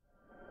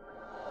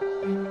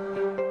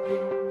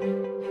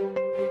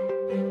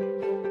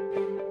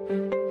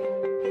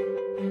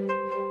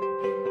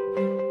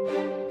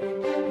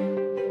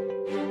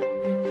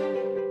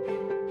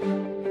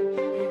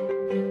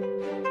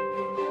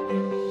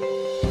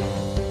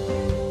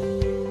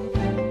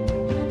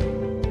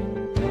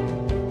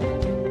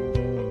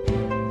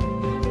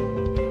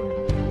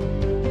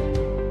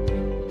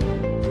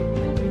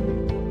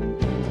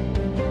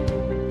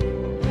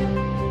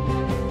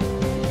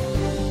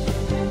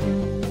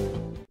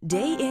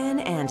 Day in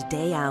and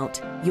day out,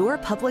 your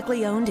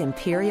publicly owned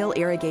Imperial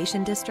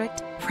Irrigation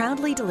District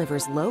proudly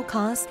delivers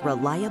low-cost,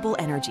 reliable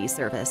energy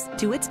service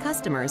to its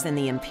customers in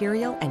the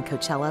Imperial and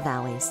Coachella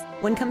Valleys.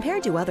 When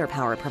compared to other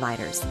power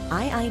providers,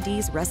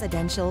 IID's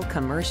residential,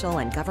 commercial,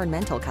 and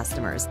governmental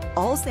customers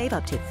all save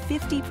up to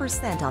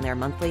 50% on their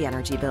monthly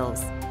energy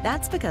bills.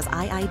 That's because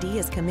IID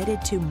is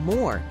committed to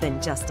more than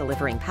just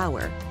delivering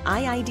power.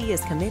 IID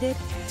is committed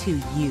to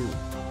you.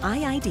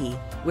 IID,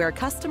 where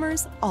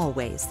customers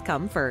always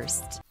come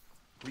first.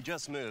 We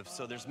just moved,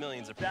 so there's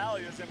millions of...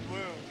 Valley is in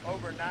bloom,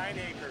 over 9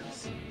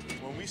 acres.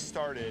 When we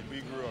started, we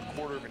grew a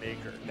quarter of an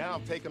acre. Now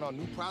I'm taking on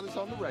new products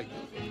on the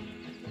regular.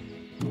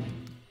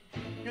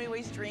 We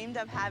always dreamed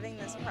of having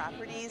this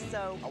property,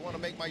 so... I want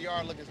to make my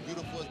yard look as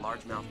beautiful as...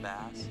 Largemouth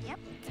bass? Yep.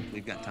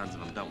 We've got tons of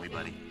them, don't we,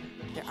 buddy?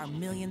 There are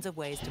millions of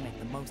ways to make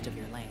the most of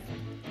your land.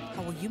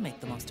 How will you make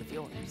the most of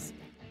yours?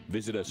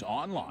 Visit us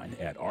online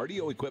at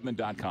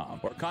rdoequipment.com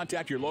or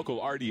contact your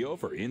local RDO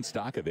for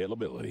in-stock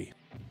availability.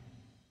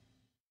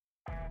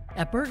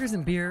 At Burgers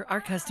and Beer,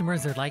 our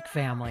customers are like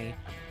family.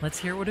 Let's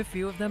hear what a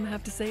few of them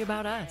have to say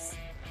about us.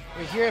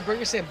 We're here at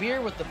Burgers and Beer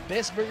with the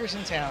best burgers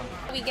in town.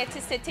 We get to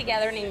sit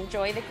together and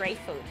enjoy the great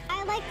food.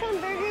 I like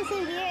from Burgers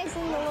and Beer is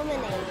in the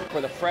lemonade.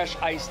 For the fresh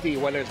iced tea,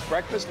 whether it's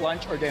breakfast,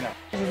 lunch, or dinner.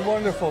 This is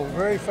wonderful,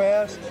 very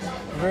fast,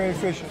 very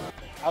efficient.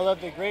 I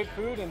love the great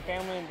food and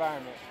family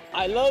environment.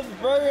 I love the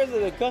burgers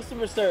and the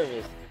customer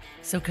service.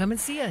 So come and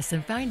see us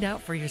and find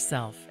out for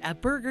yourself at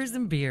Burgers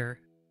and Beer.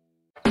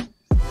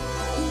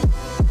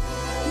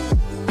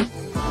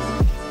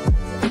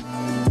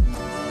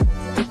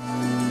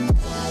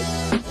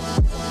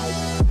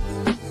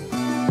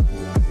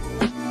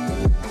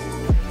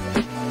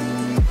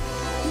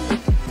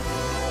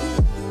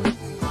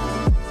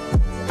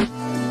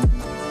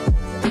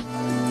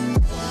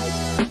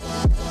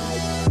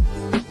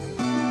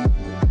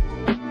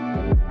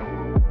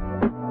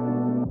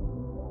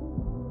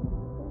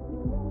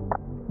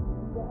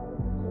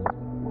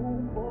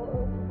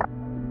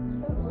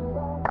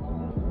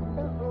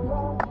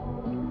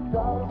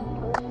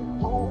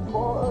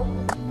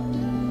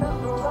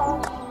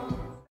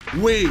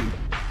 We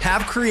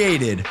have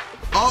created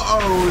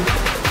our own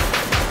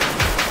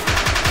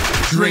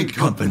drink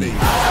company.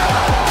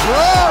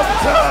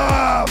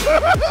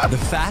 The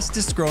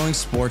fastest growing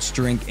sports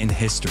drink in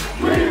history.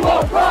 We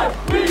will pride!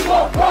 We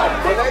will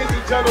pride! Ladies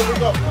and gentlemen,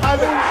 the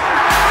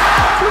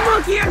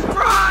monkey has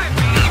pride!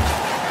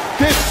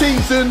 This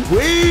season,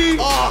 we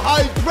are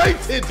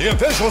hydrated. The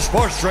official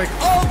sports drink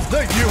of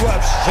the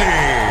UFC.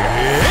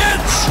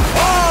 It's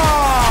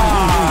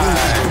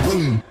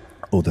on!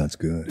 Oh, that's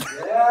good.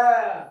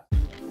 Yeah!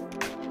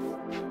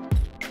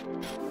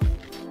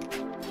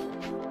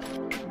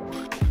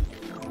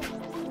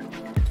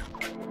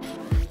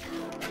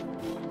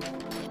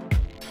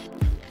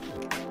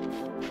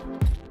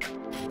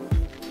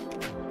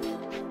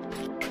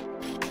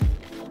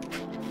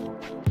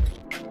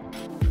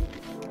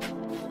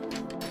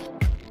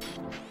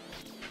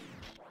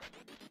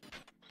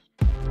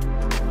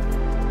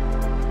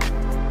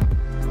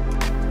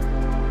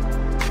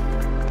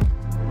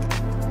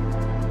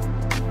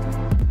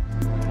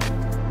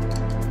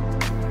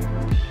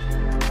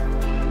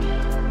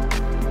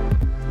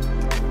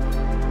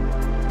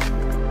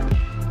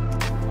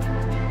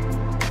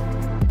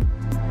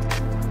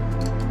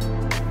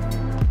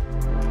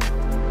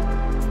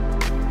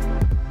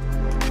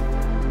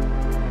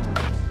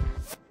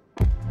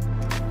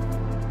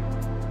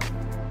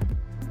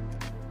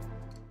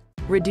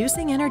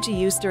 Reducing energy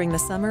use during the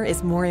summer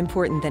is more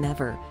important than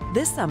ever.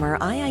 This summer,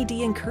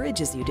 IID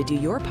encourages you to do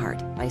your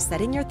part by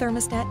setting your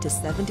thermostat to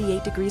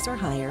 78 degrees or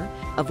higher,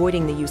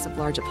 avoiding the use of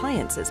large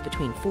appliances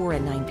between 4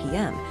 and 9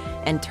 p.m.,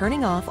 and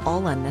turning off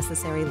all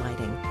unnecessary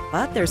lighting.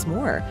 But there's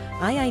more.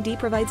 IID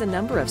provides a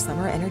number of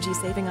summer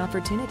energy-saving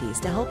opportunities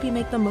to help you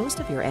make the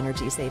most of your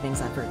energy savings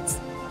efforts.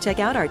 Check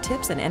out our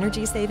tips and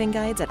energy saving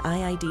guides at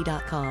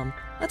IID.com.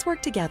 Let's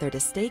work together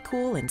to stay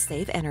cool and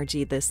save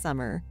energy this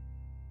summer.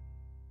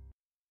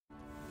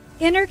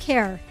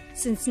 InnerCare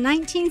since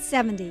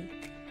 1970.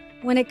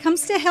 When it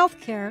comes to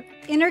healthcare,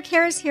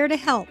 InnerCare is here to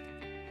help,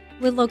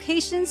 with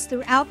locations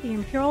throughout the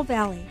Imperial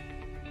Valley.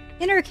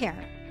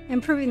 InnerCare,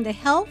 improving the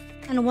health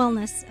and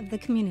wellness of the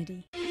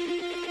community.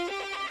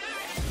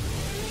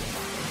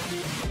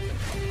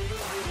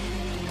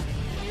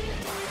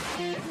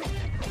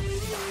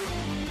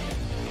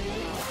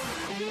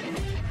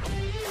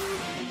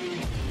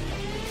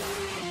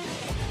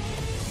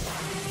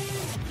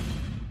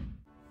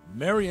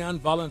 Marianne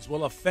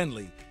Valenzuela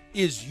Fenley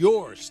is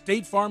your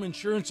State Farm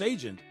insurance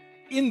agent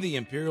in the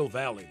Imperial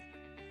Valley.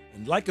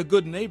 And like a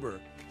good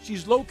neighbor,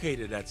 she's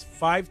located at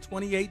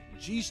 528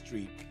 G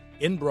Street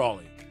in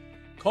Brawley.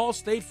 Call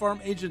State Farm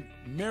agent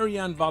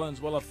Marianne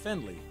Valenzuela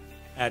Fenley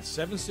at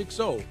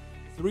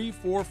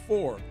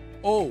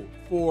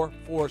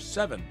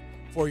 760-344-0447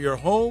 for your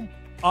home,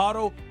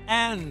 auto,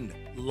 and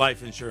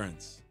life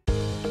insurance.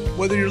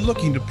 Whether you're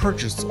looking to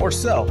purchase or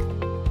sell,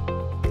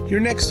 your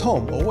next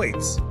home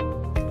awaits.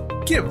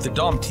 Give the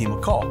Dom team a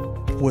call.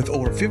 With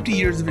over 50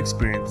 years of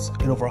experience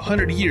and over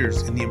 100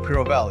 years in the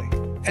Imperial Valley,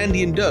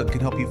 Andy and Doug can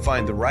help you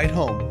find the right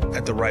home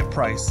at the right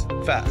price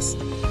fast.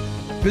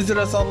 Visit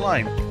us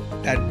online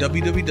at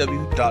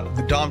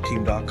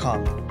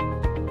www.thedomteam.com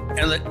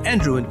and let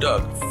Andrew and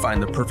Doug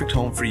find the perfect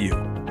home for you.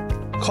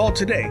 Call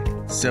today,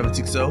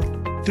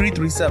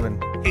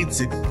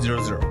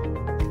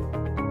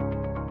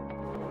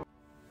 760-337-8600.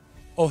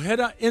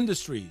 Ojeda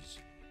Industries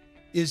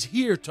is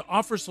here to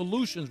offer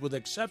solutions with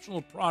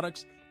exceptional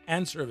products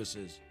and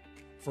services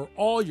for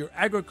all your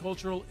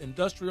agricultural,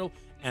 industrial,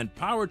 and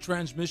power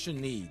transmission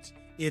needs.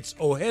 It's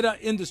Ojeda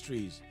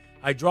Industries,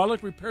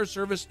 hydraulic repair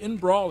service in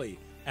Brawley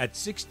at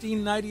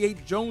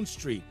 1698 Jones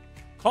Street.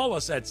 Call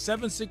us at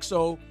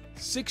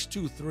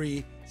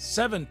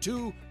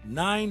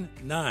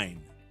 760-623-7299.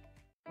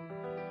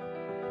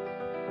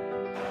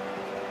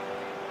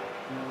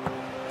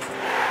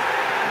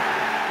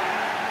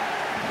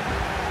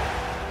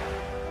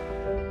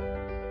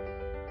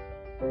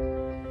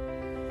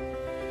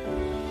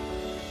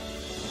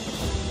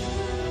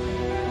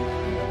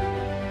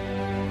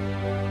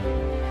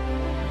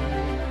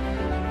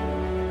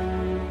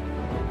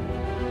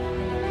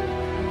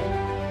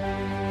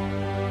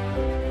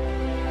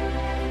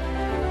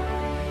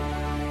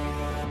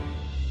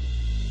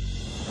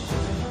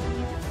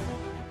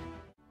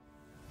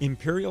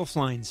 Imperial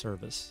Flying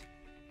Service,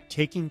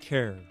 taking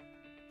care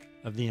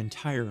of the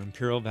entire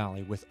Imperial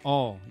Valley with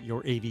all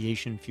your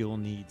aviation fuel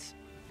needs.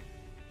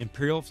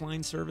 Imperial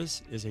Flying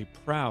Service is a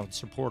proud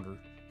supporter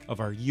of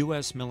our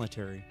U.S.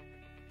 military,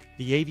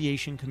 the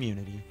aviation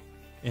community,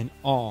 and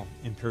all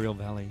Imperial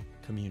Valley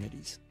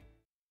communities.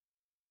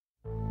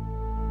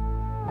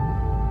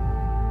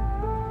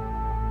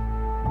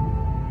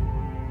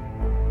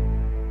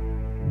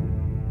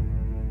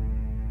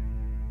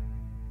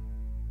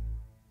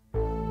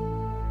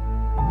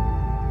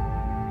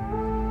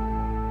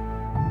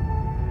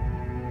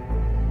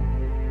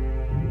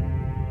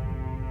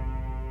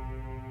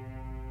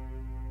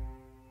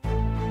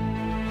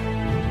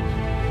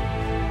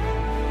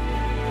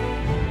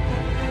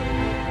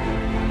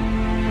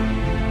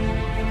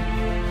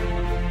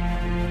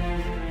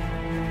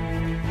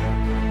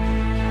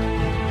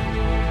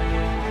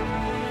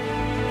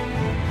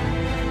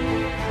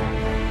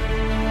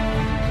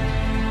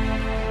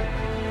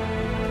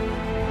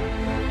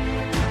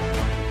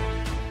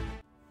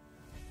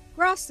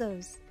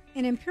 Grosso's,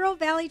 an Imperial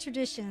Valley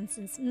tradition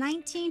since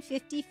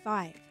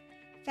 1955.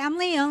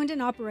 Family owned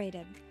and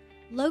operated.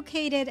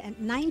 Located at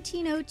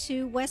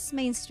 1902 West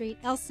Main Street,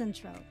 El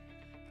Centro.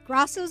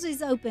 Grosso's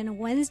is open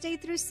Wednesday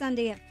through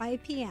Sunday at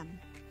 5 p.m.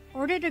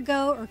 Order to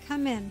go or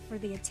come in for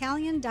the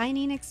Italian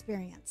dining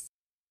experience.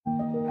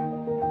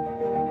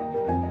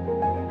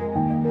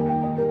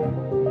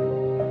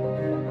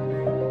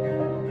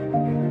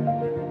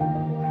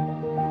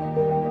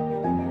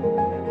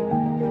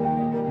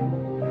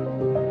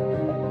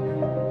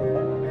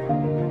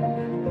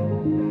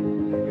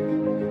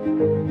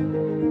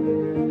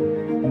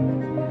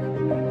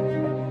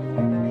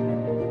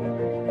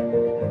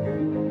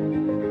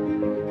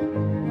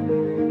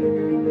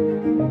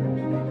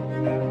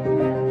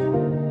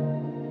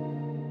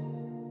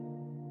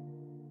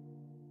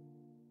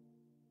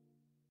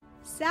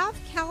 South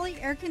Cali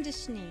Air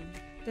Conditioning,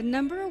 the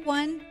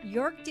 #1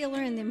 York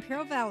dealer in the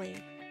Imperial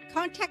Valley.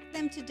 Contact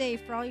them today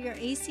for all your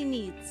AC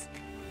needs.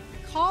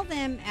 Call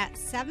them at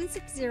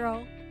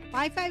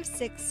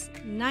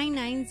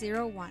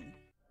 760-556-9901.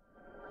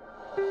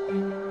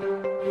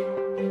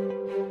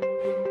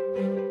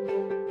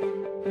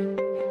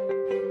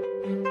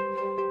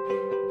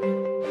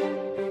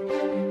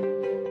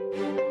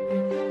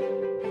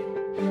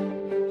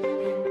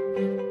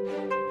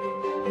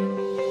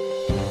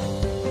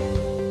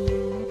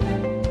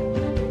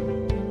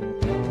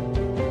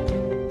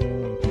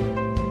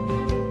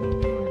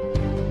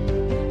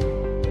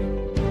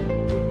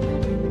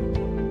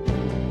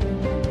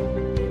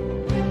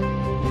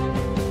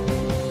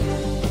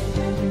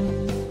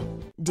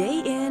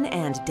 Day in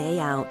and day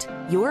out,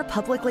 your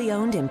publicly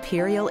owned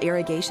Imperial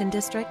Irrigation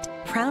District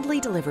proudly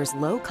delivers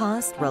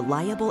low-cost,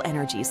 reliable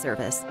energy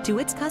service to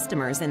its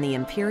customers in the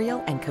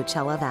Imperial and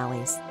Coachella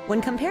Valleys.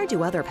 When compared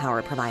to other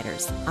power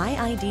providers,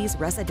 IID's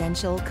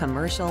residential,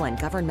 commercial, and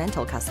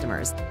governmental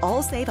customers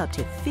all save up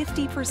to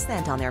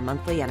 50% on their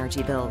monthly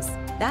energy bills.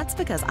 That's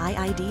because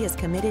IID is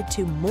committed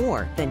to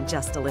more than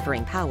just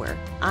delivering power.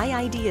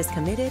 IID is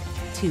committed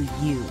to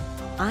you.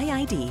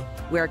 IID,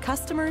 where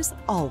customers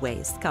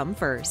always come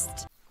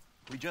first.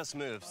 We just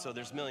moved, so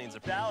there's millions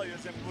of... Valley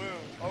is in bloom,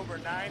 over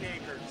 9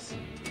 acres.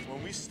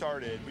 When we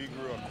started, we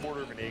grew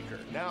 1/4 of an acre.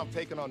 Now I'm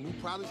taking on new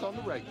products on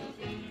the regular.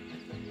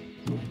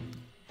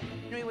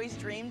 We always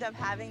dreamed of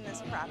having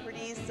this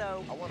property,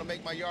 so... I want to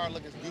make my yard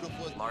look as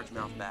beautiful as...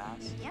 Largemouth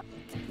bass? Yep.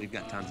 We've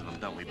got tons of them,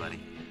 don't we, buddy?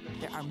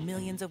 There are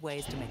millions of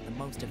ways to make the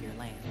most of your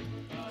land.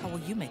 How will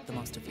you make the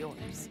most of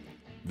yours?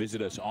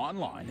 Visit us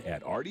online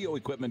at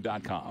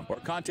rdoequipment.com or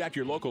contact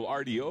your local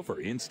RDO for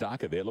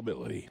in-stock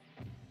availability.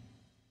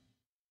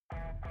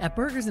 At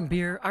Burgers and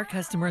Beer, our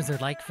customers are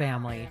like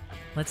family.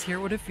 Let's hear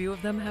what a few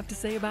of them have to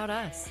say about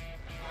us.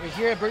 We're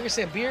here at Birger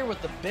Field Beer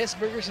with the best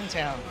burgers in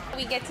town.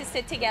 We get to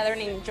sit together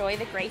and enjoy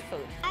the great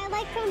food. I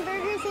like from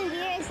burgers and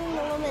beers and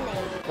the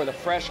lemonade. For the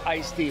fresh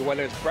iced tea,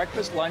 whether it's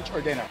breakfast, lunch,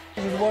 or dinner.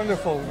 It was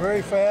wonderful,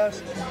 very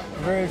fast,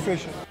 very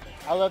efficient.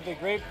 I love the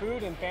great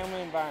food and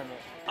family environment.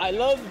 I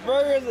love the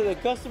burgers and the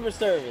customer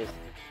service.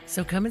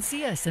 So come and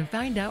see us and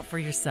find out for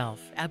yourself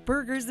at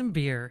Burgers and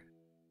Beer.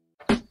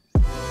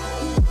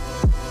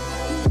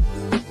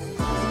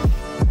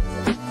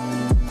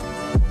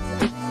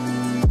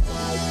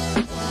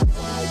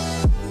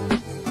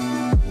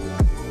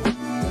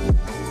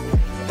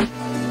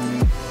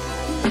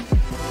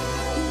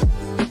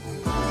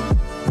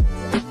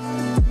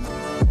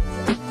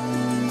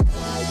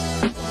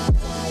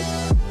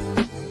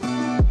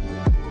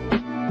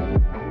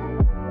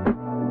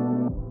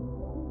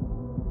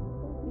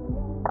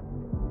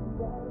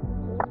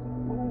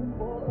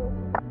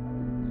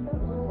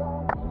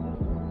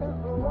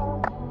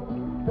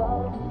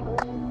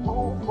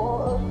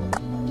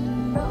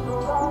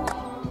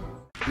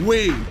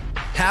 We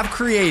have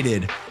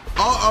created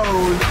our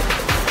own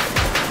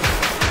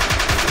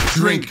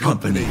drink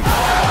company.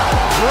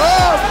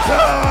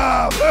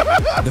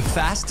 The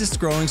fastest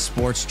growing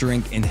sports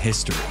drink in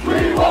history.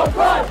 We will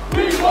run!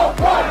 We will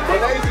run!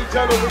 Ladies and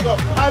gentlemen, we got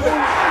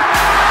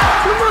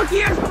The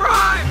monkey is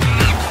prime!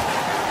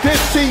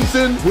 This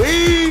season,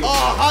 we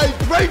are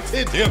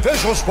hydrated. The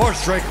official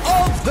sports drink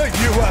of the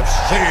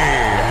UFC.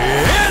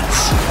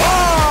 It's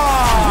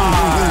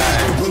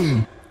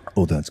time!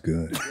 Oh, that's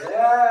good.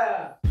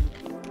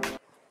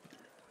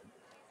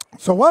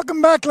 So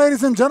welcome back,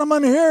 ladies and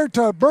gentlemen, here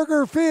to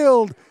Birger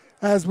Field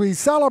as we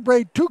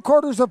celebrate 2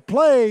 quarters of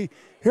play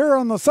here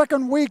on the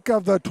second week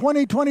of the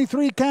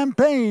 2023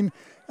 campaign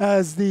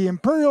as the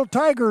Imperial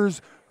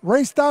Tigers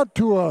raced out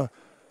to a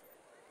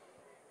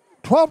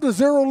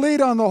 12-0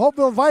 lead on the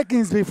Holtville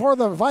Vikings before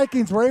the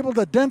Vikings were able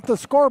to dent the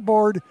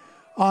scoreboard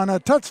on a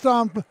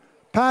touchdown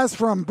pass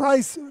from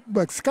Bryce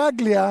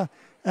Bascaglia,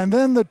 and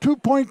then the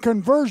 2-point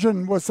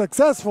conversion was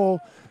successful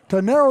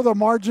to narrow the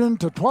margin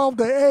to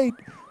 12-8.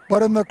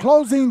 But in the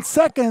closing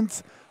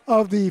seconds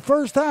of the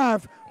first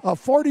half, a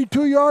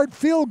 42-yard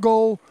field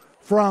goal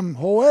from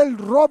Joel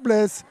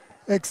Robles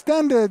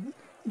extended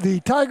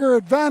the Tiger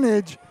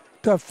advantage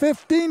to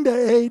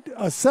 15-8,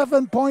 a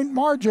 7-point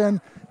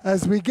margin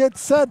as we get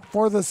set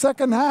for the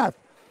second half.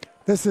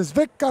 This is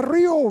Vic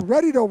Carrillo,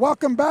 ready to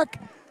welcome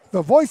back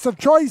the voice of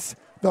choice,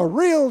 the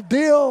real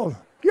deal,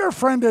 your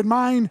friend and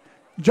mine,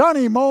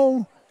 Johnny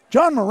Moe,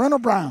 John Moreno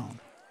Brown.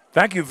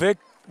 Thank you, Vic.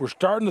 We're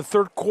starting the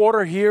third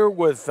quarter here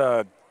with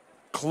a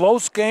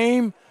close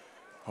game,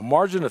 a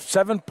margin of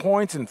 7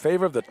 points in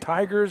favor of the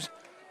Tigers,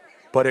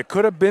 but it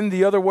could have been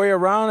the other way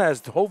around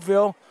as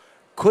Holtville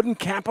couldn't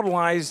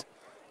capitalize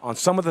on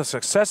some of the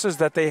successes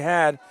that they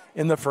had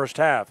in the first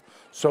half.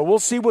 So we'll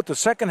see what the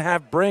second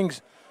half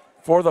brings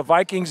for the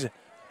Vikings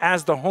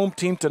as the home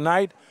team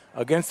tonight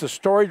against the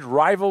storied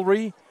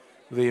rivalry,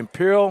 the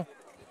Imperial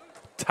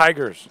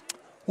Tigers.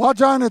 Well,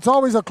 John, it's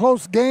always a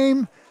close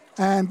game,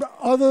 and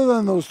other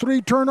than those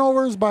 3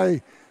 turnovers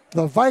by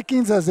the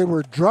Vikings as they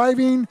were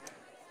driving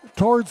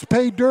towards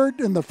pay dirt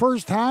in the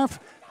first half,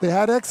 they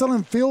had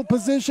excellent field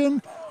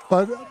position,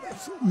 but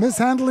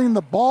mishandling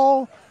the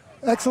ball,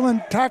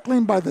 excellent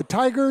tackling by the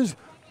Tigers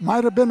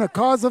might have been a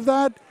cause of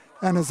that.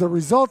 And as a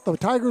result, the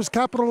Tigers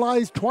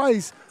capitalized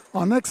twice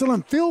on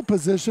excellent field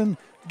position,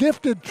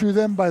 gifted to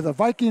them by the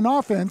Viking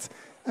offense,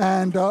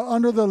 and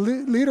under the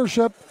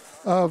leadership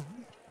of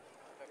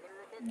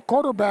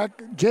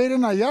quarterback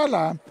Jaden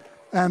Ayala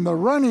and the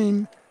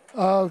running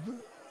of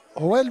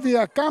Joel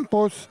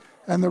Villacampos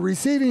and the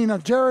receiving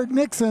of Jared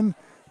Nixon,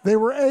 they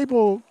were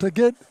able to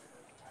get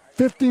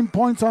 15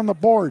 points on the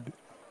board.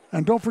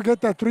 And don't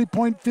forget that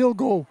 3-point field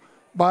goal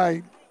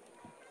by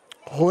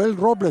Joel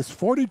Robles,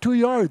 42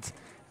 yards,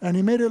 and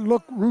he made it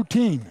look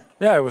routine.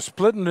 Yeah, it was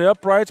splitting the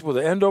uprights with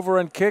an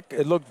end-over-end kick.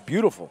 It looked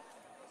beautiful.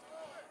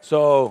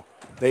 So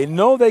they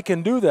know they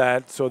can do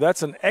that, so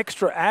that's an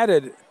extra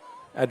added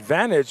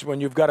advantage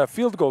when you've got a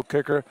field goal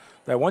kicker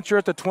that once you're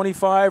at the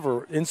 25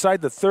 or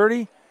inside the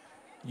 30,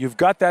 you've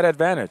got that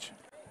advantage.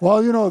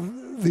 Well, you know,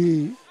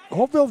 the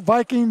Holtville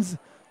Vikings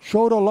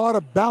showed a lot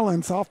of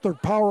balance off their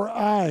power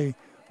eye,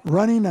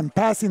 running and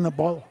passing the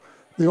ball.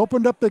 They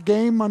opened up the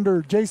game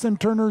under Jason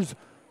Turner's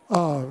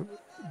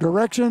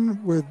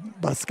direction with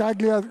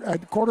Bascaglia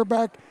at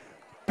quarterback,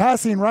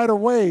 passing right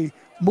away,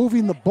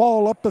 moving the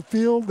ball up the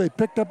field. They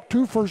picked up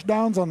 2 first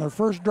downs on their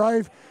first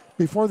drive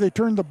before they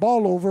turned the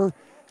ball over.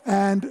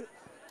 And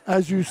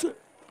as you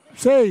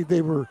say,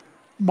 they were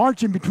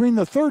marching between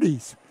the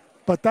 30s,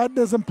 but that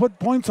doesn't put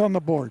points on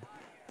the board.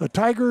 The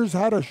Tigers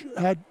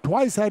had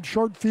twice had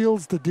short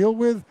fields to deal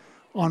with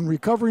on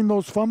recovering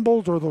those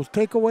fumbles or those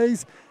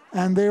takeaways,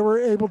 and they were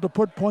able to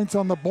put points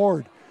on the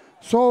board.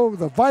 So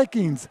the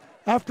Vikings,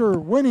 after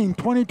winning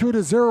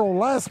 22-0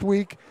 last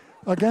week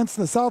against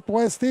the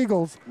Southwest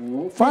Eagles,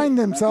 find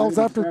themselves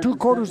after 2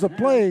 quarters of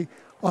play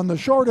on the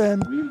short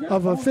end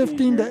of a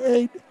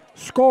 15-8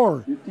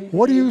 score.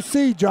 What do you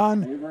see,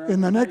 John, in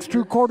the next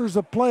 2 quarters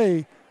of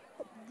play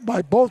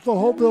by both the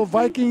Holtville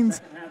Vikings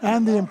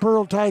and the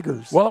Imperial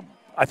Tigers? Well,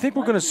 I think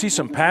we're going to see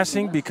some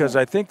passing because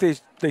I think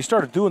they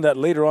started doing that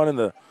later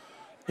on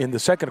in the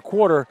second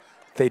quarter.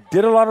 They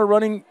did a lot of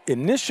running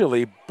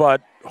initially,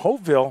 but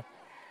Holtville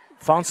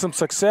found some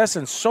success,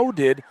 and so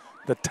did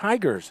the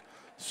Tigers.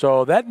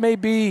 So that may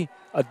be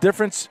a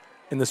difference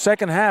in the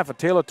second half, a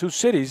tale of two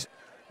cities,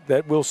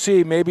 that we'll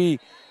see maybe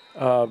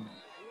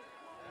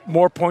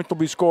more points will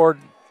be scored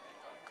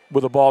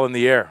with the ball in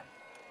the air.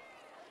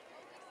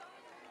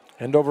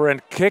 End over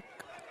end kick.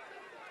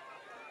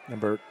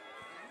 Number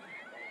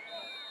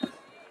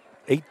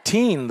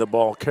 18, the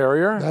ball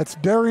carrier. That's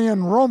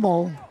Darian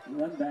Romo,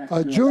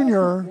 a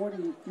junior,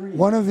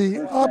 one of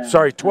the up.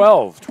 Sorry,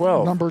 12.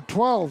 Number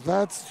 12,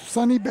 that's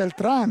Sonny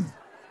Beltran.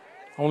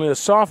 Only a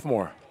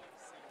sophomore.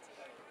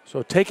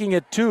 So taking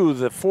it to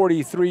the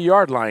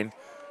 43-yard line,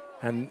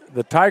 and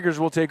the Tigers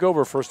will take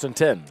over 1st and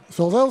 10.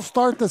 So they'll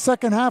start the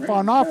second half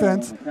on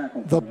offense.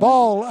 The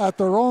ball at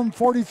their own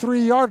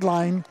 43-yard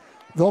line.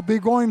 They'll be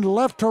going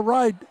left to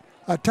right,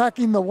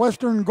 attacking the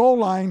western goal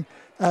line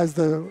as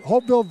the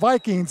Holtville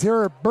Vikings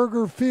here at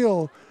Birger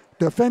Field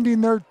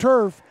defending their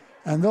turf,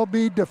 and they'll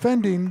be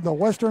defending the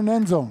western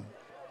end zone.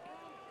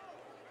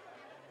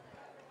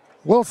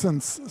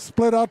 Wilson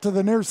split out to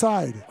the near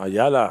side.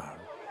 Ayala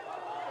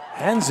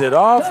hands it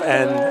off,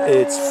 and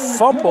it's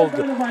fumbled,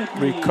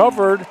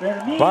 recovered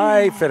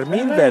by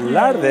Fermin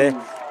Velarde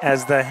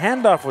as the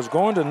handoff was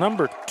going to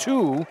number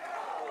 2.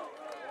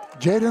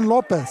 Jaden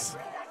Lopez.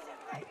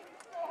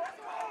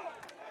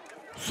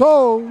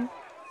 So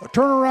a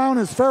turnaround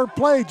is fair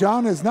play,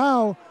 John, as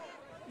now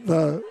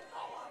the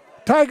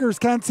Tigers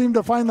can't seem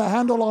to find the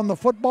handle on the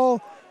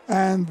football,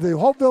 and the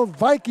Holtville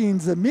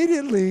Vikings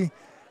immediately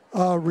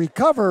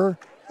recover,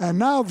 and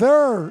now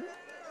they're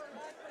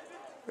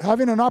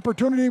having an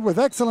opportunity with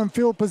excellent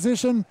field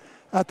position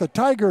at the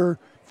Tiger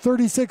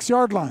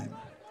 36-yard line.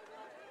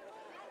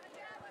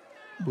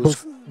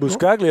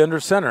 Buscaglia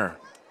under center.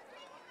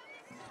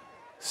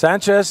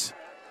 Sanchez,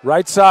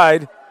 right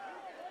side.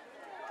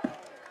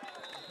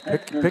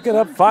 Pick it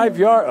up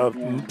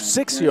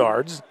 6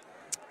 yards,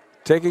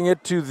 taking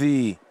it to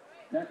the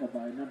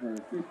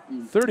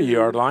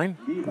 30-yard line.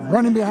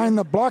 Running behind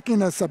the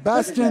blocking of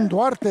Sebastian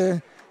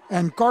Duarte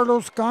and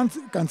Carlos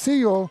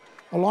Cancillo,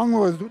 along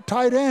with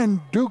tight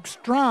end Duke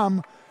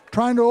Strom,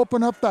 trying to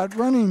open up that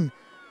running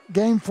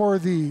game for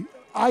the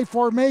I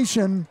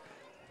formation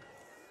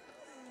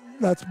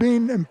that's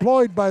being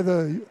employed by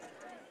the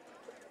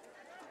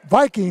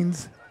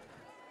Vikings.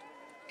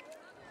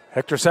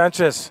 Hector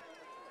Sanchez,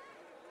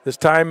 this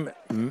time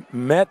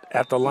met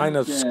at the line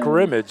of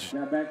scrimmage.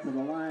 That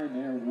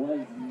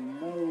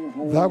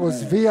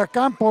was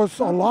Villacampos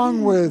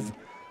along with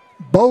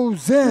Bo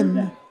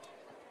Zinn,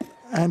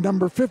 and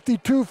number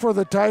 52 for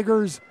the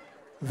Tigers,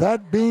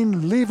 that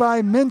being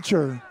Levi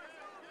Mincher.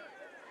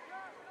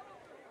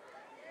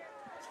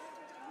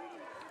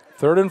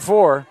 3rd and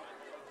 4,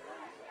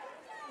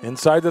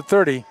 inside the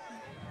 30.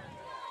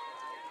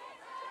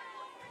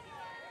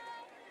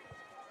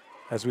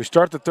 As we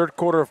start the third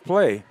quarter of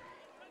play.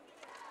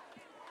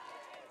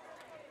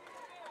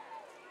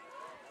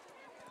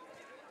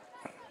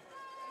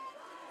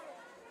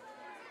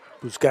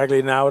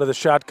 Buscaglia now out of the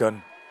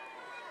shotgun.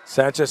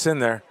 Sanchez in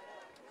there.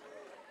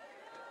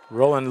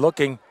 Rolling,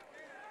 looking.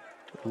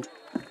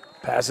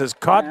 Passes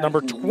caught, number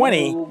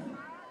 20.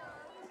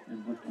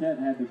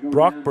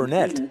 Brock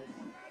Burnett.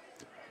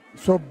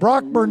 So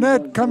Brock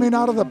Burnett coming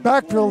out of the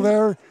backfield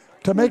there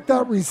to make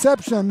that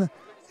reception.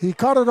 He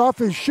caught it off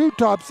his shoe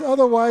tops.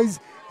 Otherwise,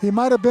 he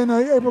might have been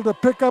able to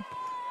pick up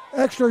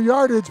extra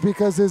yardage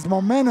because his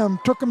momentum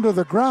took him to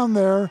the ground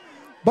there.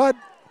 But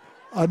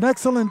an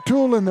excellent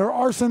tool in their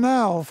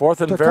arsenal.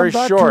 4th and to very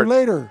come back short. To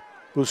later.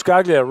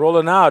 Buscaglia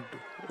rolling out,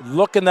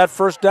 looking that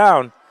first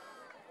down.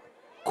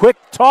 Quick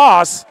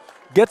toss,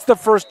 gets the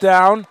first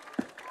down.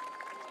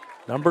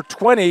 Number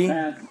 20.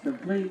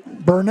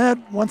 Burnett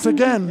once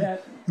again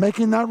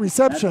making that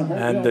reception.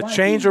 And the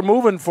chains are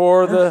moving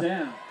for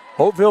the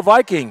Holtville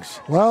Vikings.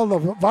 Well, the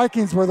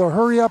Vikings with a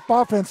hurry-up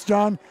offense,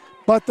 John,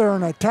 but they're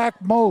in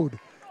attack mode.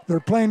 They're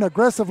playing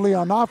aggressively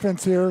on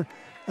offense here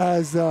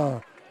as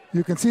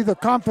you can see the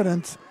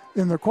confidence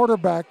in their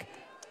quarterback,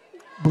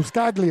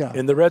 Buscaglia.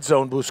 In the red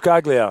zone,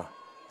 Buscaglia.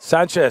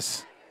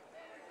 Sanchez.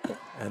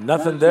 And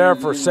nothing there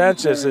for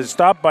Sanchez. Is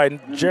stopped by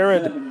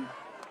Jared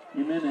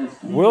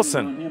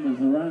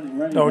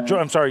Wilson. No,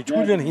 I'm sorry,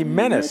 Julian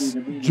Jimenez.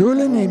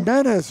 Julian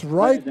Jimenez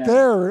right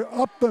there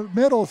up the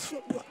middle,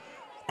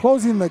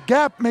 closing the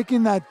gap,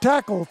 making that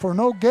tackle for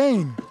no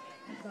gain.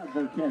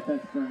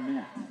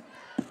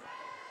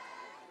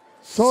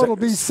 So it'll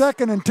be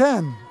 2nd and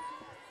 10.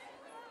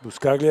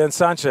 Buscaglia and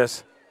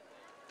Sanchez.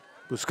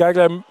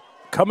 Buscaglia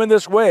coming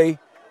this way.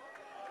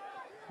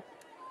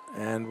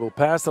 And we'll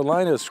pass the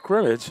line of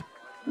scrimmage.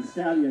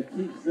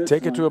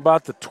 Take it to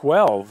about the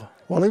 12.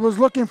 Well, he was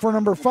looking for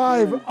number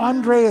 5,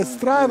 Andre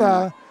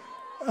Estrada.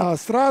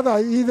 Estrada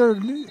either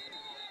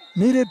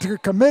needed to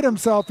commit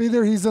himself.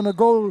 Either he's going to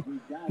go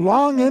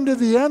long into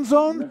the end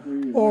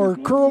zone or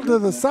curl to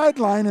the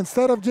sideline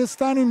instead of just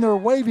standing there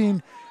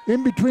waving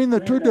in between the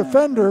two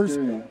defenders,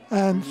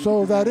 and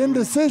so that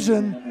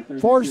indecision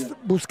forced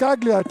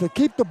Buscaglia to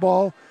keep the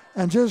ball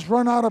and just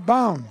run out of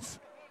bounds.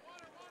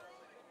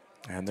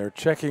 And they're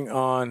checking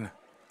on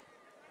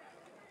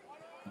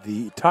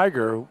the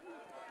Tiger.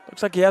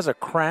 Looks like he has a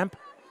cramp,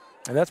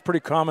 and that's pretty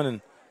common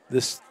in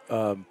this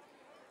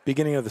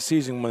beginning of the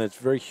season when it's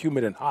very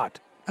humid and hot.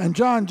 And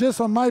John,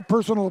 just on my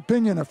personal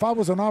opinion, if I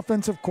was an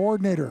offensive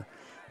coordinator,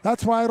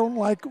 that's why I don't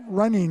like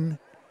running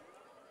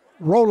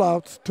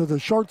rollouts to the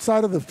short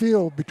side of the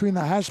field between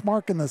the hash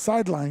mark and the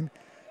sideline,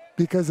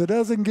 because it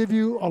doesn't give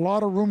you a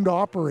lot of room to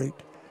operate.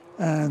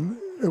 And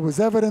it was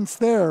evidence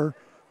there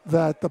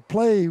that the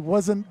play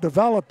wasn't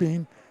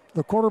developing.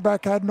 The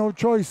quarterback had no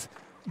choice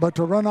but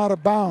to run out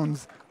of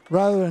bounds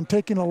rather than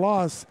taking a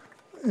loss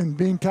and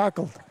being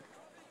tackled.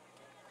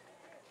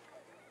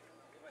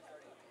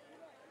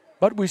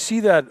 But we see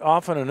that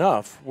often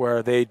enough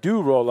where they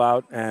do roll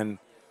out and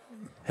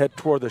head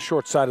toward the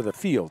short side of the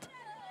field.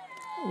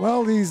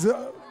 Well,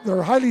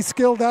 they're highly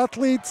skilled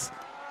athletes.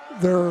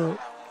 They're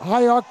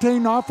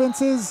high-octane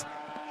offenses,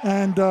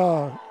 and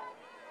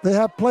they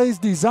have plays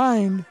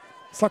designed,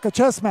 it's like a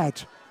chess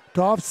match,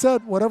 to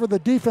offset whatever the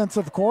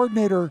defensive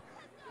coordinator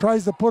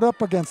tries to put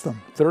up against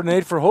them. 3rd and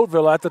 8 for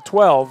Holtville at the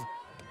 12.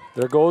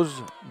 There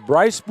goes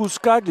Bryce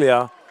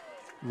Buscaglia,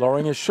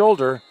 lowering his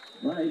shoulder,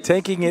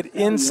 taking it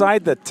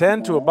inside the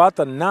 10 to about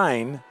the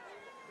 9.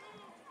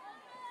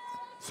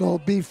 So it'll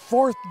be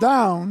 4th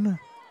down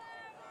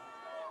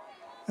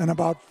and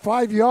about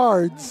 5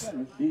 yards.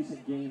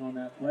 Decent gain on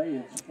that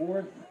play. It's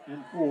 4th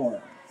and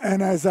 4.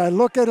 And as I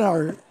look at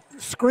our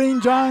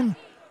screen, John,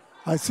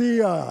 I see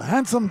a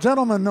handsome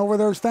gentleman over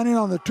there standing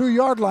on the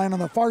 2-yard line on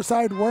the far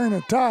side wearing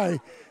a tie.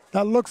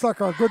 That looks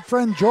like our good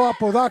friend Joe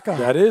Apodaca.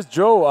 That is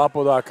Joe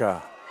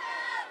Apodaca.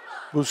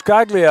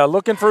 Buscaglia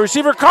looking for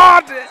receiver,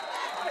 caught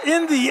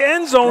in the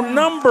end zone,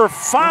 number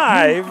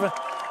 5.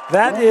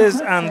 That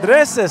is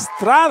Andres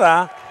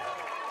Estrada.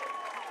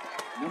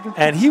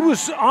 And he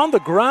was on the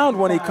ground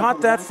when he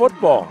caught that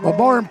football. But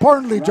more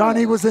importantly, John,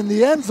 he was in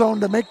the end zone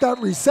to make that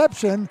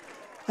reception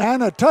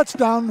and a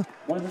touchdown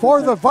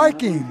for the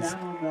Vikings.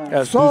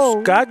 As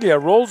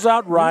Buscaglia rolls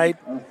out right,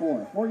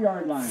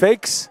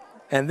 fakes,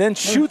 and then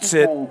shoots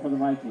it,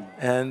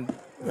 and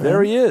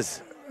there he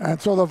is.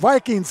 And so the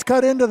Vikings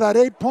cut into that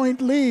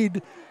 8-point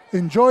lead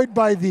enjoyed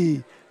by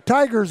the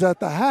Tigers at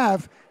the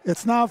half.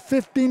 It's now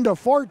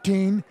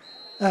 15-14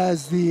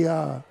 as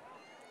the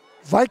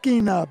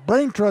Viking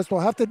Brain Trust will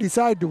have to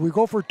decide, do we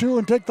go for 2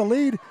 and take the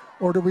lead,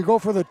 or do we go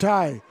for the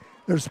tie?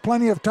 There's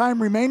plenty of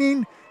time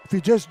remaining. If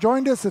you just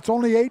joined us, it's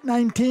only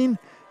 8:19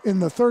 in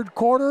the 3rd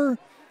quarter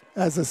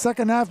as the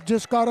second half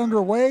just got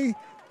underway.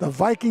 The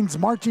Vikings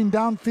marching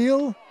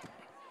downfield.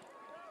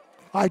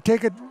 I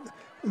take it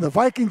the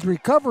Vikings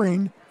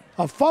recovering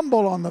a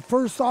fumble on the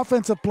first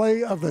offensive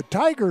play of the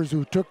Tigers,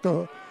 who took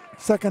the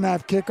second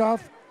half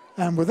kickoff,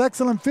 and with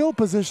excellent field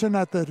position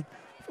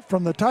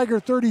from the Tiger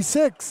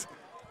 36.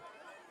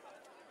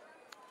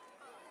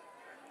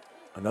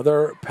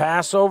 Another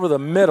pass over the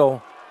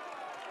middle,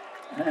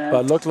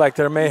 but looked like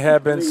there may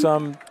have been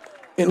some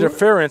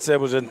interference that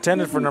was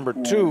intended for number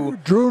 2.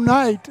 Drew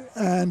Knight,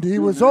 and he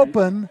was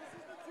open.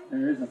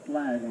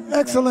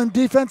 Excellent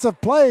defensive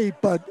play,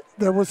 but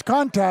there was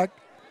contact,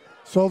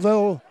 so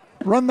they'll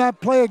run that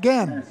play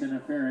again.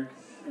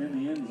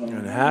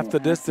 And half the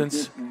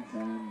distance.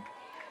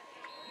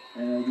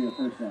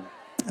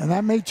 And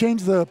that may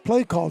change the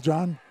play call,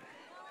 John.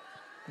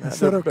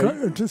 Instead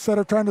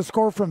of trying to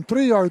score from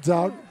 3 yards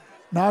out,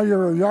 now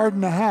you're 1.5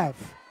 yards.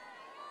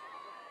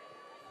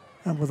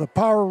 And with a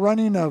power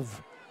running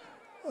of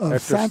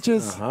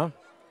Sanchez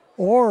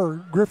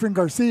or Griffin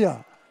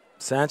Garcia.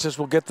 Sanchez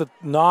will get the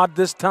nod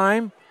this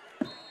time.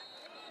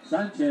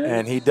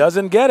 And he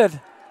doesn't get it.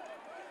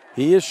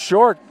 He is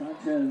short.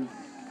 Sanchez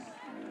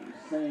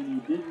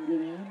saying he didn't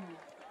get in.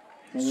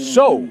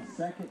 So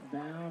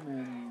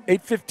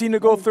 8:15 to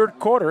go, 3rd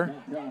quarter.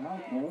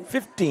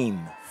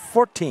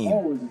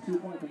 15-14.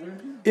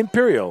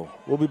 Imperial.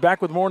 We'll be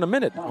back with more in a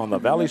minute on the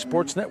Valley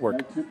Sports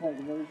Network.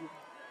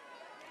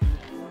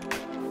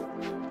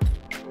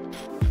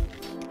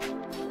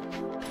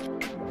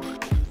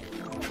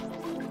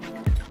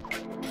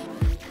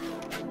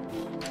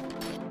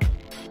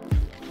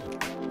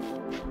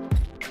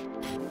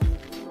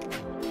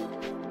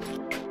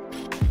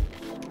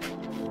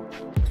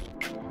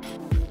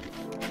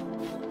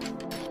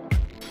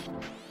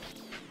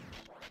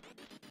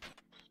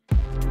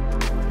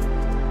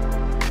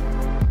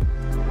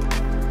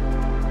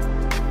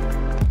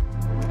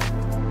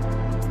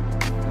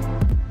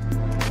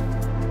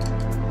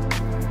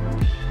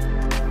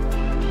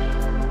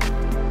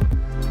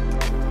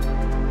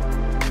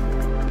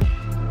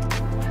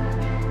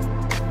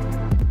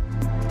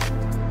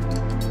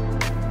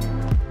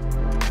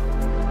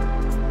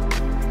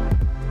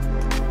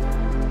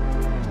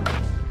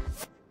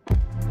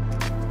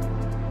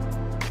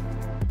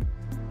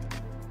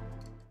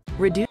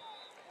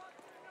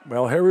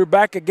 Well, here we're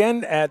back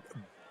again at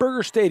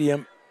Birger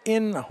Stadium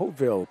in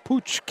Holtville.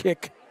 Pooch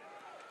kick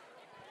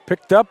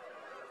picked up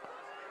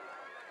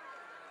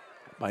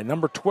by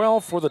number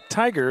 12 for the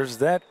Tigers.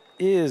 That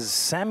is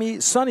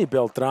Sonny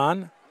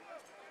Beltran.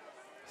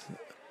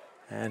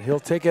 And he'll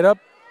take it up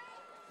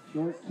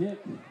Short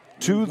kick.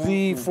 to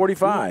the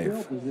 45.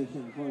 Field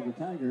position for the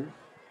Tigers.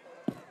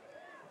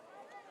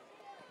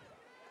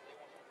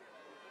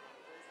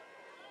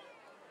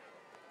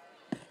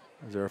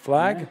 Is there a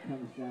flag? That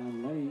comes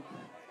down late.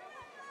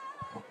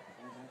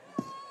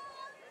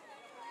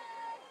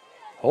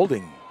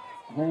 Holding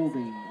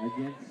Holding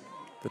against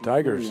the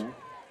Tigers.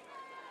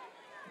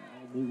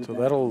 Imperial. So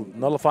that'll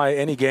nullify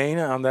any gain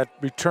on that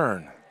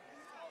return.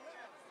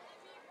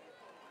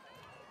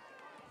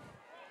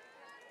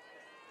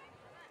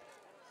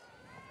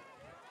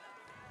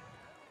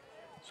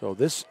 So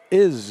this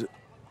is a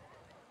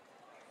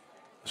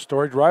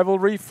storied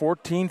rivalry.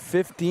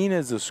 14-15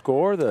 is the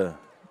score. The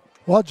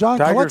Well, John,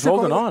 Tigers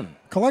holding on.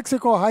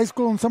 Calexico High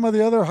School and some of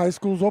the other high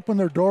schools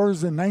opened their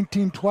doors in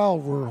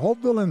 1912. Were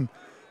Holtville and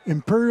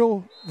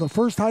Imperial the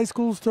first high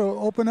schools to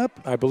open up?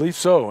 I believe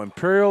so.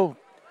 Imperial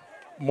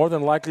more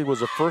than likely was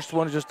the first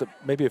one, just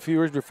maybe a few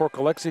years before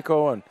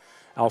Calexico, and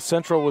El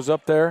Centro was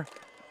up there.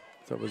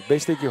 So it was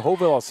basically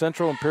Holtville, El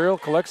Centro, Imperial,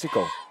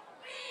 Calexico.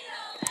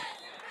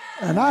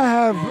 And I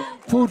have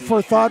food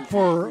for thought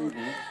for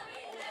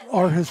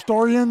our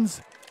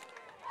historians.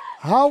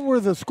 How were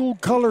the school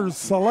colors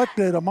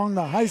selected among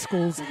the high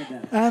schools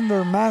and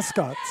their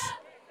mascots?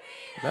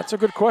 That's a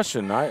good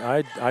question.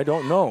 I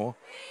don't know.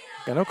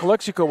 I know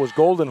Calexico was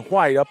gold and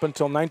white up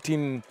until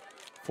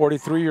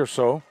 1943 or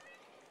so,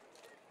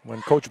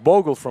 when Coach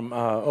Bogle from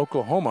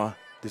Oklahoma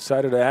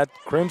decided to add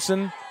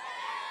crimson,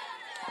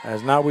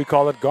 as now we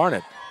call it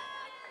garnet,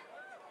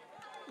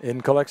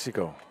 in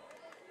Calexico.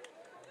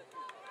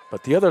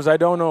 But the others I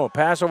don't know.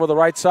 Pass over the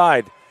right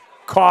side.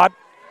 Caught.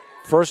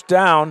 First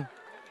down.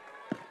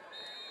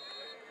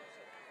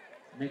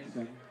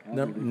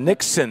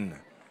 Nixon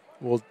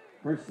will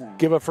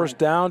give a first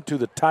down to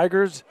the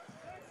Tigers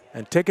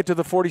and take it to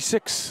the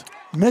 46.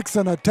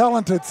 Nixon, a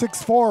talented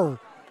 6'4"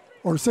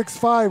 or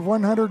 6'5",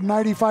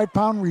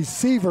 195-pound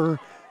receiver,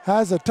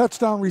 has a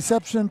touchdown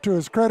reception to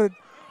his credit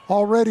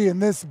already in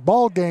this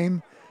ball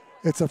game.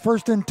 It's a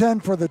 1st and 10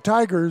 for the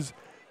Tigers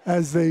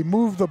as they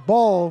move the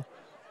ball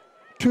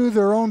to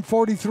their own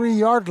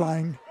 43-yard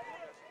line.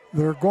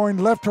 They're going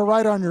left to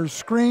right on your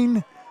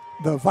screen.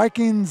 The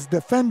Vikings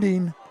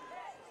defending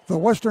the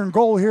western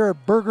goal here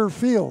at Birger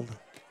Field.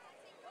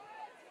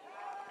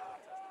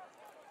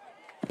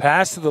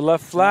 Pass to the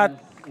left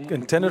flat,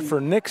 intended for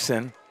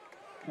Nixon.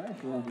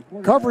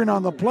 Covering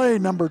on the play,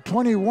 number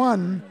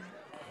 21,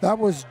 that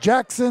was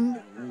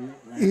Jackson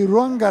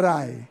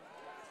Irungaray.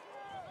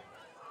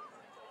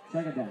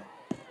 Second down.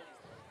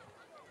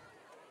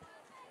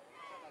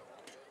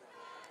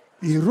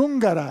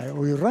 Irungaray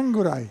or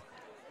Iranguray.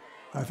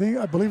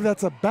 I believe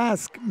that's a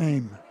Basque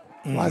name,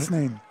 last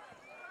name.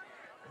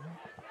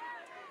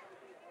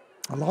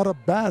 A lot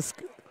of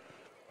Basque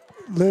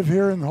live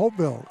here in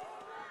Holtville,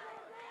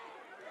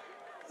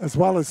 as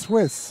well as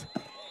Swiss.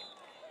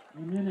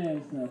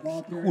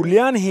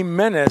 Julian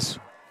Jimenez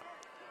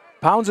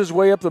pounds his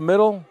way up the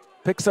middle,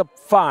 picks up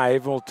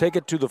 5, will take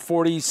it to the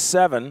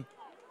 47.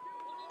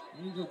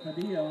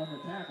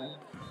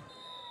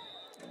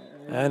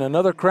 And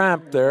another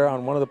cramp there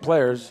on one of the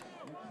players.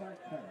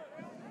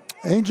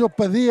 Angel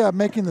Padilla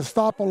making the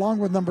stop along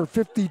with number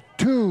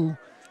 52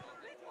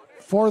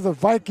 for the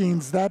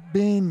Vikings, that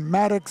being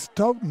Maddox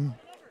Toten.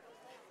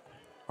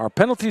 Are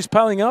penalties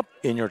piling up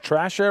in your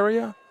trash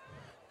area?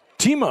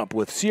 Team up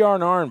with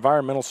CR&R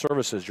Environmental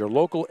Services, your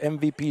local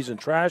MVPs in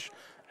trash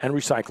and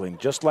recycling.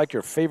 Just like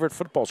your favorite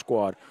football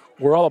squad,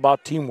 we're all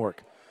about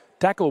teamwork.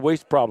 Tackle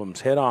waste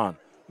problems head on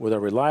with our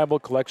reliable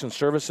collection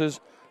services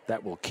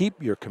that will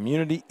keep your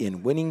community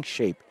in winning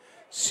shape.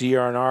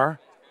 CR&R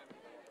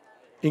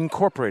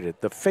Incorporated,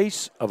 the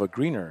face of a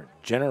greener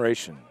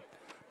generation.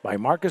 By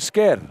Mark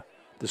Esquer.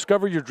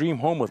 Discover your dream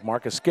home with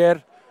Mark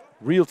Esquer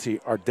Realty.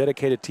 Our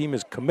dedicated team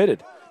is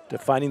committed to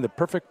finding the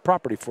perfect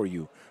property for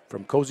you.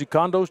 From cozy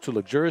condos to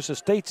luxurious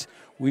estates,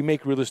 we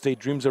make real estate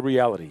dreams a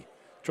reality.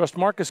 Trust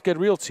Mark Esquer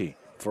Realty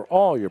for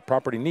all your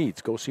property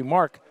needs. Go see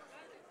Mark.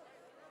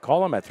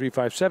 Call him at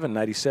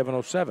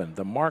 357-9707,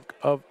 the Mark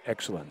of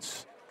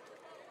Excellence.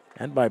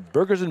 And by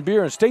Burgers and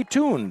Beer, and stay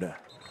tuned.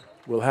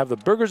 We'll have the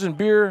Burgers and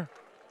Beer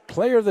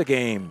Player of the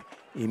Game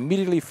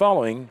immediately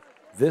following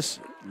this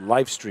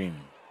live stream.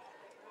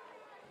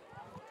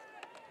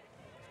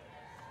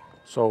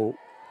 So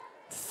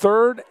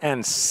 3rd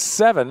and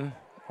 7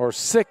 or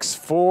 6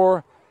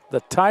 for the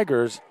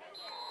Tigers,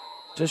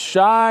 just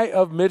shy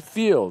of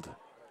midfield.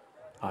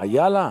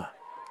 Ayala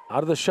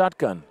out of the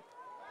shotgun.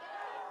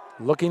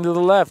 Looking to the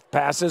left,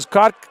 passes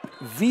caught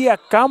via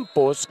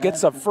Campos,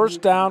 gets a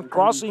first down,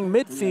 crossing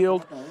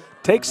midfield,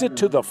 takes it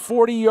to the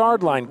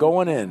 40-yard line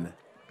going in.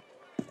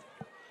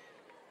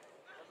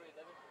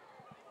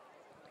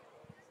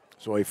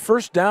 So a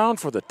first down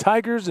for the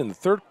Tigers in the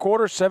 3rd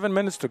quarter, 7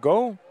 minutes to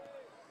go.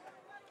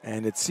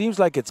 And it seems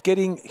like it's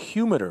getting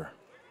humider.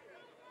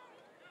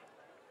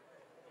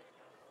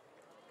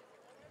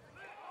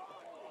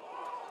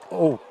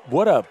 Oh,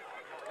 what a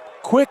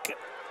quick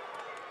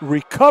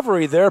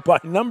recovery there by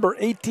number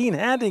 18,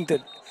 handing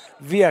to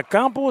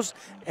Villacampos,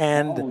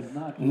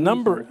 and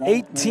number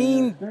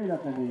 18, Darian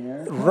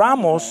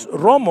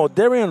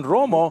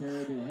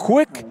Romo,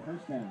 quick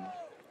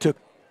to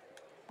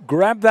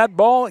grab that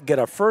ball, get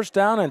a first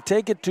down, and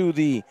take it to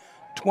the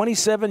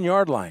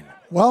 27-yard line.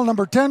 Well,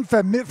 number 10,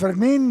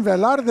 Fermin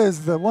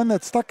Velarde, the one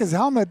that stuck his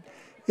helmet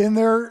in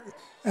there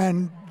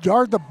and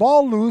jarred the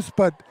ball loose,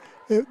 but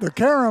the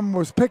carom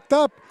was picked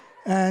up,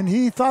 and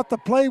he thought the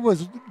play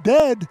was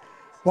dead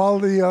while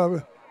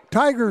the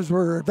Tigers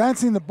were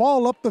advancing the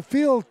ball up the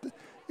field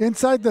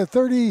inside the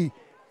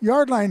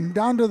 30-yard line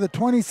down to the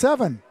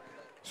 27.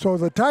 So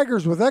the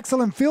Tigers with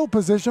excellent field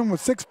position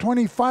with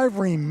 6:25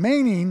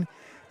 remaining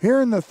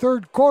here in the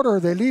third quarter.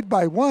 They lead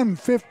by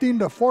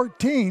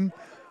 15-14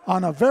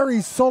 on a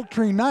very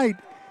sultry night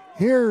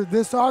here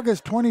this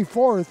August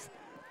 24th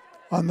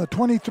on the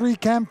 23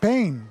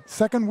 campaign,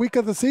 second week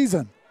of the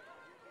season.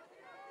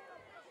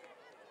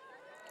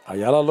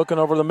 Ayala looking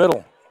over the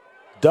middle.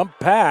 Dump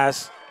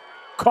pass,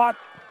 caught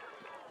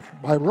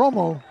by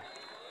Romo.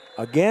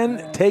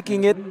 Again,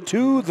 taking it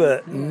to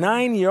the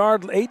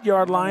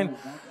 8-yard line.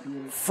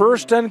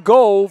 First and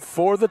goal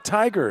for the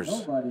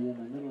Tigers.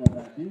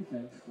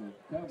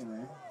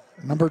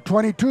 Number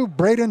 22,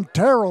 Braden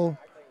Terrell,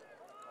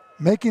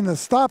 making the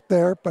stop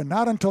there, but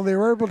not until they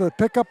were able to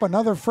pick up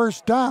another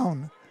first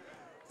down.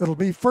 It'll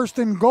be first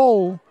and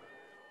goal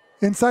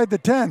inside the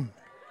 10.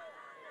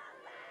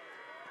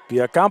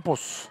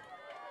 Villacampos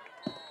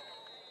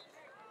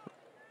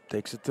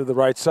takes it to the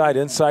right side,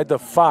 inside the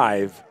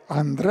 5.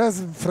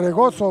 Andres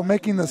Fregoso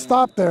making the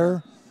stop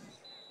there.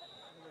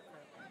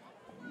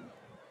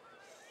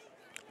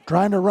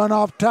 Trying to run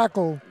off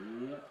tackle.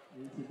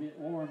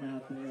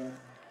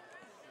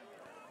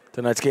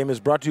 Tonight's game is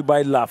brought to you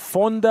by La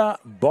Fonda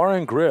Bar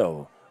and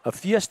Grill. A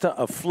fiesta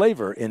of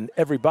flavor in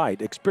every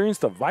bite. Experience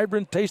the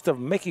vibrant taste of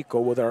Mexico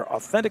with our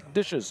authentic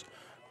dishes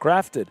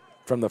crafted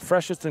from the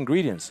freshest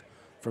ingredients.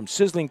 From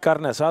sizzling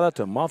carne asada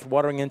to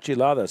mouth-watering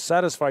enchiladas,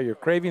 satisfy your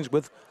cravings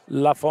with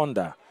La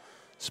Fonda.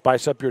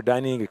 Spice up your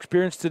dining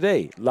experience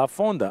today. La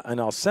Fonda, an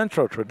El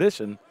Centro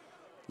tradition,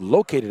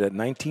 located at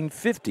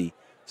 1950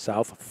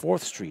 South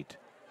 4th Street.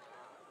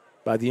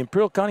 By the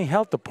Imperial County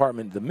Health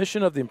Department. The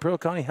mission of the Imperial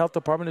County Health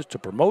Department is to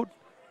promote,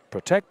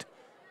 protect,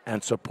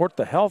 and support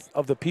the health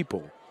of the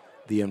people,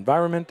 the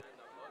environment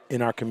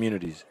in our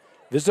communities.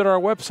 Visit our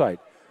website,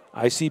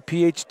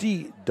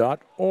 icphd.org.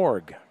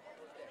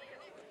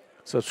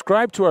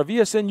 Subscribe to our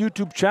VSN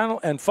YouTube channel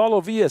and follow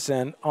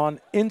VSN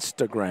on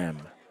Instagram.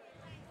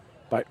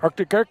 By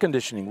Arctic Air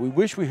Conditioning. We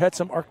wish we had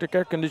some Arctic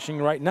Air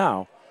Conditioning right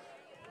now.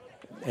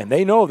 And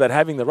they know that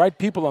having the right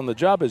people on the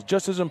job is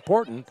just as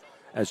important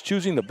as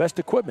choosing the best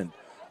equipment.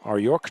 Our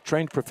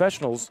York-trained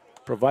professionals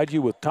provide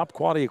you with top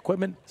quality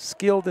equipment,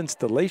 skilled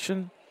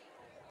installation,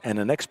 and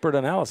an expert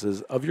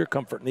analysis of your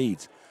comfort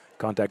needs.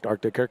 Contact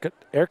Arctic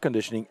Air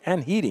Conditioning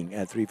and Heating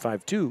at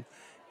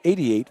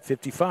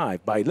 352-8855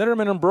 by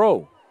Letterman &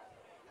 Bro.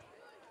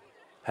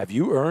 Have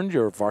you earned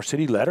your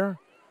varsity letter?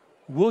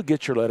 We'll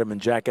get your Letterman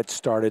jacket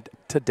started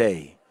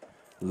today.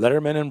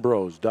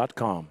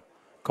 LettermanandBros.com.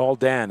 Call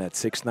Dan at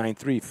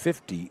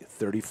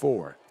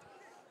 693-5034.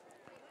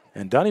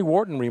 And Donnie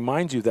Wharton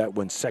reminds you that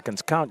when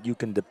seconds count, you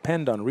can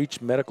depend on Reach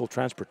Medical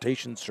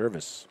Transportation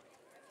Service.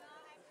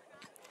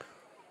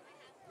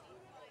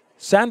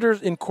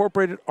 Sanders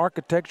Incorporated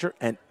Architecture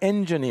and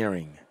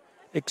Engineering.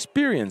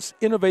 Experience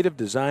innovative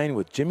design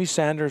with Jimmy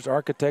Sanders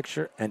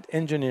Architecture and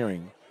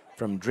Engineering.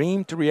 From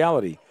dream to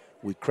reality,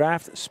 we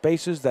craft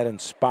spaces that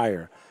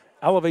inspire.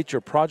 Elevate your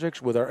projects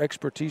with our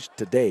expertise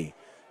today.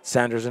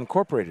 Sanders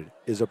Incorporated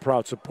is a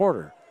proud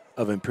supporter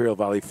of Imperial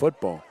Valley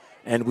football,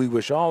 and we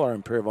wish all our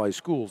Imperial Valley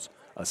schools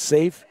a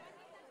safe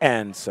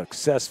and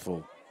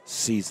successful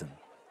season.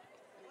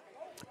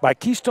 By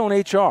Keystone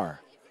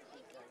HR,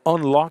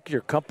 unlock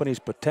your company's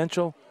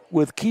potential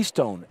with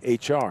Keystone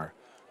HR,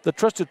 the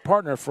trusted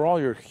partner for all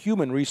your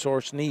human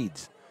resource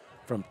needs,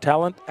 from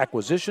talent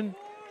acquisition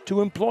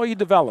to employee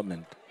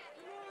development.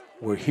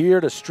 We're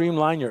here to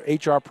streamline your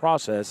HR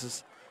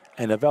processes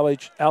and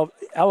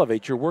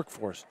elevate your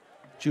workforce.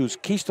 Choose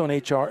Keystone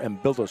HR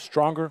and build a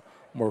stronger,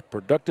 more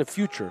productive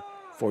future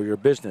for your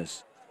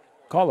business.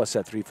 Call us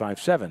at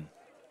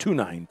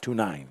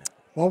 357-2929.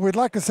 Well, we'd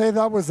like to say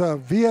that was a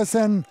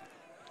VSN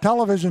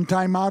television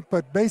timeout,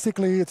 but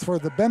basically it's for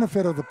the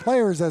benefit of the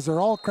players as they're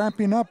all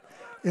cramping up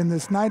in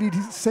this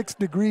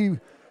 96-degree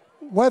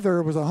weather.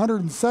 It was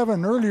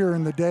 107 earlier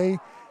in the day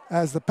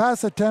as the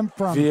pass attempt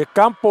from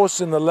Villacampos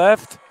in the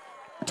left,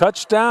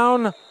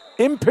 touchdown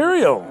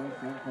Imperial.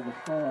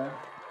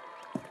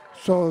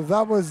 So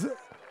that was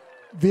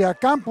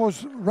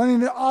Villacampos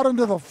running out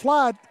into the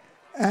flat,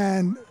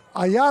 and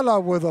Ayala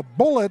with a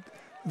bullet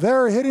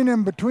there hitting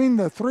him between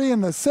the 3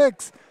 and the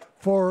 6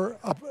 for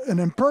an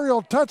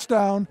Imperial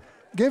touchdown,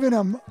 giving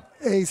him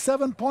a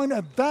 7-point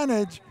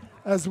advantage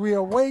as we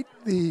await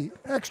the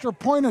extra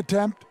point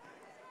attempt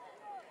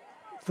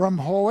from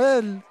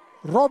Joel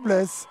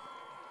Robles.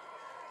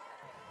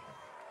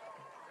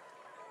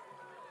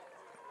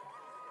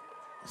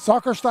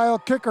 Soccer-style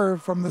kicker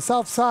from the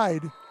south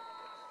side.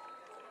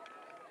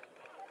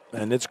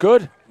 And it's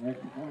good.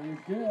 Extra point is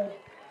good.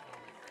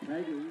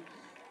 Tigers.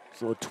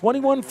 So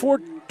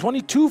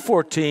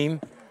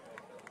 22-14,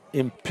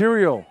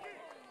 Imperial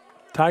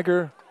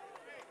Tiger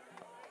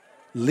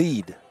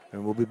lead.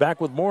 And we'll be back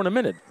with more in a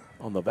minute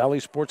on the Valley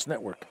Sports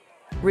Network.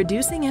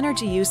 Reducing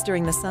energy use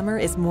during the summer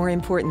is more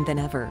important than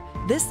ever.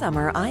 This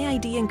summer,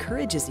 IID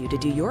encourages you to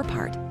do your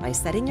part by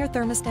setting your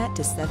thermostat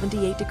to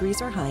 78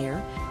 degrees or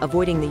higher,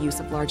 avoiding the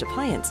use of large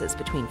appliances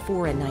between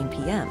 4 and 9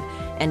 p.m.,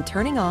 and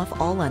turning off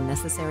all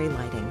unnecessary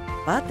lighting.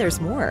 But there's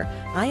more.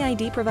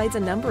 IID provides a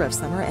number of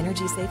summer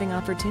energy-saving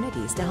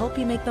opportunities to help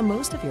you make the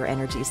most of your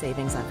energy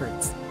savings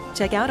efforts.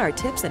 Check out our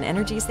tips and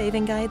energy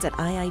saving guides at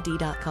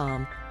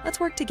IID.com. Let's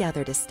work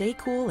together to stay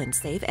cool and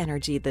save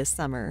energy this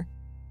summer.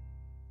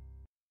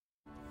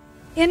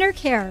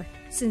 InnerCare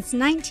since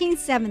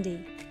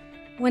 1970.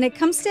 When it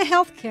comes to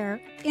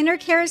healthcare,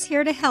 InnerCare is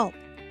here to help,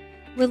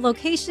 with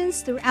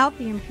locations throughout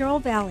the Imperial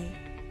Valley.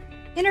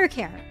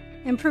 InnerCare,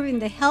 improving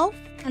the health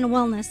and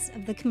wellness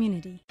of the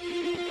community.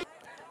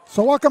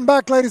 So welcome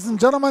back, ladies and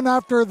gentlemen.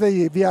 After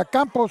the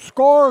Villacampo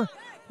score,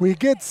 we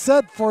get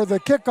set for the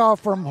kickoff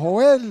from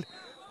Joel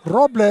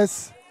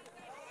Robles.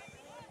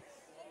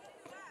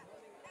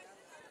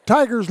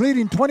 Tigers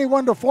leading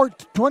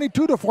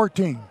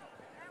 22-14.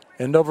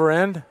 End over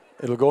end.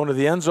 It'll go into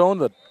the end zone.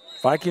 The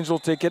Vikings will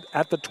take it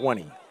at the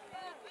 20.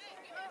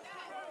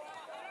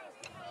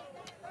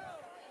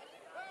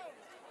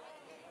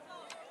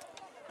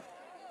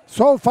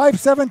 So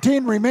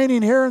 5:17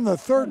 remaining here in the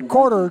third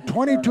quarter,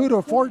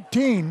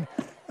 22-14,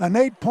 an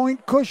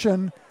 8-point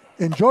cushion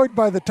enjoyed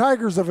by the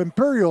Tigers of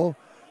Imperial.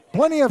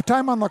 Plenty of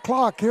time on the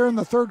clock here in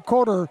the third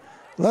quarter,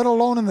 let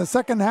alone in the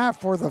second half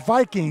for the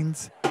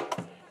Vikings.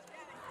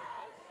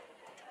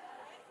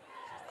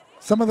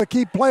 Some of the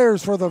key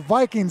players for the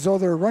Vikings, though,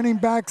 their running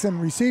backs and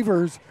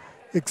receivers,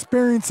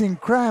 experiencing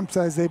cramps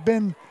as they've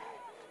been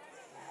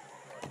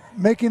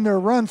making their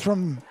runs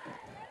from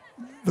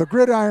the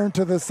gridiron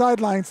to the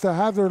sidelines to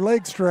have their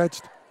legs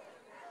stretched.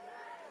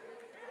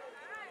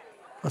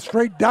 A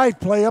straight dive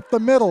play up the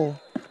middle.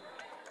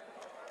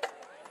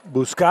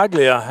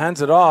 Buscaglia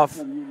hands it off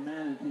to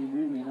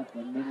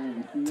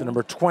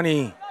number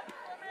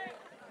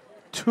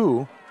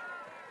 22.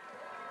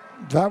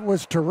 That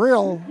was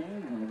Carrillo.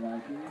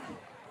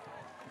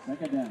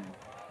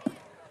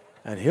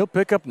 And he'll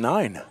pick up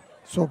 9.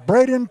 So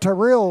Braden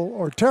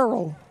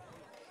Terrell.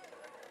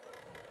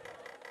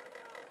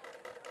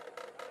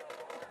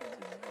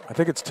 I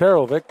think it's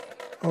Terrell, Vic.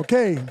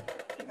 Okay.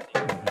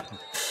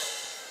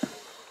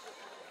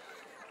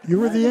 You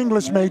were the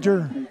English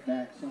major.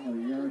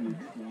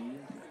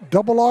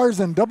 Double R's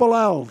and double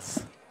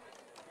L's.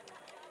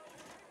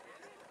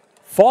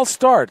 False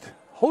start.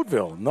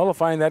 Holtville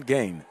nullifying that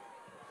gain.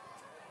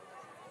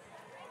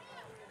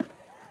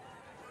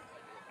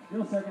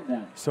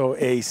 So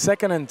a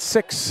 2nd and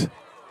 6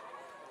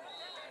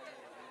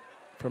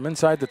 from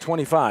inside the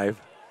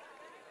 25.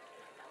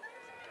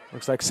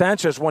 Looks like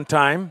Sanchez one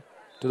time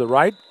to the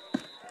right.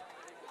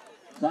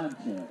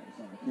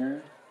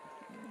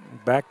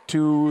 Back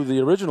to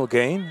the original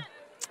gain.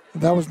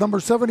 That was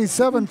number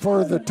 77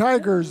 for the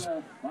Tigers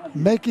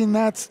making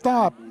that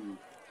stop.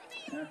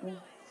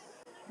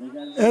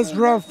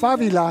 Ezra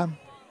Favila.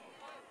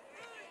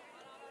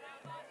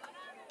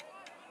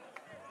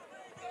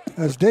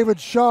 As David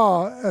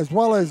Shaw, as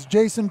well as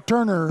Jason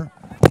Turner,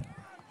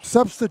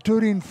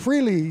 substituting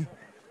freely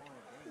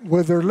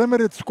with their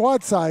limited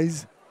squad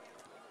size.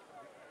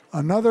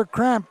 Another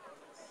cramp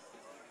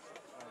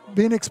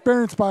being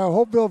experienced by a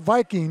Holtville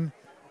Viking.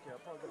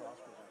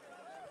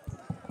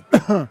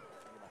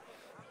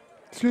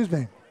 Excuse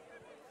me.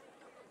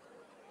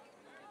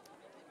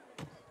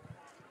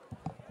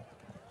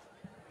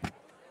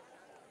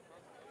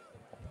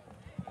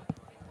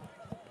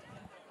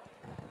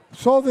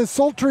 So the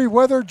sultry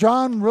weather,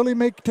 John, really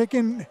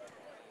taking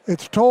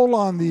its toll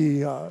on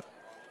the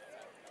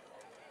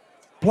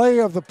play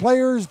of the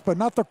players, but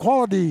not the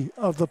quality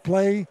of the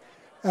play,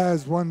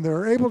 as when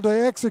they're able to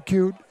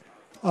execute,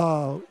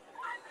 the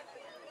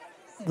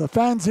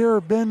fans here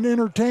have been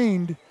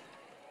entertained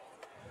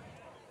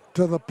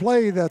to the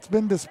play that's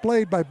been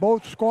displayed by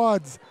both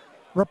squads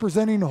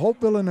representing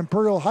Holtville and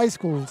Imperial High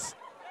Schools.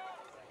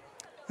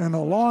 And a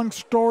long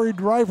storied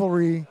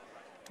rivalry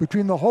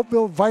between the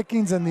Holtville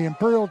Vikings and the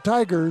Imperial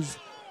Tigers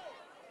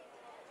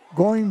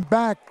going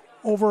back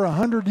over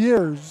 100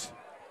 years.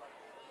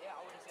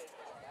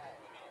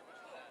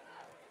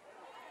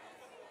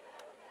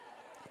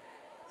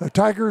 The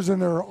Tigers in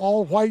their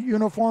all-white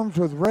uniforms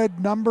with red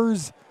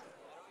numbers,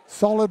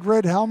 solid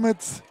red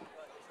helmets.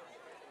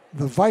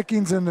 The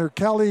Vikings in their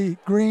Kelly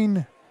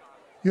green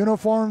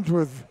uniforms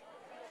with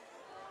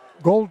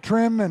gold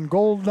trim and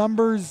gold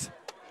numbers.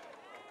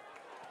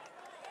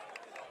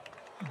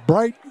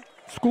 Bright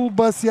school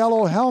bus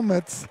yellow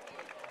helmets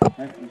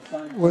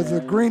with the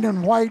green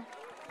and white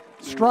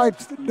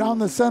stripes down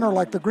the center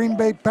like the Green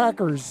Bay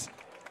Packers.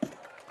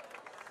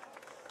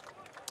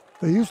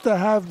 They used to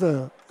have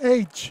the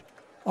H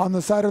on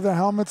the side of the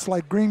helmets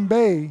like Green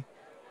Bay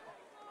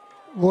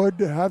would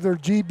have their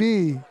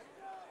GB,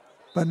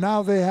 but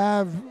now they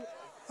have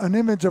an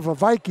image of a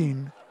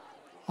Viking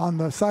on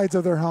the sides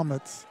of their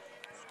helmets.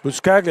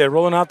 Buscaglia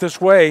rolling out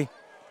this way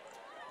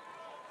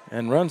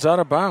and runs out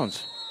of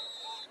bounds.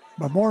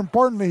 But more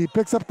importantly, he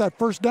picks up that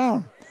first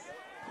down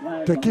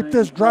to keep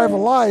this drive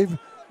alive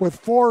with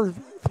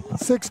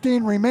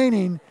 4:16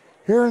 remaining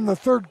here in the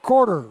third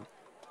quarter.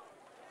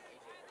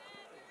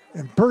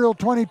 Imperial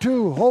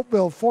 22,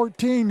 Holtville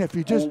 14. If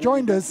you just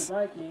joined us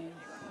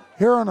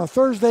here on a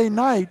Thursday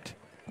night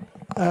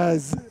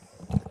as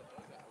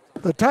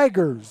the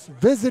Tigers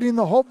visiting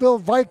the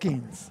Holtville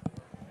Vikings.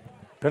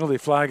 Penalty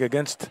flag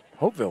against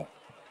Holtville.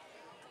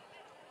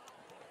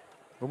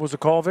 What was the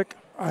call, Vic?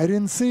 I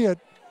didn't see it.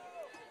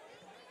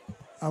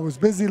 I was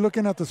busy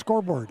looking at the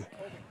scoreboard.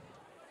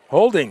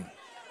 Holding.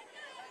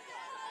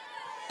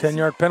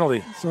 10-yard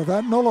penalty. So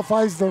that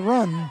nullifies the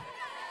run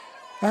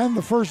and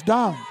the first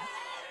down.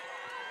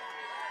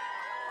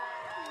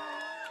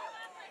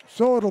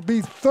 So it'll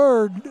be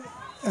 3rd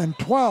and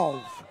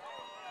 12.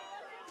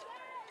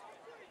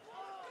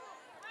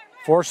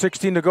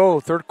 4:16 to go,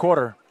 third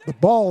quarter. The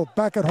ball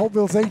back at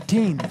Holtville's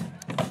 18.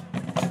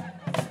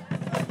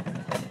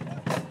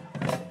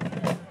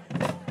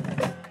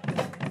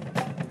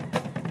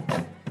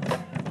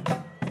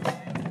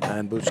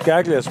 And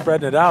Buscaglia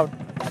spreading it out.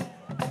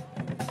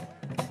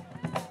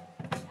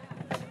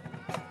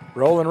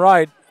 Rolling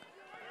right.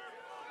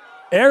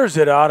 Airs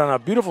it out on a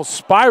beautiful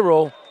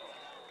spiral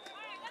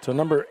to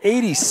number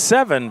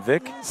 87,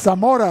 Vic.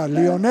 Zamora,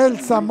 Lionel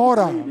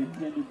Zamora.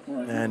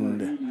 And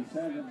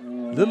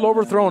a little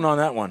overthrown on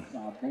that one.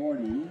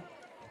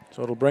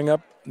 So it'll bring up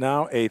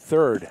now a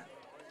third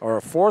or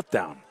a fourth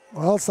down.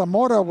 Well,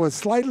 Zamora was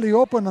slightly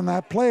open on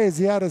that play as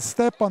he had a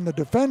step on the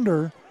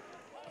defender.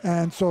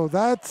 And so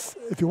that's,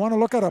 if you want to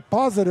look at a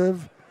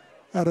positive,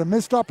 at a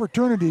missed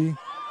opportunity,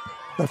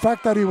 the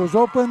fact that he was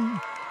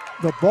open,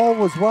 the ball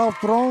was well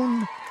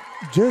thrown,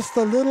 just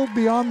a little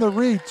beyond the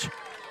reach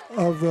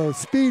of the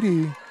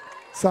speedy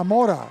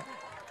Zamora.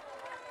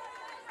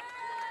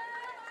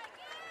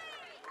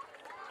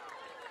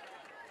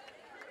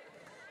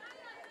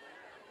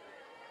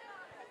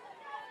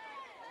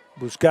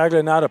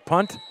 Buscaglia now to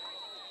punt.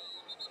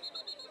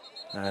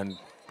 And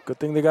good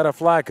thing they got a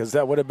flag, because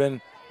that would have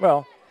been,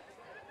 well,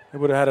 they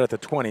would have had it at the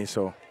 20,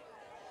 so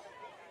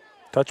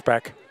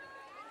touchback.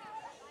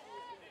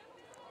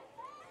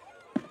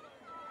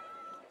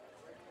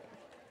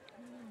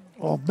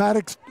 Well,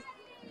 Maddox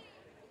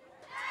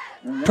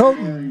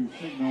Toten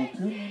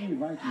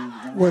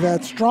with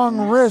that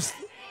strong wrist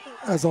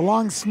as a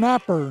long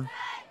snapper.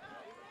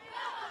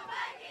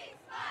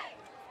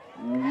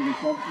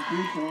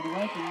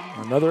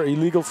 Another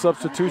illegal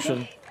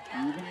substitution.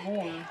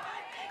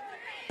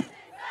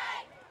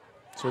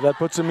 So that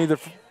puts him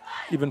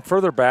even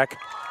further back.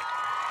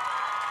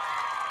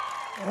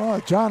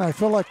 Oh, John, I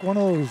feel like one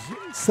of those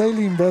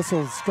sailing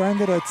vessels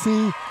stranded at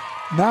sea,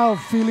 now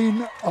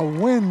feeling a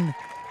wind.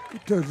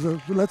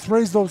 Let's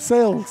raise those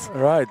sails. All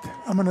right.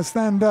 I'm going to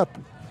stand up.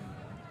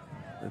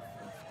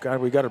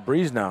 God, we got a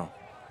breeze now.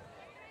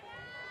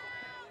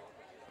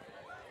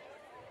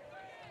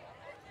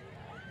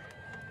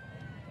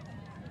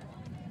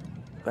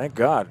 Thank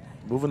God.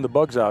 Moving the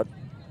bugs out.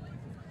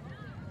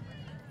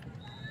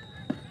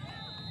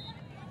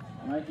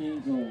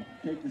 Vikings will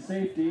take the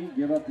safety,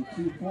 give up the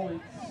 2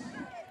 points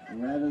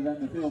rather than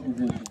the field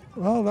position.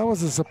 Well, that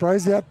was a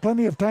surprise. He had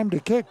plenty of time to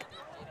kick.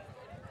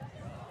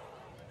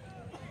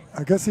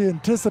 I guess he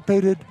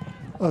anticipated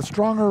a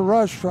stronger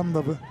rush from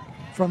the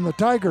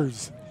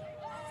Tigers.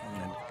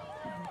 And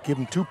give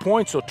him 2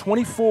 points, so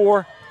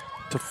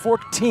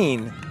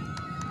 24-14.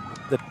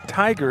 The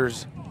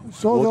Tigers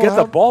will get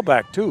the ball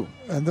back too.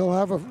 And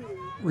they'll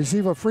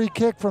receive a free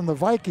kick from the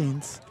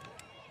Vikings.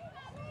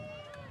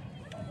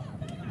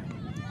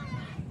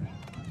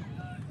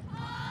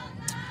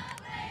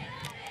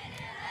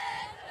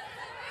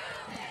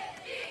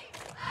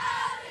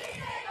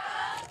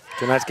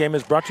 Tonight's game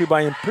is brought to you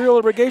by Imperial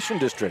Irrigation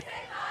District.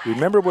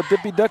 Remember what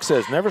Dippy Duck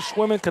says, never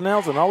swim in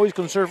canals and always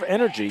conserve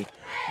energy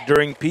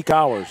during peak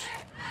hours.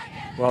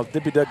 Well,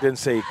 Dippy Duck didn't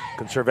say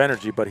conserve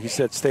energy, but he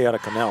said stay out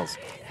of canals.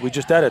 We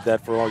just added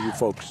that for all you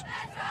folks.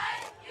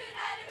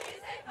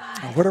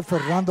 What if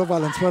Fernando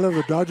Valenzuela of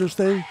the Dodgers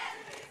say,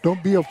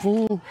 don't be a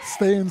fool,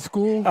 stay in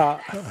school?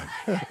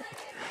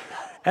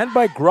 And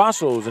by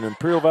Grosso's, an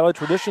Imperial Valley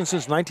tradition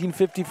since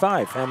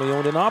 1955, family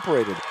owned and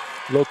operated.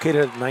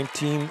 Located at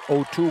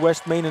 1902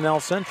 West Main in El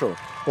Centro.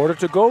 Order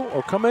to go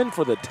or come in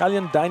for the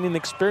Italian dining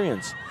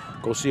experience.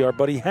 Go see our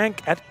buddy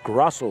Hank at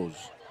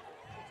Grosso's.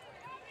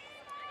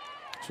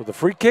 So the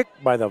free kick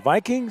by the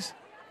Vikings.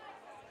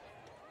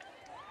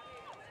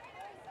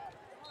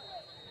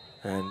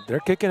 And they're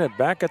kicking it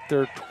back at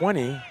their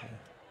 20.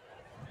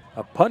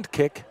 A punt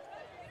kick.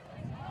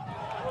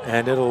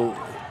 And it'll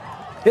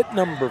hit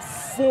number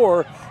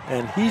 4,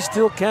 and he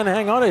still can't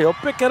hang on. He'll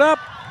pick it up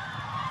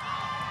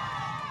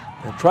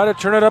and try to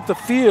turn it up the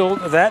field.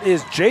 That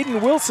is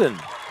Jaden Wilson.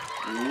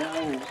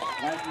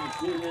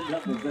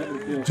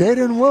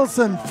 Jaden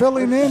Wilson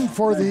filling in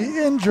for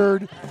the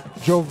injured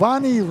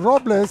Giovanni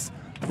Robles,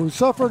 who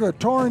suffered a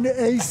torn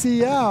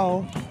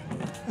ACL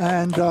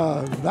and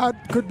that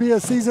could be a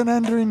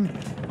season-ending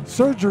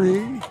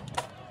surgery.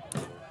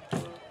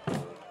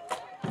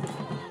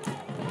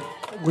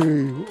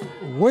 We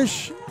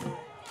wish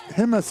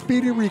him a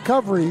speedy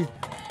recovery,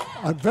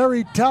 a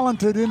very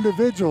talented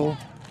individual,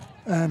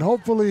 and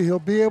hopefully he'll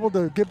be able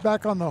to get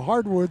back on the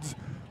hardwoods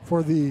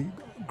for the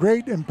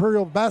great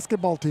Imperial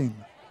basketball team.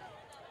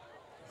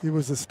 He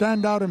was a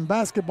standout in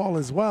basketball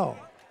as well.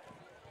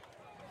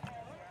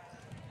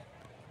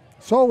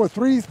 So with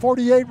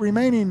 3:48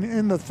 remaining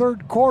in the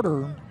third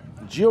quarter.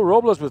 Gio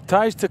Robles with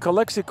ties to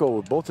Calexico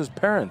with both his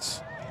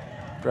parents.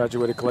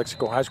 Graduated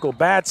Calexico High School.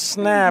 Bad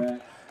snap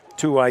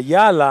to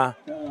Ayala,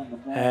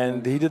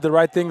 and he did the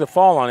right thing to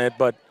fall on it,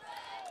 but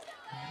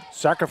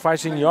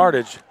sacrificing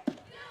yardage.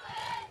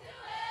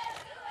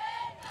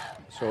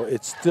 So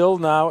it's still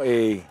now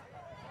a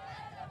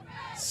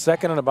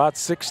second and about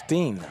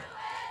 16.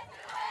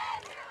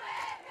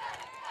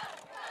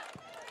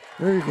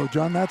 There you go,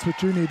 John. That's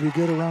what you need to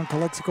get around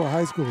Calexico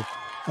High School,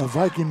 a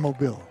Viking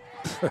mobile.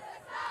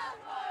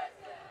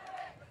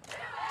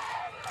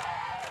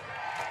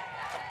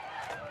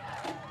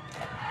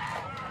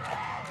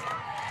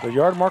 The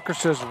yard marker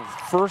says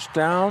first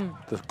down.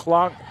 The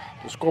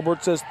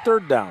scoreboard says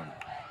third down.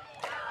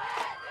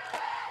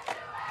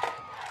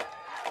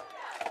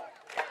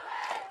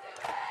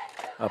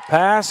 A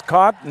pass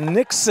caught.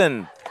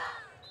 Nixon.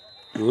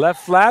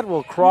 Left flat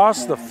will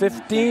cross the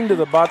 15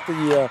 to about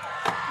the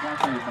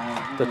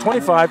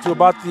 25 to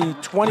about the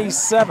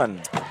 27.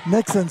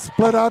 Nixon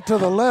split out to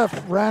the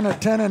left, ran a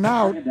 10 and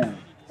out,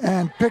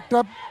 and picked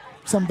up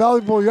some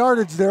valuable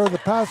yardage there. The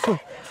pass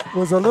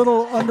was a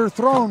little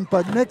underthrown,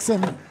 but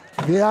Nixon,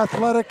 the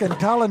athletic and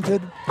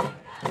talented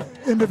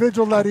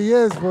individual that he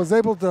is, was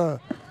able to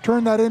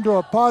turn that into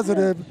a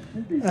positive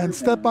and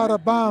step out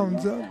of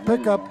bounds,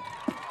 pick up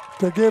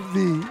to give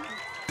the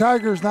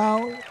Tigers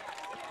now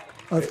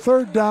a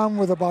third down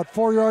with about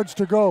 4 yards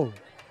to go.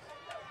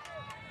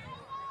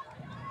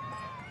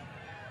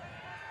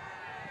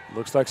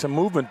 Looks like some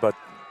movement, but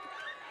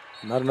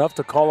not enough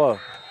to call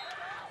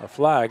a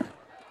flag.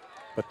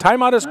 But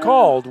timeout is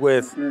called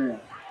with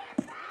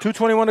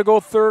 2:21 to go,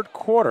 third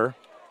quarter.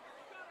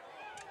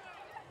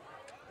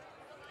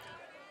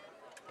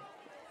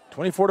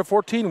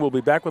 24-14. We'll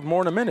be back with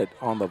more in a minute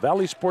on the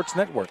Valley Sports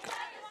Network.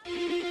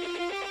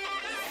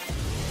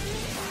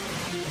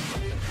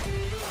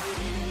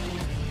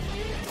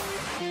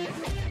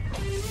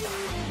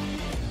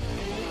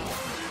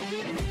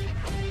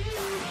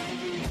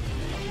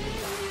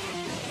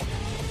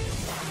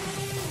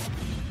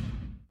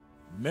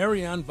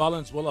 Marianne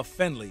Valenzuela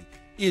Fenley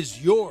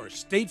is your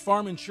State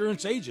Farm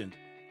insurance agent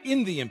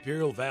in the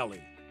Imperial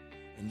Valley.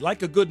 And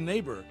like a good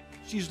neighbor,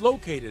 she's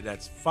located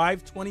at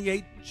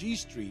 528 G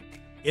Street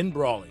in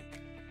Brawley.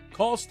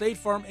 Call State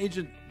Farm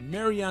agent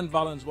Marianne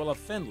Valenzuela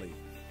Fenley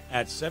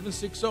at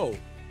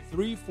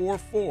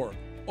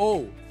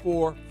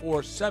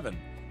 760-344-0447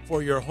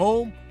 for your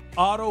home,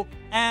 auto,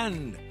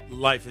 and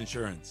life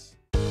insurance.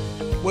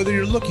 Whether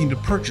you're looking to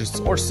purchase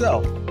or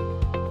sell,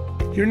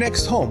 your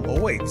next home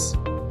awaits.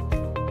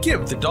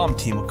 Give the Dom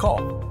team a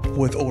call.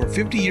 With over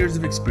 50 years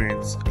of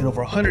experience and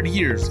over 100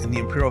 years in the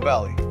Imperial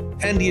Valley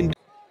and the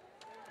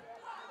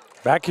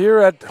Back here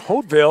at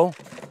Holtville,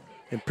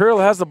 Imperial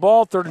has the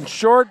ball, third and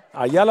short.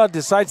 Ayala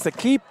decides to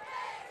keep,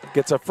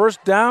 gets a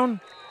first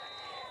down.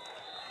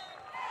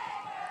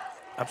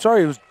 I'm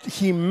sorry, it was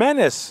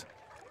Jimenez.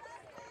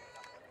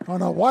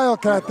 On a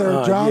wildcat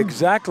there, John.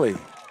 Exactly.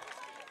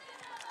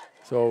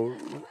 So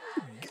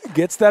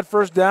gets that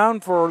first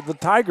down for the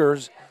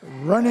Tigers.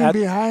 Running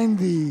behind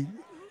the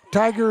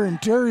Tiger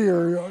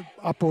interior,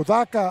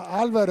 Apodaca,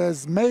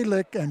 Alvarez,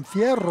 Malik, and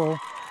Fierro,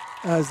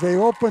 as they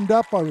opened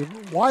up a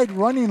wide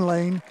running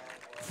lane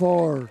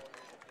for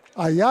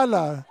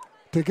Ayala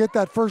to get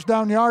that first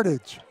down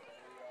yardage.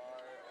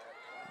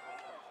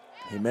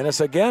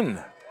 Jimenez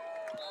again.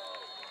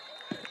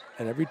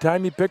 And every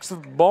time he picks the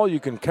ball,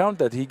 you can count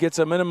that he gets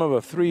a minimum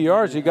of 3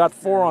 yards. He got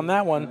 4 on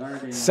that one.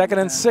 2nd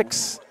and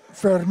 6.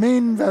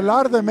 Fermin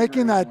Velarde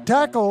making that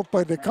tackle,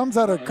 but it comes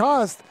at a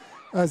cost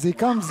as he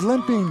comes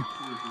limping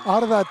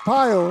out of that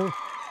pile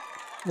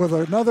with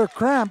another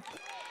cramp,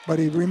 but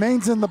he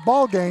remains in the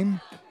ball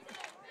game.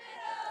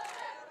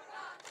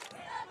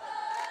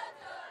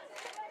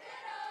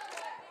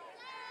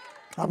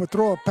 I would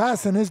throw a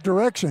pass in his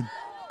direction.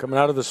 Coming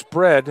out of the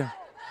spread,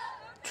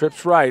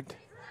 trips right.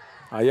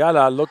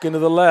 Ayala looking to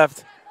the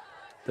left.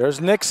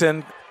 There's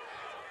Nixon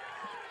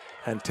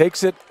and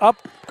takes it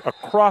up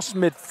across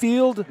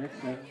midfield.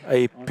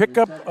 A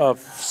pickup of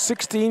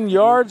 16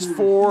 yards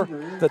for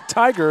the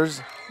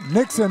Tigers.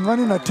 Nixon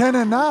running a 10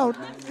 and out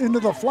into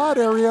the flat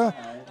area,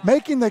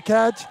 making the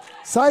catch,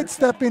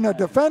 sidestepping a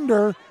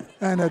defender,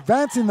 and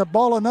advancing the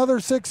ball another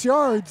 6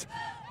 yards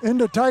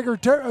into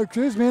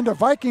into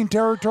Viking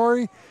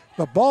territory.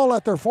 The ball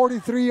at their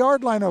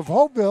 43-yard line of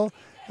Holtville,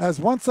 as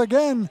once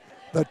again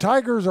the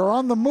Tigers are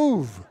on the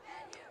move.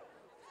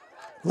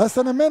 Less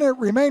than a minute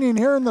remaining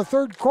here in the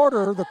third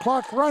quarter. The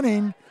clock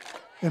running.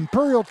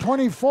 Imperial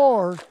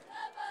 24,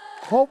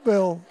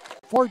 Holtville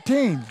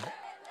 14.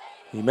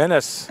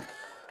 Jimenez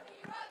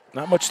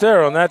Not much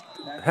there on that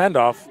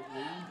handoff.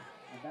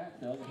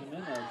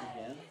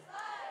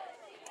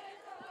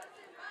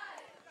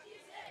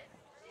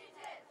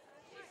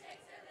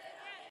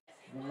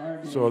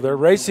 So they're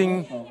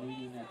racing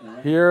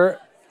here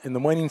in the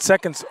waning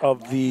seconds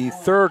of the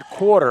third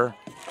quarter.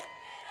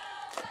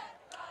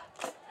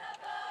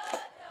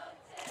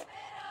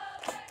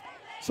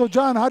 So,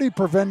 John, how do you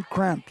prevent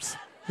cramps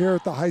here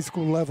at the high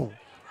school level?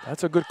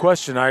 That's a good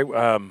question.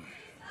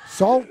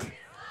 Salt,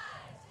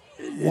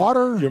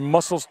 water, your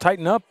muscles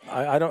tighten up.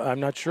 I'm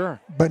not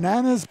sure.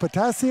 Bananas,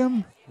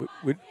 potassium.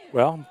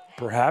 Well,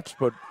 perhaps,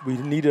 but we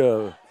need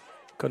to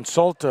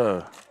consult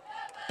a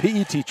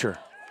PE teacher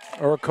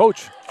or a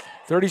coach.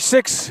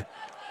 36,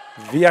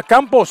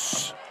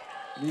 Villacampos.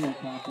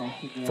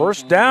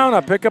 First down,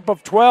 a pickup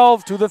of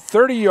 12 to the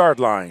 30-yard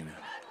line.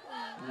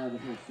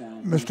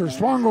 Mr.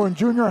 Swango in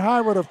junior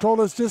high would have told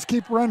us just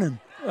keep running.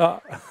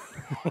 The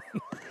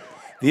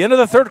end of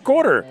the third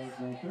quarter,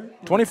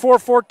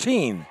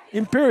 24-14.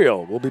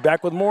 Imperial. We'll be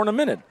back with more in a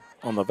minute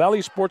on the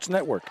Valley Sports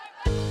Network.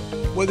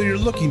 Whether you're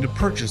looking to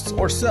purchase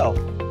or sell,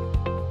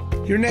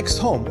 your next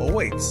home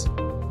awaits.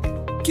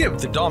 Give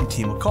the Dom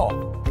team a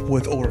call.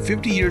 With over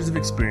 50 years of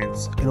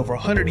experience and over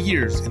 100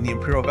 years in the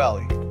Imperial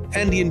Valley,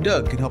 Andy and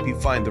Doug can help you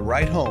find the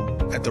right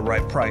home at the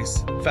right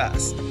price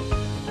fast.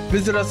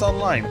 Visit us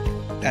online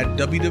at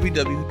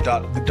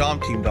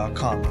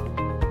www.thedomteam.com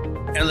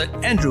and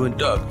let Andrew and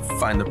Doug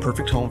find the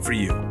perfect home for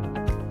you.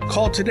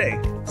 Call today,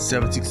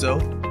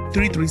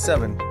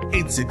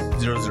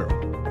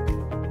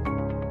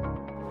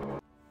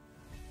 760-337-8600.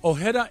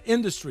 Ojeda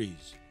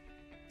Industries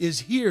is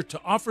here to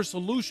offer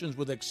solutions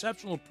with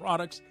exceptional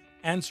products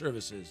and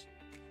services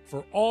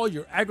for all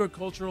your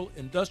agricultural,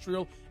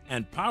 industrial,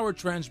 and power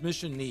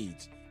transmission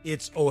needs.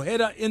 It's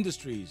Ojeda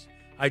Industries,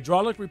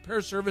 hydraulic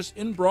repair service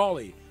in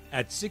Brawley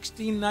at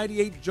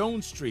 1698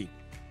 Jones Street.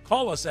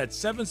 Call us at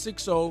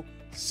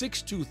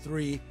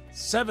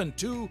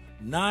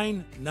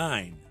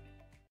 760-623-7299.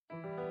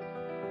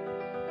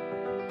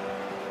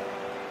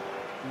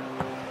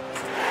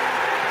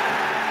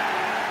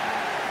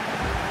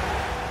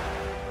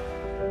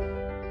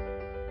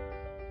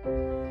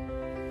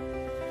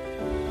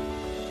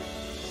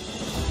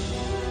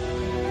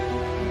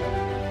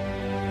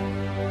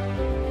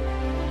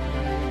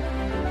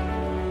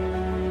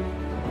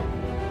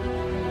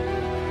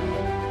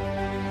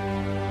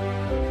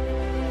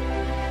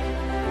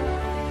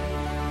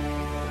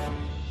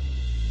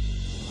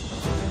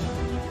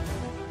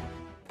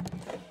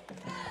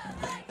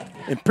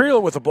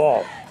 Imperial with the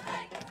ball.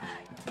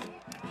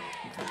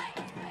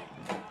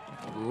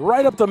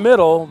 Right up the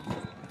middle.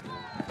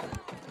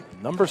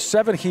 Number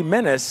 7,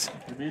 Jimenez.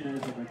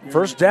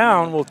 First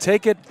down, will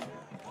take it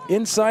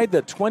inside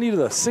the 20 to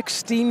the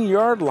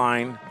 16-yard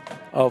line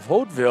of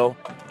Holtville.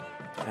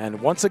 And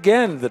once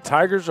again, the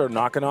Tigers are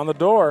knocking on the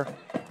door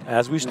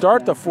as we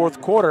start the fourth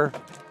quarter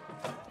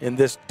in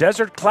this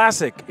Desert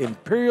Classic,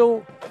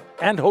 Imperial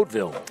and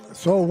Holtville.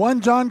 So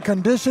one, John,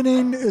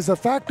 conditioning is a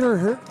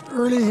factor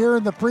early here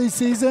in the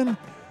preseason.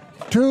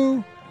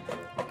 2,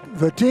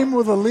 the team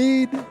with the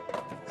lead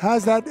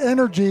has that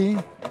energy.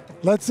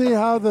 Let's see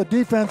how the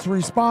defense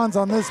responds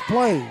on this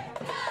play.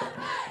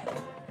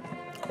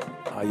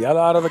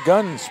 Ayala out of the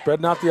gun,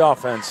 spreading out the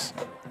offense.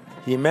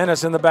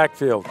 Jimenez in the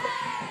backfield.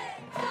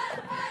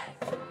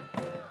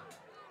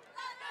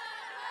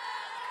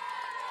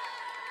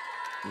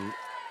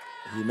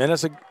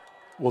 Jimenez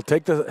will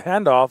take the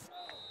handoff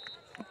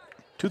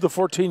to the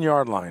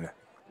 14-yard line.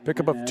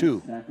 Pickup of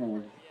 2.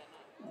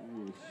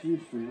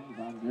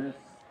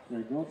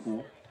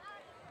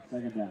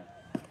 Second down.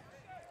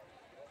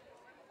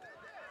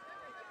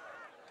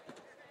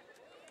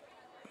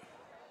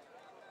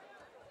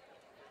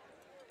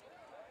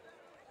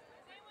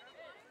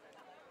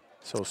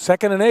 So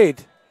 2nd and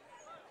 8.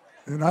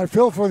 And I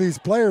feel for these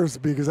players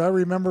because I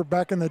remember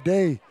back in the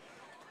day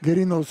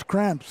getting those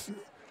cramps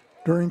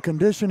during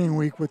conditioning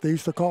week, what they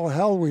used to call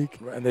Hell Week.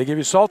 And they give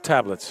you salt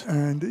tablets.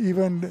 And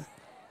even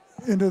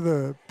into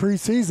the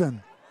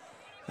preseason.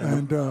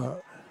 And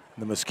the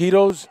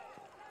mosquitoes.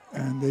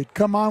 And they'd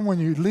come on when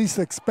you least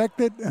expect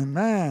it, and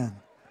man.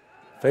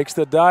 Fakes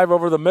the dive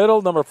over the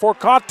middle. Number 4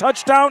 caught,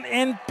 touchdown,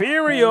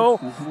 Imperial.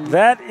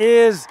 That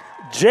is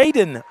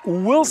Jaden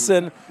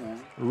Wilson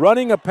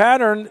running a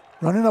pattern.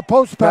 Running a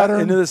post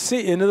pattern.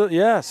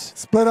 Yes.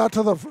 Split out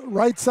to the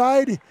right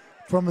side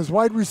from his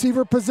wide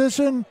receiver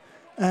position.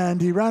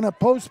 And he ran a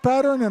post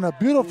pattern and a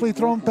beautifully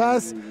thrown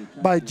pass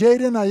by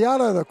Jaden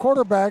Ayala, the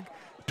quarterback,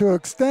 to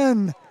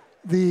extend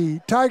the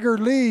Tiger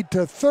lead to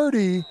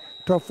 30-14,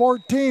 a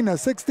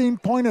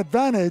 16-point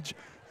advantage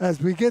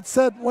as we get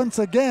set once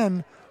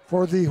again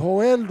for the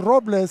Joel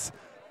Robles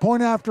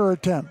point after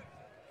attempt.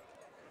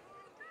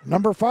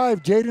 Number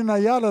 5, Jaden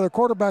Ayala, the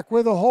quarterback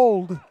with a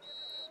hold.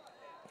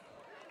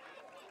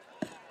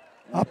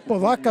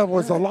 Apodaca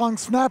was a long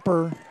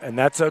snapper. And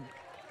that's a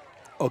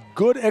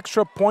good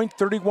extra point,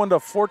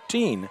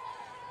 31-14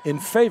 in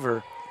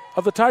favor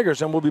of the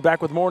Tigers. And we'll be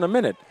back with more in a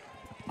minute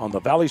on the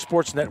Valley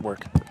Sports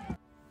Network.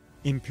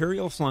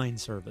 Imperial Flying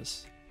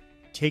Service,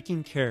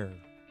 taking care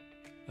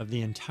of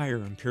the entire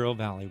Imperial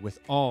Valley with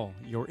all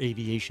your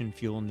aviation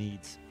fuel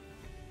needs.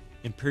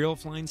 Imperial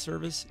Flying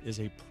Service is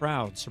a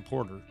proud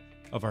supporter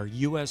of our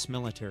U.S.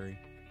 military,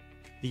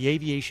 the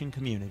aviation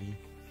community,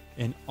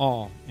 and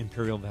all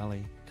Imperial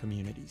Valley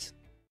communities.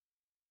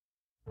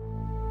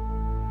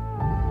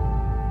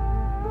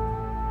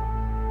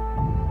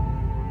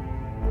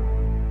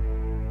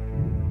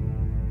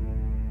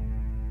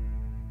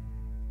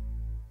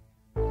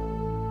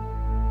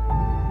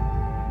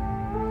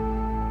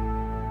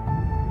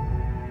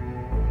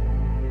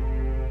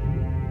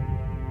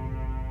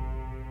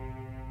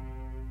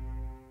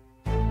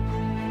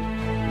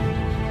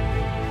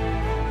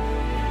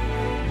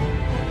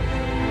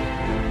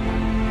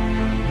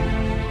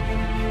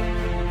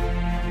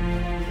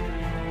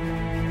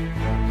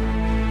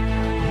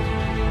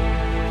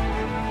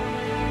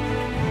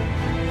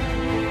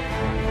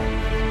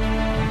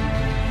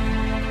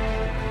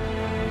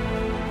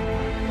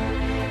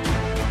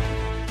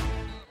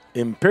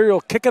 Imperial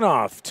kicking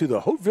off to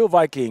the Holtville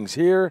Vikings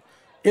here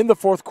in the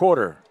fourth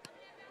quarter.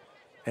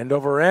 End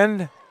over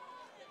end,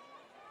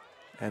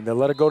 and they'll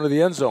let it go to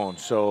the end zone.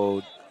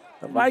 So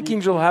the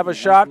Vikings will have a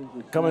shot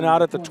coming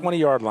out at the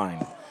 20-yard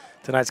line.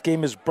 Tonight's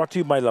game is brought to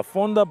you by La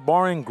Fonda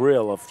Bar and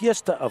Grill, a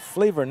fiesta of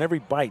flavor in every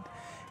bite.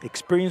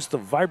 Experience the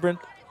vibrant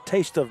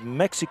taste of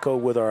Mexico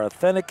with our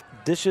authentic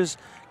dishes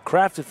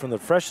crafted from the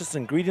freshest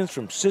ingredients,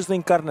 from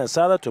sizzling carne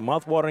asada to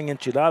mouth-watering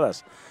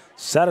enchiladas.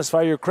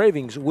 Satisfy your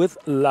cravings with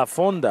La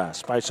Fonda.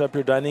 Spice up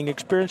your dining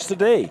experience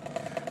today.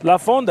 La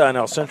Fonda in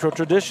El Centro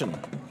Tradition.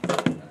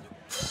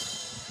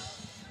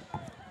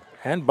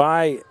 And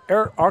by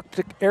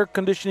Arctic Air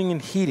Conditioning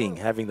and Heating.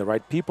 Having the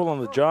right people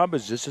on the job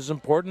is just as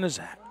important as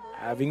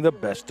having the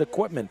best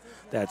equipment.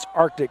 That's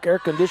Arctic Air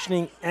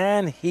Conditioning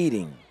and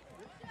Heating.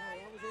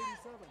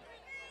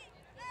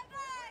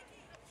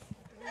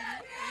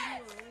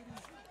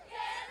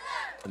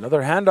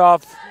 Another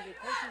handoff.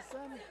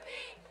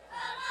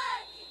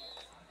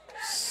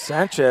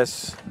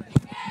 Sanchez.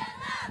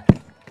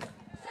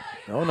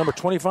 No, number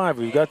 25.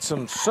 We've got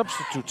some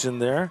substitutes in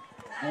there.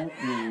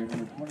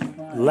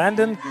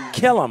 Landon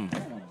Killam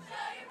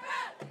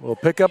will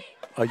pick up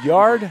a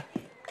yard.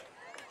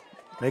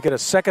 Make it a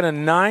 2nd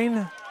and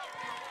 9.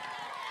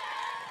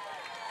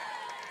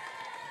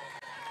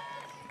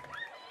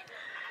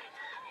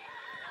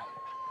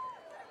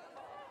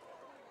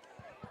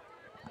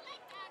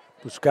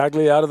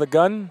 Buscaglia out of the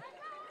gun.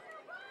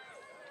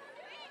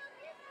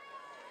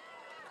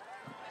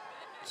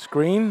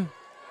 Screen.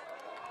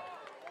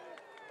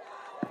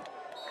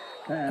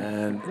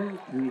 And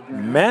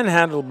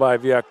manhandled by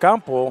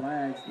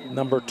Villacampo.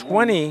 Number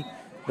 20,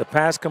 the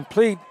pass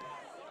complete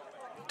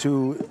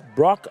to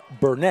Brock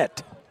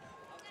Burnett.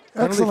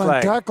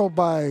 Excellent tackle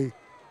by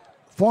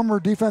former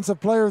Defensive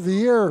Player of the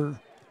Year,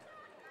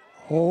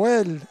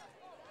 Joel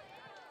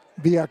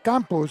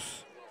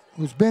Villacampos,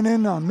 who's been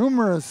in on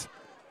numerous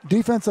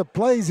defensive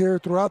plays here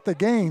throughout the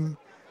game,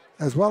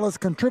 as well as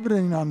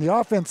contributing on the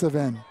offensive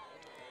end.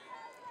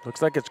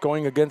 Looks like it's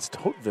going against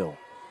Holtville.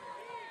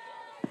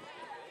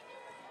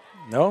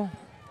 No?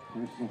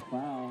 Personal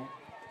foul.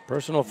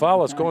 Personal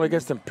foul. It's going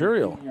against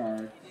Imperial.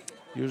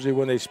 Usually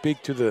when they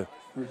speak to the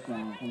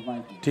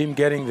team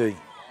getting the...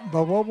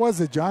 But what was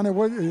it, John?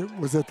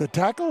 Was it the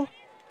tackle?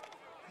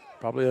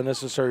 Probably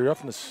unnecessary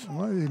roughness.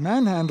 Well, he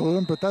manhandled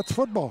him, but that's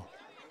football.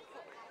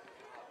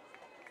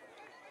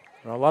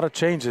 A lot of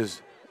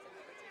changes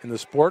in the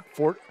sport.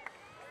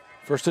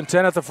 1st and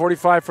 10 at the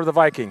 45 for the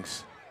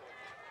Vikings.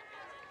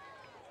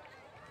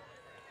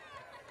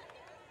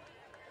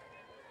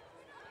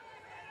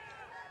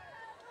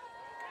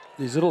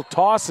 These little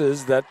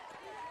tosses that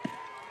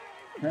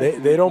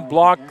they don't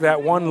block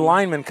that one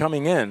lineman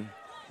coming in.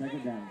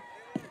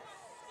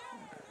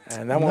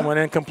 And that one went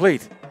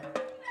incomplete.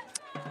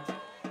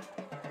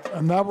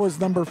 And that was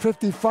number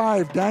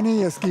 55, Danny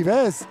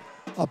Esquives,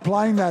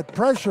 applying that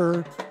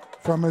pressure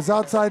from his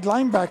outside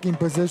linebacking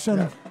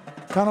position,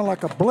 kind of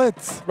like a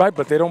blitz. Right,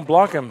 but they don't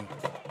block him.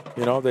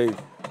 You know,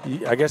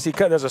 I guess he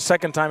cut. There's a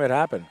second time it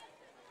happened.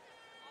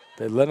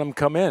 They let him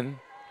come in,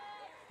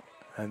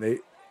 and they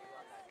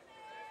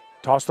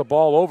toss the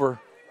ball over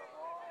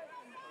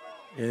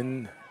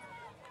in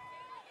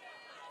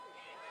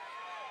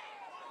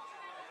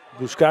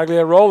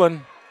Buscaglia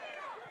rolling,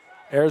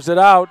 airs it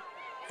out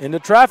into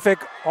traffic,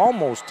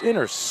 almost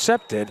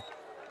intercepted.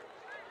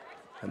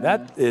 And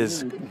that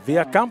is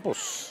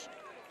Villacampos,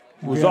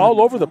 who's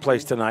all over the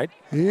place tonight.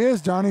 He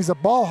is, John. He's a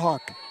ball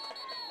hawk.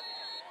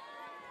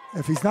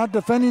 If he's not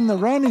defending the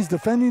run, he's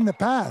defending the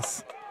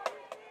pass.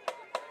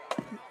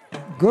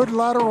 Good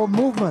lateral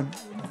movement.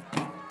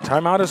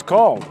 Timeout is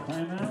called.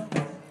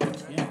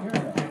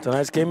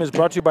 Tonight's game is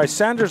brought to you by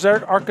Sanders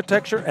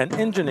Architecture and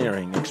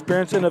Engineering.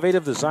 Experience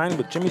innovative design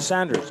with Jimmy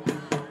Sanders.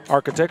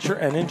 Architecture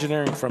and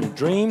engineering from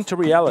dream to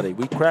reality.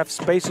 We craft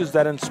spaces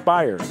that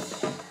inspire.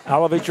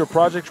 Elevate your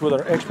projects with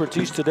our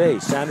expertise today.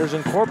 Sanders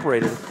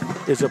Incorporated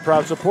is a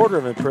proud supporter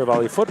of Imperial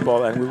Valley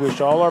football, and we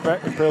wish all our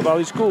Imperial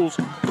Valley schools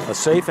a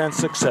safe and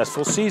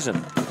successful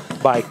season.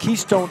 By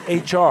Keystone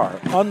HR.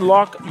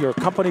 Unlock your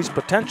company's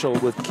potential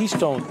with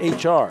Keystone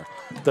HR.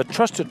 the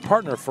trusted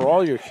partner for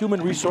all your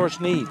human resource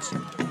needs.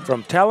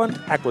 From talent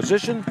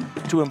acquisition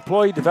to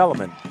employee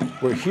development,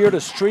 we're here to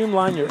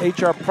streamline your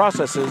HR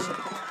processes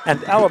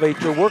and elevate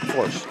your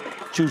workforce.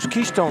 Choose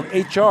Keystone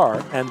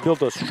HR and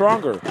build a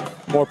stronger,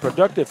 more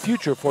productive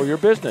future for your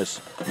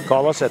business.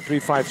 Call us at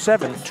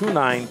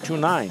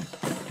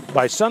 357-2929.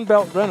 By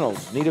Sunbelt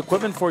Rentals. Need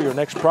equipment for your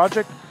next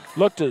project?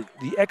 Look to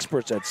the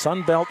experts at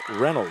Sunbelt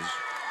Rentals.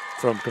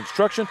 From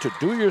construction to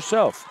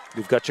do-it-yourself,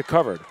 we've got you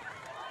covered.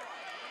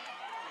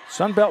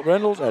 Sunbelt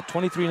Rentals at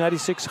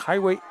 2396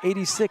 Highway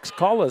 86.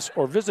 Call us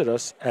or visit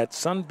us at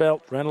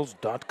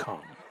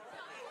sunbeltrentals.com.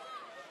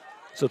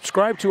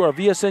 Subscribe to our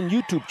VSN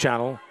YouTube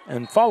channel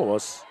and follow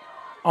us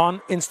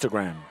on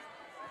Instagram.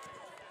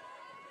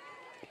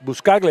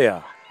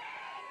 Buscaglia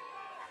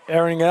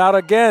airing it out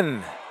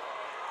again.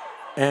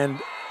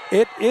 And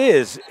it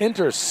is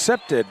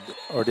intercepted,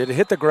 or did it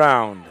hit the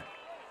ground?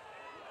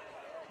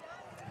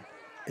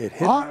 It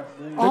hit.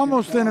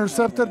 Almost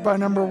intercepted by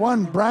number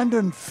 1,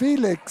 Brandon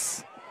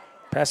Felix.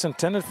 Pass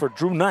intended for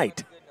Drew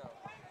Knight.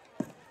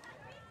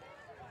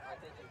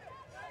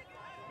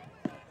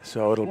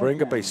 So it'll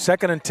bring up a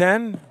 2nd and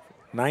 10,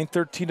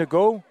 9:13 to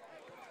go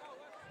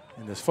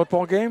in this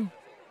football game.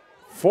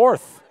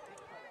 4th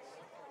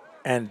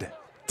and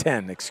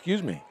 10,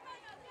 excuse me.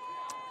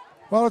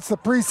 Well, it's the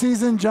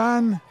preseason,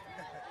 John.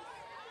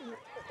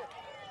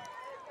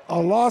 A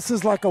loss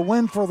is like a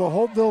win for the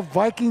Holtville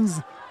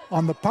Vikings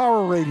on the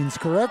power ratings,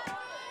 correct?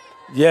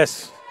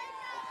 Yes.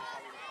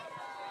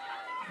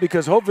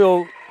 Because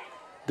Holtville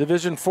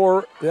Division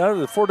 4,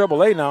 the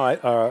 4AA now.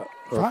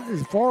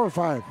 Is 4 or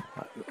 5?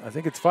 I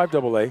think it's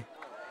 5AA.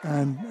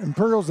 And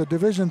Imperial's a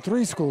Division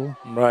 3 school.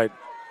 Right.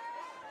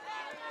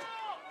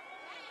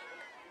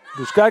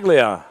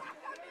 Buscaglia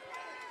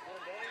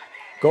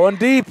going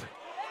deep.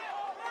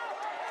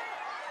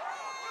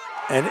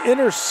 And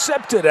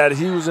intercepted at it.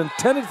 He was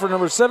intended for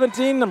number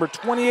 17. Number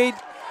 28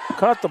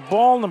 caught the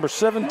ball. Number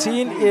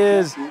 17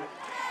 is,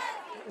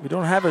 we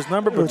don't have his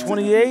number, but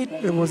 28.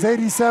 It was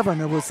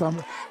 87. It was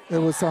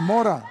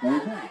Zamora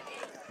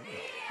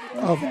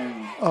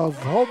of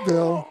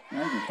Holtville.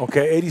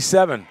 Okay,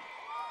 87.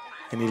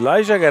 And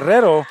Elijah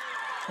Guerrero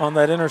on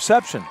that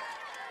interception.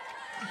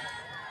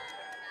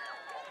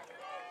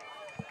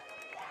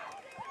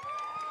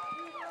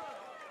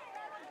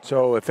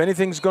 So if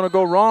anything's going to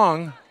go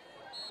wrong,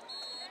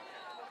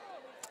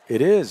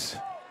 it is.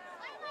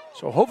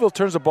 So Holtville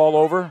turns the ball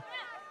over.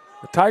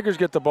 The Tigers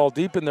get the ball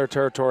deep in their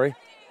territory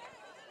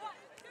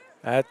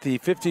at the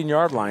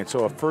 15-yard line.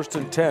 So a 1st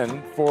and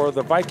 10 for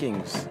the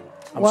Vikings.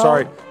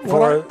 For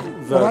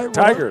the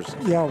Tigers.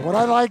 What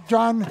I like,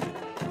 John,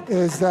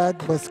 is that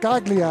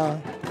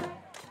Buscaglia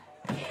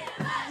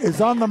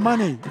is on the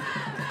money.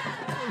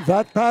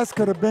 That pass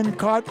could have been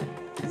caught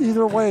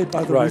either way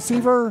by the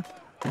receiver.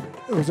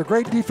 It was a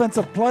great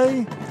defensive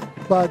play,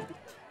 but,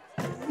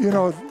 you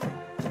know,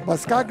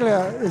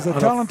 Buscaglia is a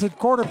talented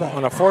quarterback.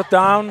 On a 4th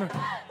down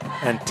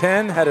and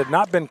 10, had it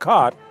not been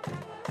caught,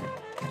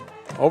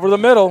 over the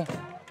middle,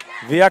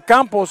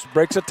 Villacampos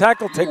breaks a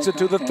tackle, takes it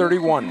to the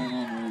 31.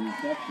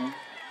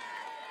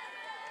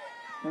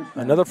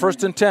 Another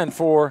 1st and 10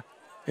 for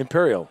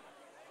Imperial.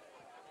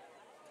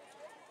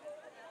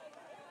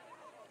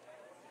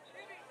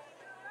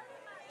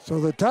 So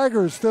the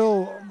Tigers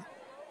still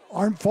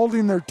aren't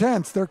folding their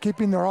tents. They're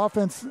keeping their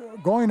offense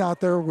going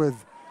out there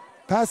with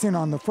passing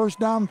on the 1st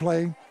down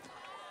play.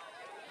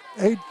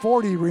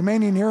 8:40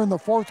 remaining here in the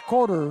 4th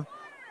quarter.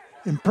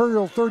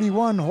 Imperial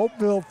 31,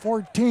 Holtville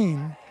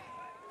 14.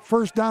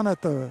 1st down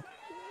at the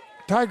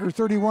Tiger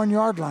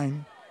 31-yard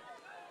line.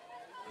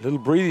 A little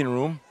breathing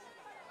room.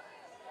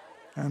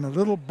 And a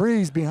little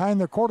breeze behind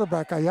the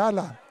quarterback,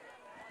 Ayala.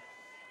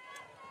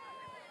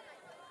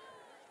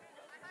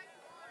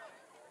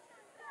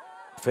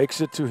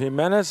 Fakes it to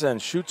Jimenez and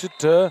shoots it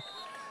to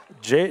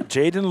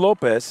Jaden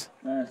Lopez.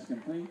 Pass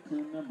complete to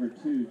number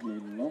 2,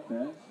 Jaden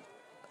Lopez.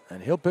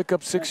 And he'll pick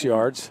up 6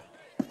 yards.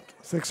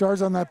 6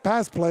 yards on that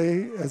pass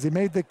play. As he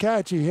made the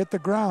catch, he hit the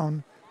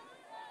ground.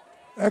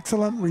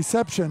 Excellent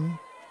reception.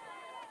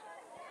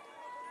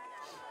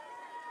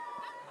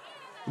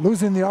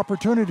 Losing the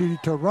opportunity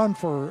to run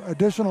for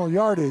additional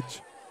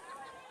yardage.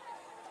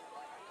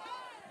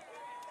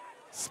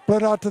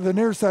 Split out to the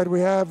near side,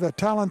 we have the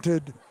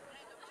talented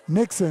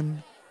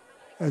Nixon,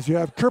 as you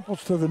have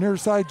triples to the near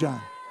side,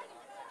 John.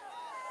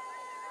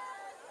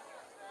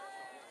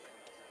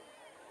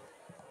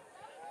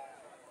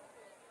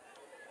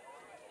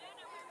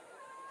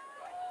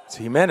 It's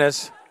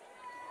Jimenez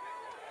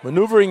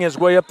maneuvering his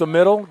way up the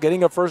middle,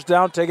 getting a 1st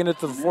down, taking it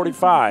to the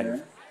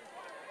 45.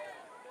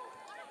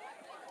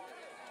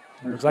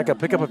 Looks like a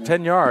pickup of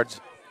 10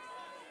 yards.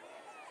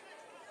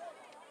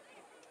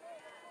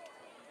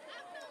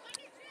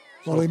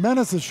 Well,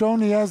 Jimenez has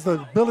shown he has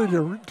the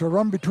ability to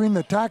run between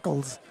the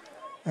tackles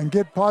and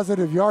get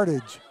positive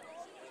yardage.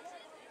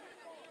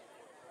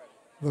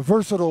 The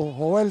versatile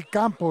Joel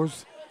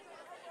Campos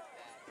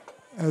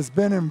has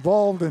been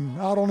involved in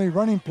not only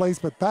running plays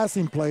but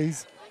passing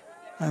plays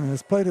and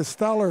has played a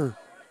stellar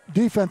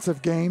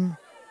defensive game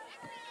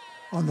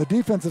on the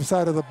defensive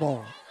side of the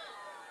ball.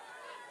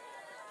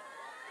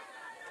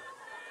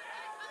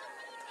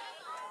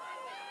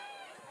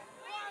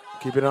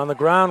 Keeping it on the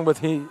ground with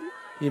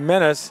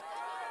Jimenez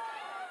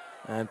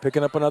and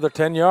picking up another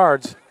 10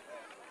 yards.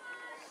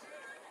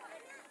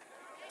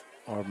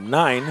 Or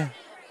 9.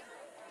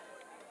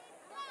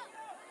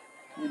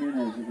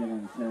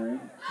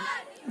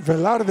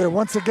 Velarde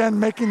once again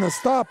making the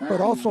stop,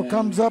 but also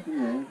comes up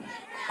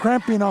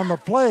cramping on the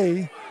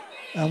play.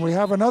 And we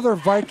have another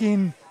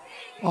Viking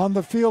on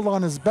the field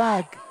on his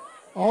back,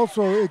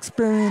 also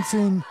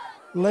experiencing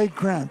leg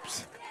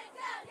cramps.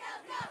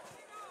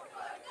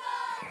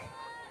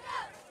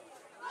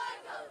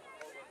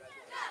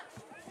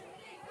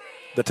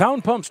 The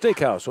Town Pump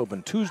Steakhouse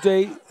open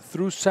Tuesday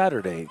through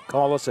Saturday.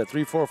 Call us at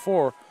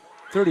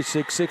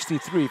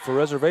 344-3663 for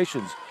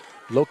reservations.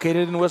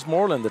 Located in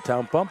Westmoreland, the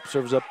Town Pump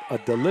serves up a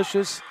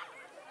delicious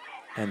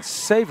and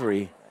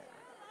savory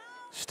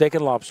steak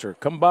and lobster.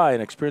 Come by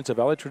and experience a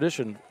Valley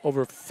tradition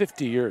over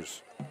 50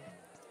 years.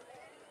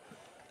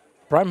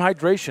 Prime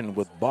Hydration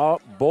with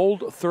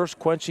bold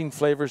thirst-quenching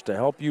flavors to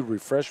help you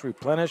refresh,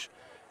 replenish,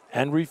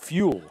 and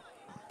refuel.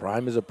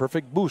 Prime is a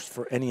perfect boost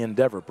for any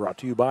endeavor. Brought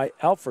to you by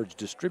Alfred's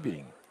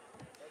Distributing.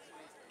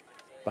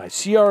 By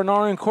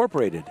CR&R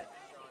Incorporated.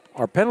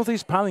 Are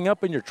penalties piling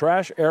up in your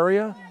trash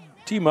area?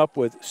 Team up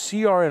with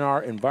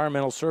CR&R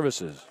Environmental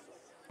Services.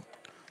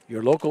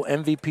 Your local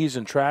MVPs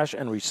in trash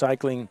and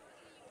recycling.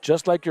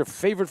 Just like your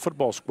favorite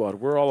football squad,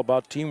 we're all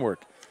about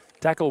teamwork.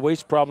 Tackle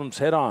waste problems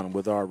head on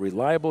with our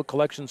reliable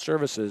collection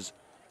services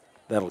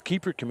that'll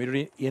keep your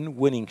community in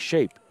winning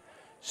shape.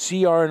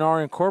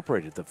 CR&R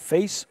Incorporated, the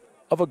face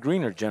of a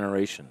greener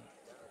generation.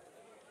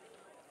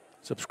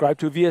 Subscribe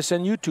to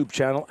VSN YouTube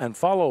channel and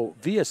follow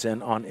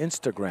VSN on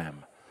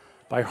Instagram.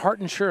 By Hart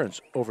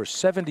Insurance, over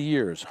 70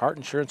 years, Hart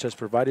Insurance has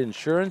provided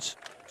insurance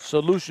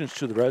solutions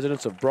to the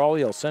residents of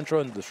Brawley, El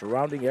Centro, and the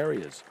surrounding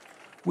areas.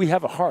 We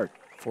have a heart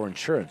for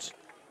insurance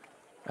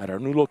at our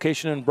new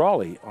location in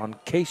Brawley on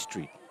K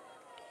Street.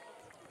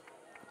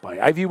 By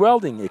Ivy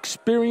Welding,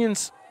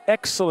 experience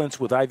excellence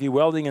with Ivy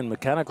Welding and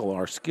Mechanical.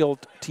 Our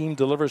skilled team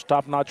delivers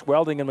top-notch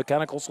welding and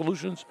mechanical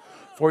solutions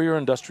for your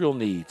industrial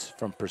needs.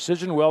 From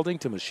precision welding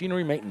to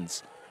machinery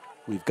maintenance,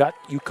 we've got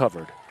you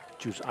covered.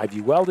 Choose Ivy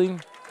Welding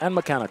and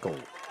Mechanical.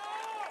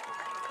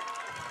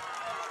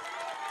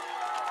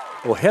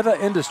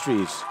 Ojeda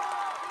Industries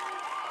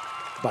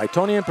by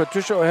Tony and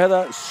Patricia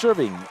Ojeda,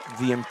 serving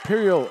the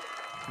Imperial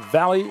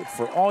Valley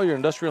for all your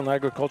industrial and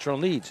agricultural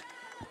needs.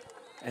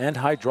 And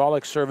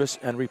hydraulic service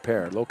and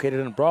repair.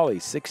 Located in Brawley,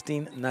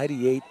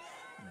 1698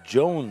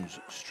 Jones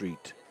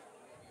Street.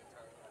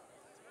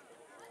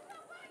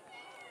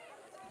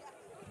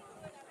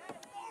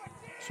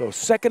 So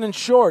second and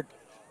short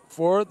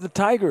for the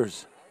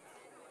Tigers.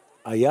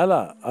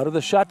 Ayala out of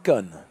the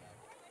shotgun.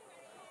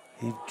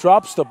 He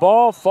drops the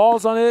ball,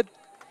 falls on it,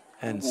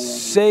 and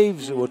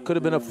saves what could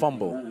have been a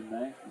fumble.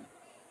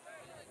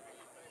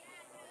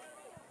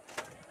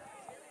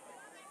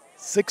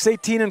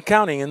 6:18 and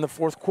counting in the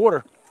fourth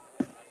quarter.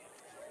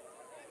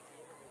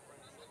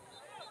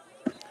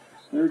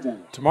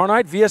 Tomorrow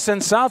night,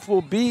 VSN South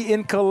will be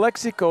in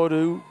Calexico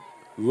to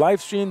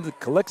live stream the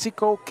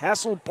Calexico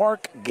Castle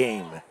Park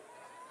game.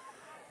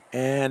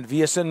 And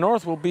VSN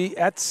North will be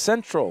at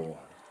Central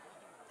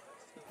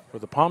for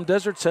the Palm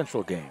Desert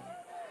Central game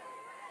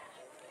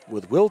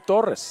with Will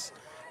Torres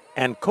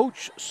and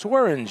Coach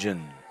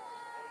Swearingen.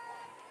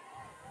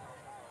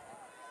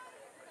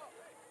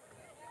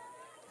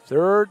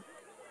 Third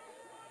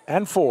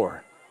and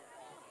 4.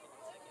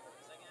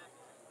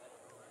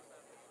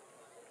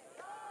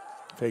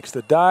 Fakes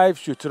the dive,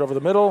 shoots it over the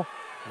middle.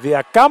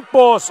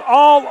 Villacampos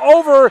all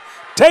over,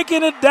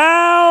 taking it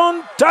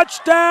down.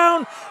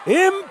 Touchdown,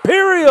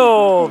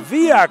 Imperial.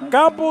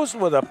 Villacampos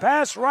with a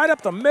pass right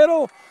up the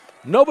middle.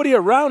 Nobody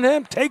around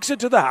him, takes it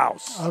to the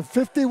house. A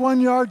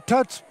 51-yard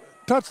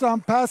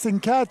touchdown passing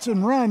catch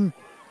and run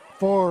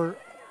for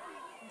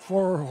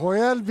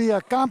Joel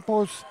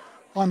Villacampos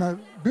on a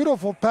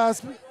beautiful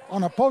pass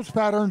on a post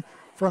pattern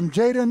from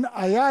Jaden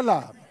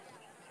Ayala.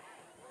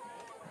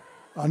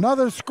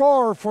 Another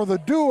score for the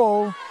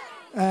duo,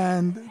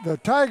 and the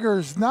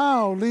Tigers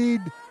now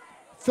lead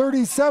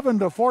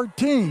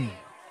 37-14.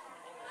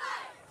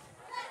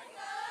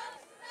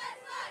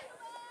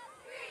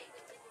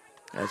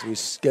 As we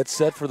get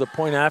set for the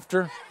point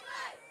after.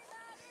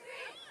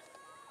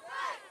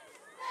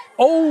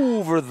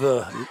 Over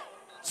the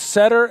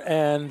setter,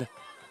 and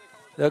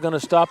they're going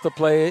to stop the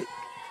play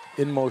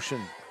in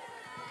motion.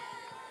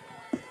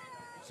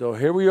 So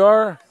here we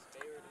are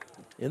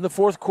in the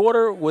fourth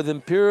quarter with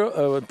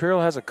Imperial.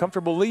 Imperial has a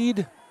comfortable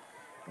lead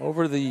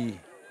over the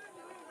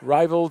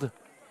rivaled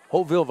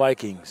Holtville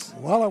Vikings.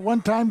 Well, at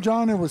one time,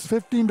 John, it was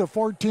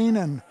 15-14,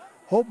 and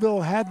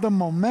Holtville had the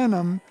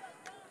momentum,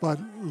 but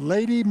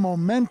Lady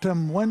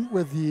Momentum went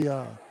with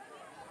the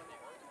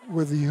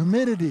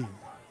humidity.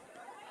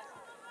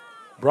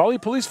 Brawley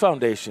Police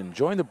Foundation.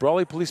 Join the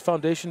Brawley Police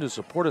Foundation to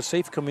support a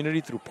safe community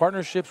through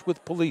partnerships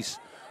with police.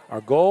 Our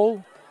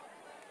goals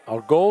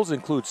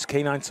include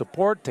canine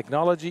support,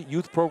 technology,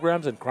 youth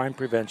programs, and crime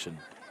prevention.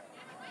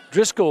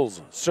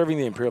 Driscoll's, serving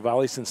the Imperial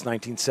Valley since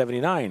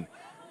 1979.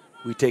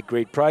 We take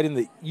great pride in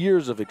the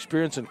years of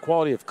experience and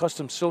quality of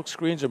custom silk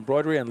screens,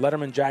 embroidery, and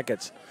Letterman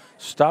jackets.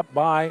 Stop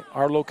by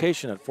our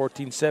location at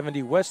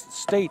 1470 West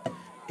State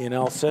in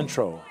El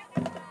Centro.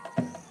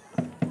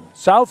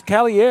 South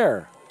Cali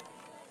Air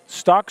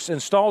stocks,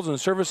 installs, and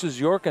services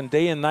York and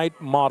day and night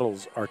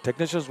models. Our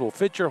technicians will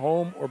fit your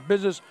home or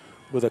business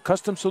with a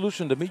custom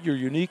solution to meet your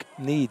unique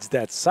needs.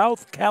 That's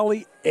South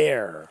Cali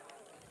Air.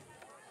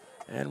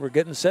 And we're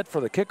getting set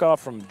for the kickoff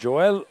from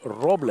Joel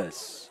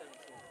Robles.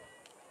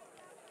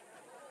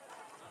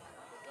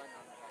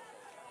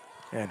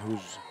 And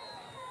who's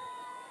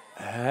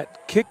had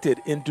kicked it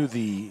into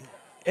the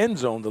end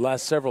zone the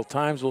last several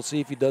times. We'll see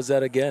if he does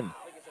that again.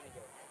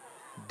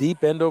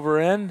 Deep end over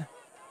end.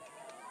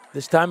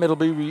 This time it'll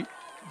be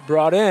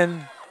brought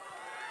in.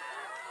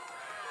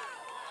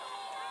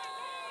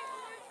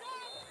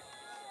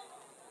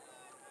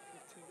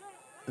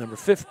 Number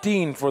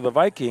 15 for the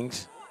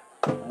Vikings,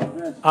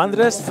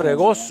 Andres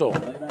Fregoso.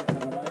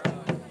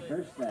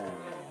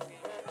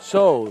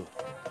 So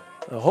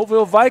the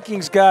Holtville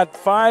Vikings got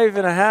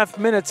 5.5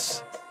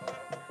 minutes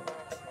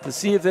to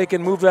see if they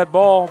can move that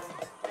ball.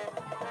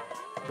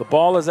 The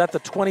ball is at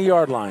the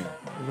 20-yard line.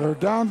 They're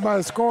down by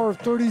a score of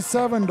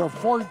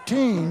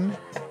 37-14.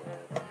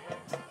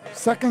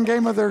 Second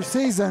game of their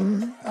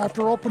season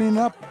after opening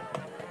up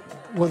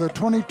with a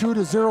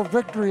 22-0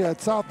 victory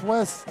at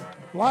Southwest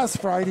last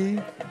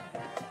Friday.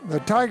 The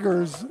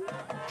Tigers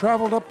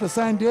traveled up to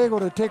San Diego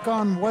to take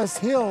on West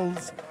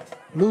Hills,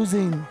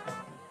 losing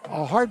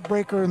a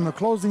heartbreaker in the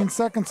closing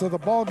seconds of the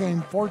ball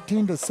game,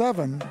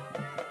 14-7.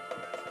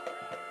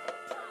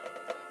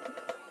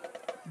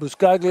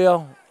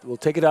 Buscaglia will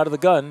take it out of the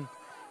gun.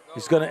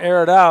 He's going to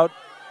air it out.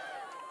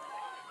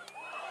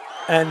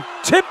 And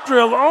tip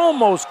drill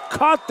almost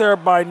caught there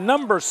by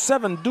number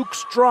 7, Duke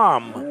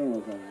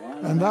Strom.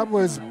 And that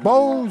was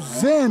Bo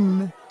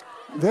Zinn.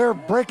 They're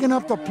breaking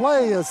up the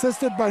play,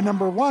 assisted by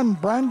number 1,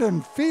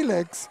 Brandon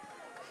Felix.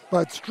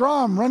 But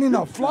Strom running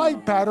a fly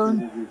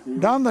pattern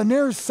down the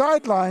near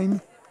sideline,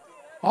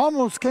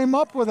 almost came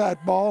up with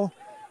that ball.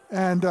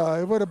 And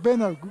it would have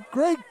been a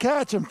great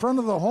catch in front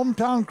of the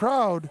hometown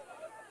crowd.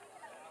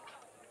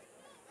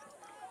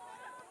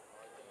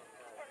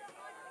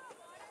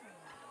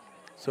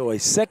 So a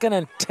 2nd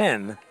and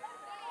 10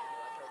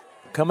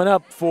 coming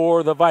up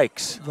for the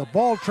Vikes. The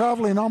ball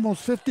traveling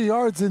almost 50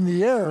 yards in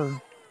the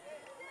air.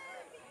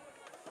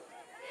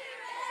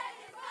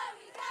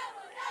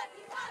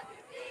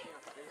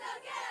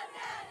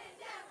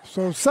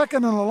 So 2nd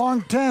and a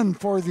long 10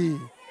 for the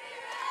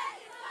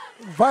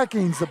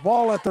Vikings. The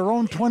ball at their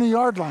own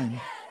 20-yard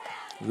line.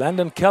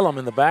 Landon Kellum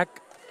in the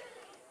back.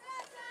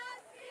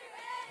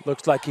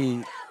 Looks like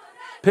he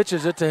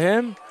pitches it to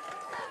him.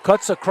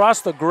 Cuts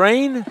across the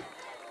grain.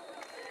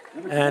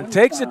 And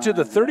takes it to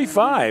the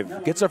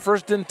 35. Gets a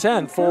 1st and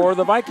 10 for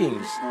the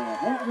Vikings.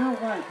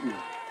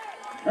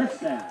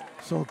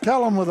 So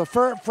Kellum with a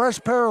fresh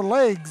pair of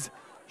legs,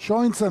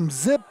 showing some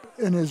zip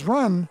in his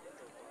run.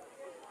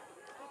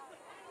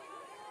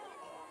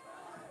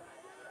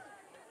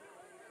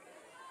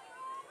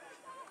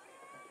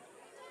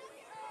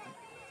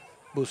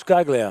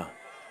 Buscaglia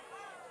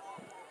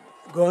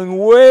going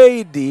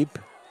way deep.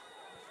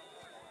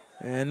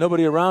 And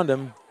nobody around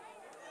him.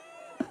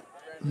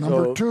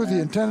 Number 2, the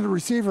intended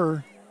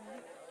receiver,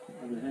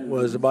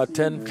 was about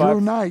 10,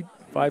 Drew Knight.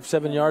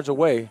 5-7 yards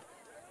away.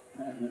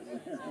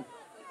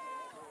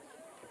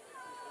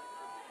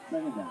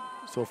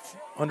 So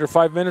under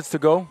 5 minutes to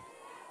go.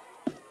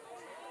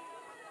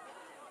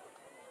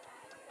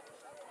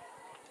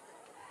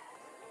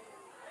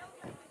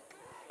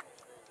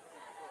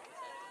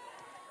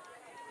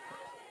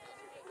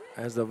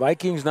 As the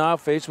Vikings now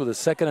face with a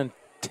 2nd and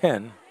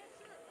 10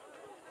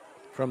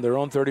 from their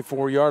own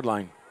 34-yard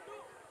line.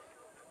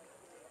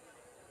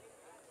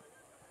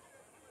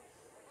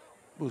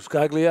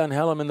 Buscaglia and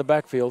Hellum in the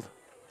backfield.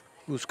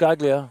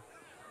 Buscaglia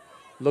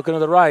looking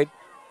to the right.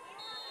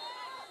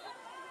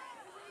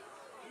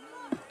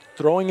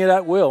 Throwing it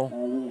at will. A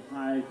little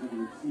high for the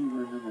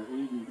receiver, number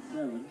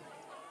 87.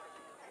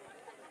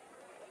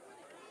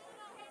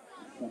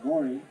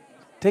 Samori.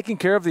 Taking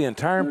care of the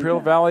entire Imperial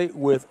Valley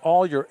with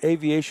all your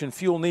aviation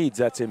fuel needs.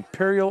 That's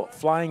Imperial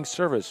Flying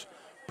Service.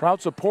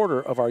 Proud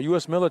supporter of our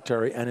U.S.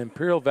 military and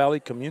Imperial Valley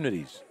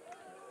communities.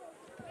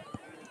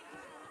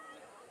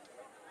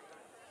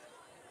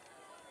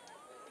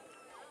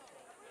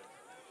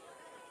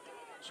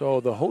 So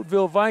the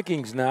Holtville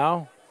Vikings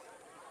now.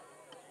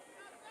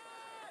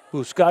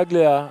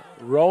 Buscaglia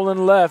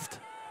rolling left.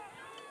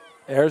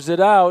 Airs it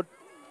out.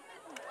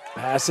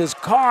 Pass is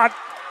caught.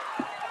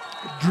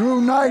 Drew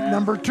Knight,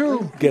 number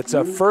 2. Gets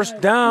a 1st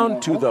down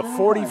to the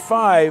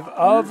 45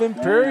 of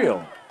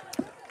Imperial.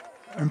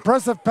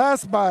 Impressive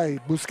pass by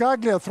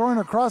Buscaglia, throwing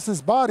across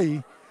his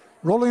body,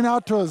 rolling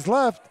out to his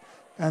left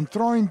and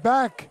throwing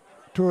back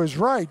to his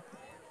right.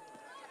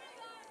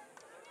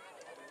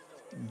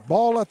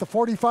 Ball at the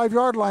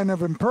 45-yard line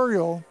of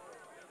Imperial.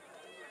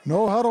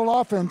 No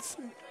huddle offense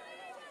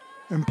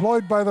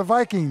employed by the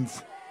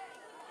Vikings.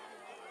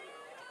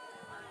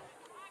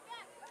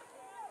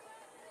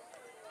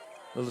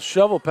 Little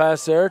shovel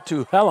pass there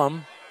to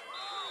Hellam.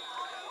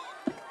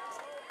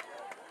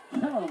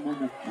 Kellum on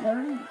the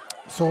carry.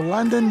 So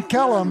Landon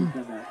Kellum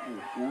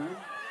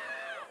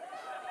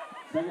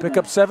pick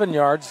up 7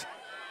 yards.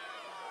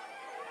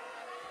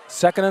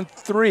 2nd and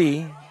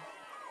 3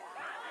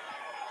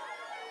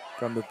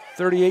 from the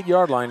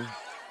 38-yard line.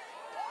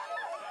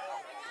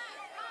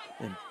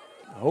 And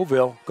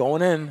Holtville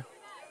going in.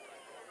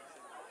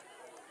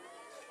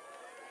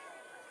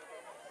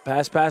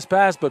 Pass,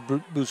 but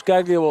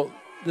Buscaglia will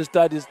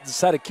decide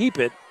to keep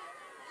it.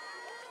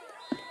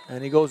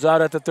 And he goes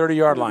out at the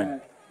 30-yard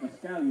line.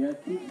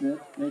 Buscaglia keeps it,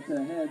 takes it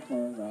ahead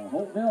for the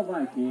Holtville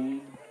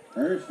Vikings.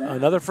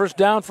 Another first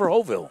down for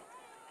Holtville.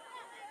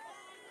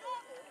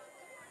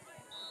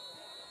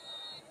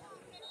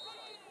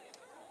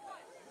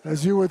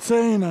 As you would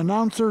say in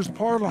announcer's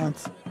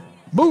parlance,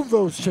 move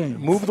those chains.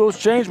 Move those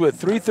chains with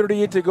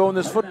 3:38 to go in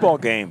this football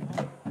game.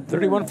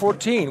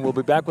 31-14. We'll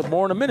be back with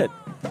more in a minute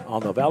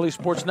on the Valley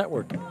Sports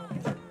Network.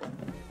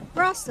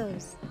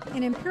 Grosso's,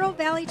 an Imperial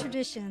Valley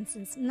tradition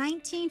since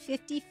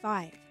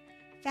 1955.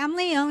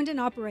 Family owned and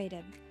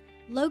operated.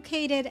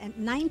 Located at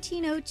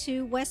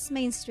 1902 West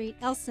Main Street,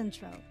 El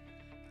Centro.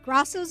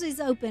 Grosso's is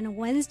open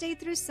Wednesday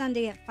through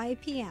Sunday at 5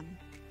 p.m.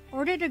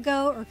 Order to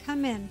go or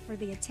come in for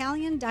the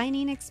Italian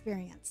dining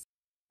experience.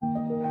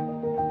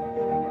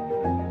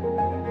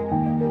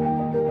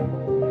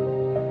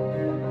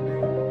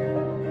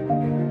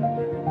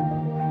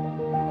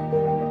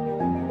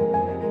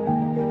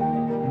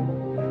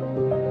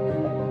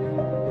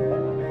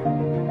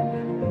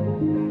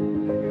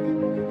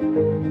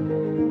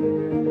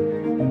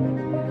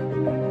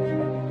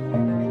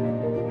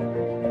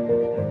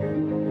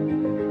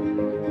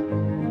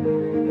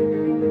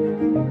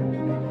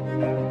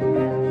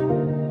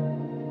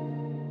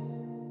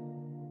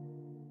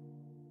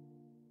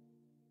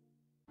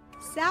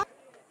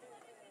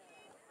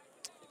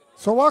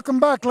 So welcome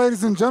back,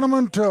 ladies and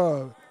gentlemen,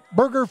 to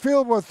Birger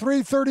Field with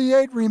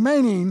 3:38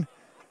 remaining.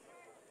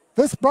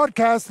 This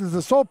broadcast is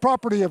the sole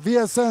property of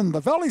VSN, the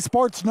Valley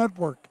Sports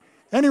Network.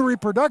 Any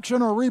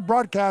reproduction or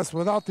rebroadcast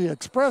without the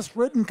express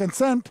written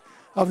consent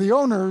of the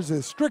owners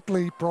is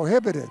strictly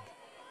prohibited.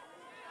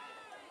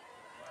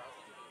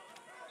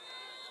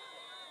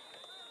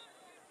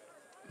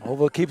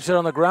 Holtville keeps it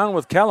on the ground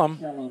with Kellum.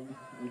 Kellum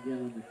again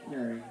on the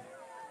carry.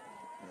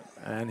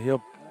 And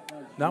he'll,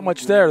 not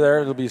much there.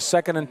 It'll be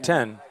 2nd and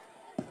 10.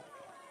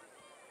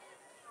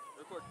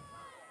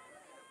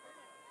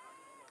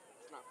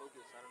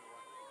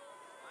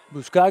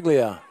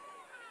 Buscaglia.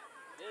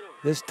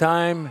 This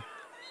time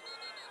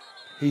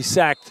he's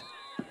sacked.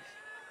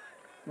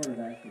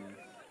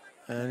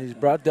 And he's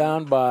brought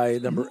down by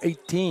number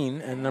 18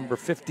 and number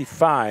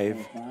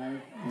 55.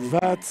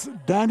 That's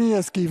Danny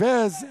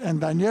Esquives and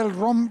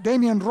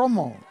Damian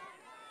Romo.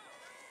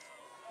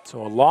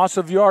 So a loss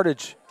of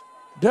yardage.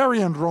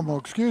 Darian Romo,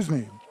 excuse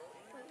me.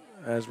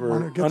 As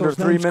we're under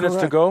 3 minutes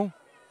to go.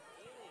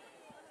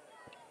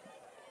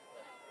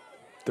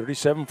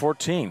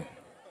 37-14.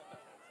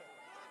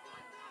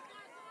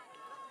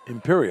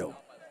 Imperial.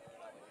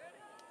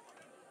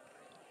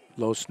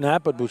 Low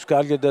snap, but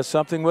Buscaglia does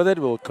something with it.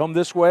 Will come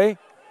this way.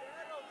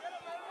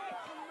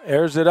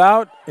 Airs it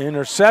out.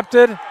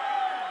 Intercepted.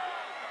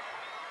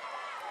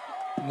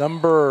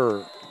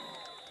 Number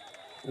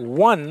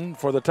 1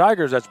 for the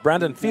Tigers, that's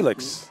Brandon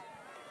Felix.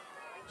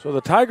 So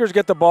the Tigers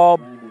get the ball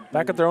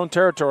back at their own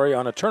territory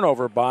on a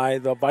turnover by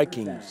the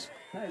Vikings.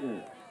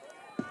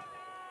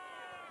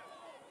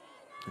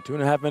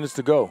 2.5 minutes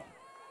to go.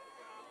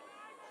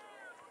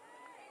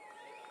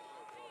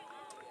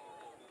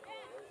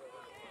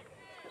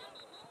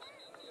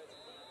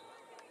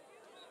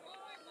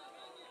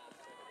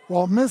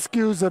 While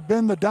miscues have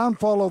been the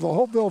downfall of the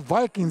Holtville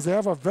Vikings, they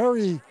have a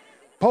very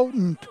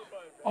potent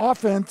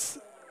offense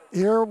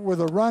here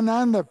with a run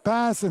and the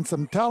pass and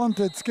some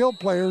talented skill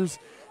players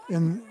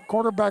in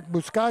quarterback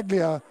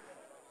Buscaglia,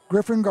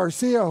 Griffin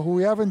Garcia, who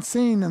we haven't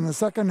seen in the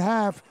second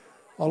half,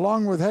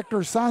 along with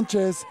Hector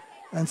Sanchez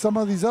and some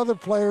of these other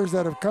players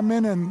that have come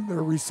in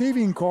their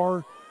receiving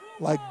core,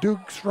 like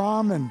Duke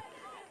Strom,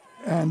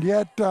 and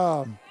yet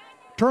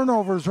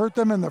turnovers hurt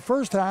them in the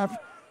first half.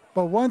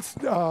 But once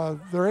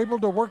they're able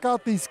to work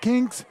out these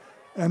kinks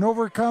and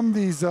overcome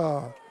these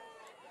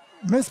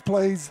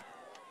misplays,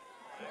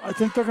 I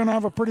think they're going to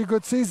have a pretty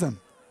good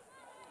season.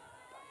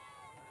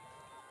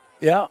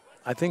 Yeah,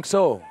 I think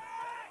so.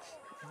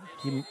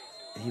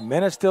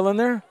 Jimenez still in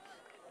there.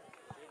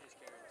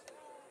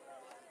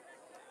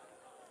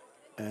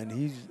 And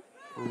he's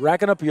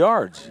racking up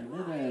yards.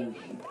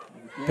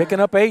 Picking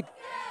up 8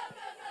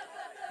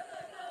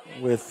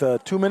 with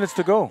 2 minutes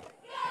to go.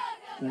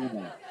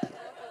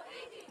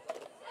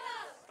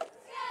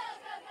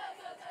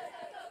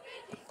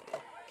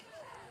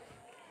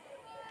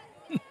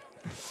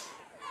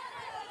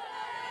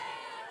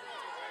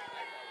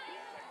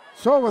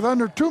 So with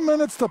under 2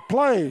 minutes to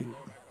play,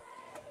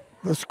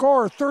 the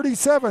score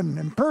 37,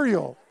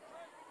 Imperial,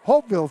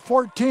 Holtville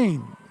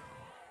 14.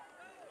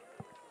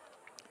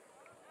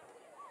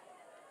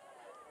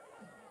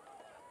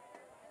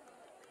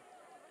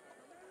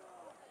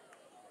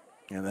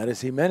 And that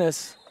is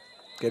Jimenez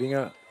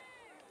getting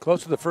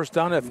close to the first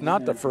down, if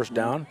not the first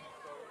down.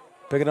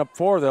 Picking up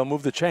 4, they'll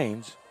move the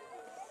chains.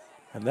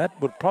 And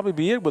that would probably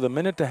be it with a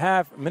minute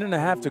and a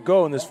half to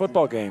go in this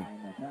football game.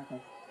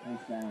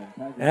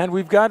 And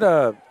we've got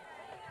a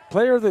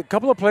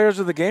couple of players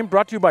of the game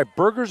brought to you by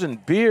Burgers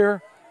and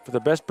Beer for the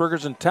best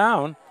burgers in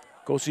town.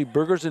 Go see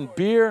Burgers and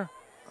Beer.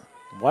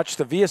 Watch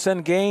the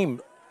VSN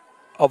game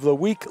of the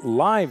week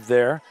live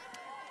there.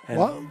 And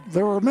well,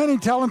 there were many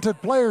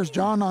talented players,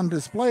 John, on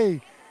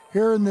display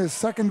here in this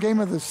second game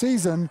of the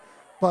season,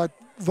 but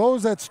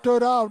those that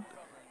stood out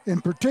in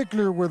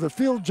particular were the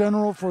field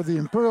general for the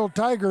Imperial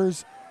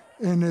Tigers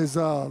in his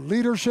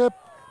leadership,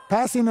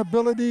 passing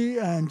ability,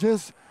 and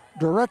just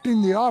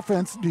directing the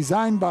offense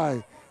designed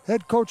by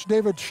head coach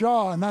David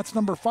Shaw, and that's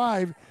number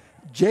 5,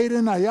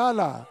 Jaden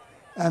Ayala.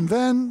 And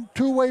then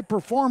two-way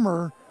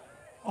performer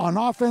on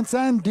offense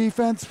and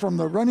defense from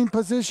the running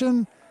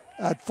position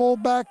at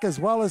fullback, as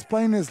well as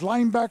playing his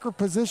linebacker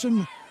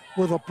position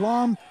with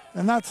aplomb,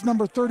 and that's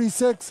number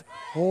 36,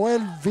 Joel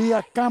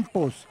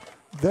Villacampos.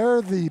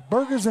 They're the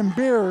Burgers and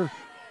Beer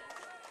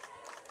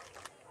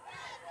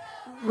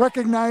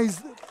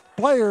recognized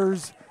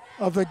players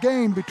of the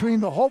game between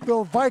the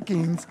Holtville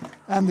Vikings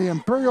and the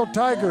Imperial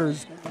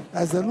Tigers,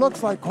 as it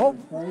looks like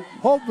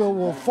Holtville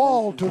will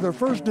fall to their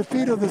first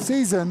defeat of the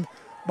season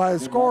by a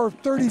score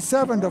of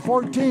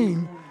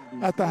 37-14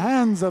 at the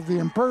hands of the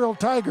Imperial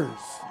Tigers.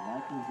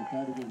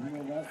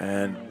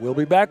 And we'll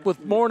be back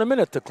with more in a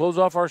minute to close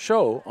off our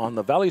show on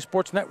the Valley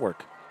Sports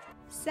Network.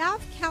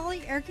 South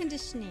Cali Air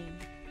Conditioning,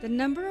 the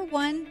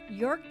 #1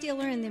 York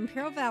dealer in the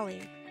Imperial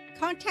Valley.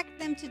 Contact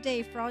them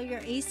today for all your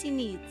AC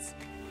needs.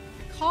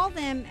 Call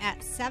them at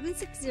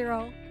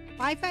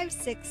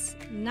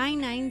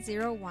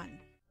 760-556-9901.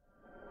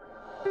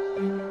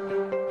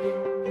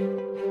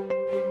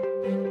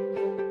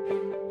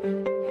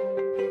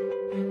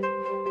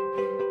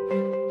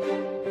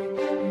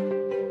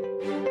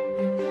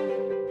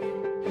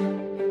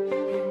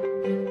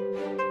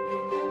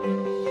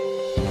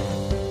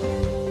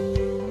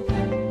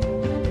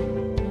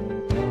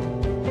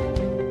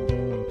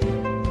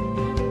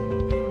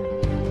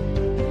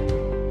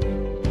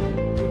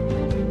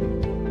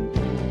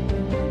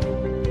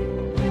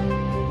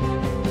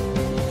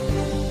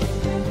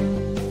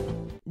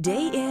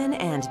 Day in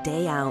and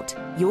day out,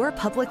 your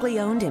publicly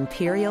owned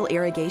Imperial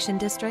Irrigation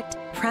District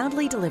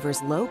proudly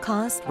delivers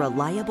low-cost,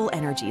 reliable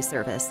energy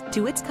service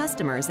to its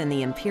customers in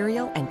the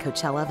Imperial and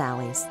Coachella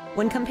Valleys.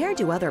 When compared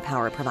to other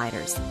power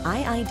providers,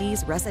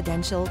 IID's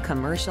residential,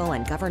 commercial,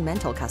 and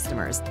governmental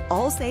customers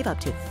all save up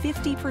to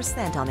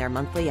 50% on their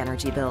monthly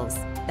energy bills.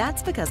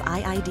 That's because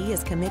IID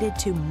is committed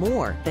to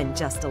more than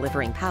just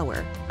delivering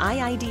power.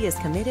 IID is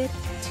committed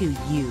to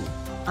you.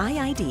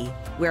 IID,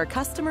 where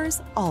customers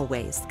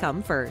always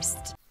come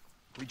first.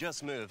 We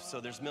just moved, so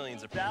there's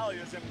millions of... Valley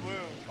is in bloom,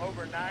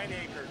 over 9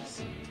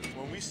 acres.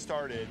 When we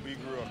started, we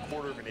grew a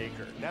quarter of an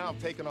acre. Now I'm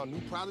taking on new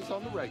products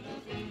on the regular.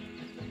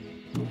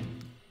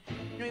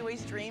 We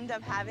always dreamed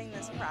of having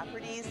this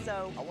property,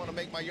 so... I want to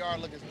make my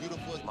yard look as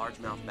beautiful as...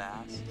 Largemouth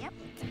bass? Yep.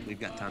 We've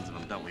got tons of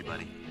them, don't we,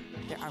 buddy?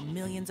 There are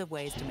millions of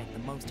ways to make the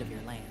most of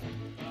your land.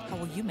 How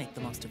will you make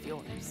the most of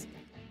yours?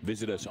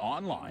 Visit us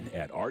online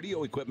at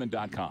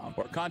rdoequipment.com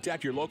or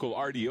contact your local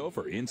RDO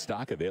for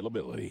in-stock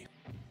availability.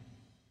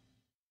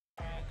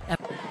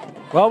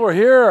 Well, we're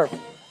here,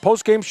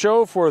 post-game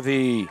show for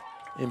the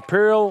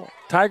Imperial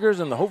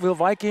Tigers and the Holtville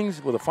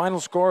Vikings with a final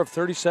score of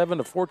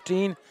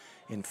 37-14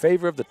 in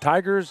favor of the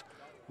Tigers.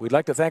 We'd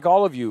like to thank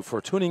all of you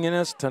for tuning in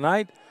us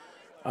tonight.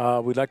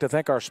 We'd like to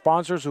thank our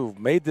sponsors who've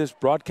made this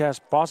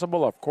broadcast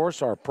possible. Of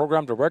course, our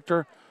program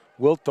director,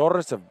 Will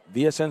Torres of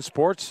VSN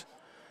Sports,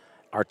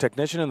 our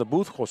technician in the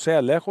booth, Jose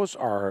Alejos,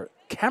 our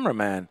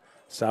cameraman,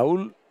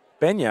 Saul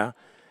Peña,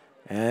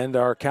 and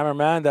our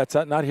cameraman that's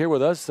not here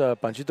with us,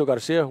 Panchito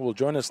Garcia, who will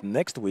join us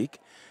next week.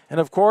 And,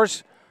 of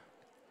course,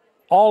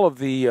 all of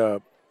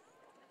the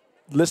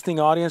listening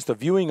audience, the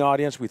viewing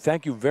audience, we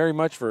thank you very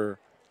much for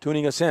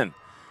tuning us in.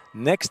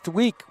 Next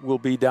week, we'll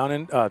be down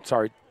in, I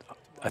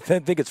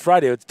think it's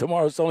Friday.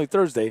 Tomorrow it's only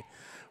Thursday.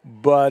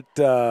 But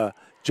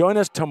join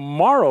us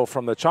tomorrow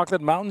from the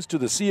Chocolate Mountains to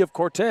the Sea of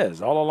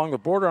Cortez, all along the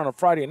border on a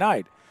Friday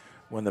night,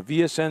 when the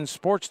VSN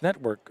Sports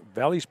Network,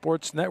 Valley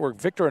Sports Network,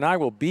 Victor and I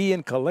will be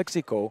in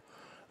Calexico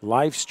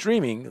live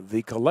streaming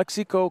the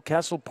Calexico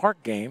Castle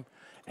Park game,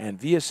 and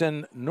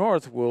VSN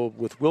North will,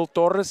 with Will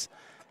Torres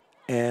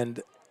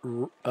and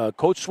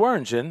Coach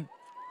Swearingen,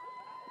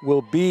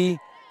 will be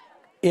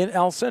in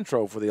El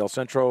Centro for the El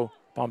Centro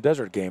Palm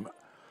Desert game.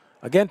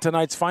 Again,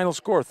 tonight's final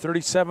score,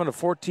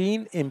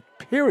 37-14,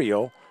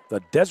 Imperial,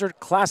 the Desert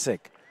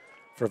Classic.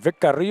 For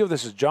Vic Carrillo,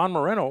 this is John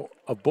Moreno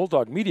of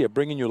Bulldog Media,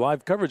 bringing you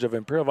live coverage of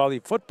Imperial Valley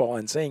football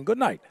and saying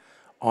goodnight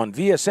on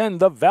VSN,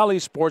 the Valley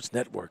Sports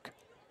Network.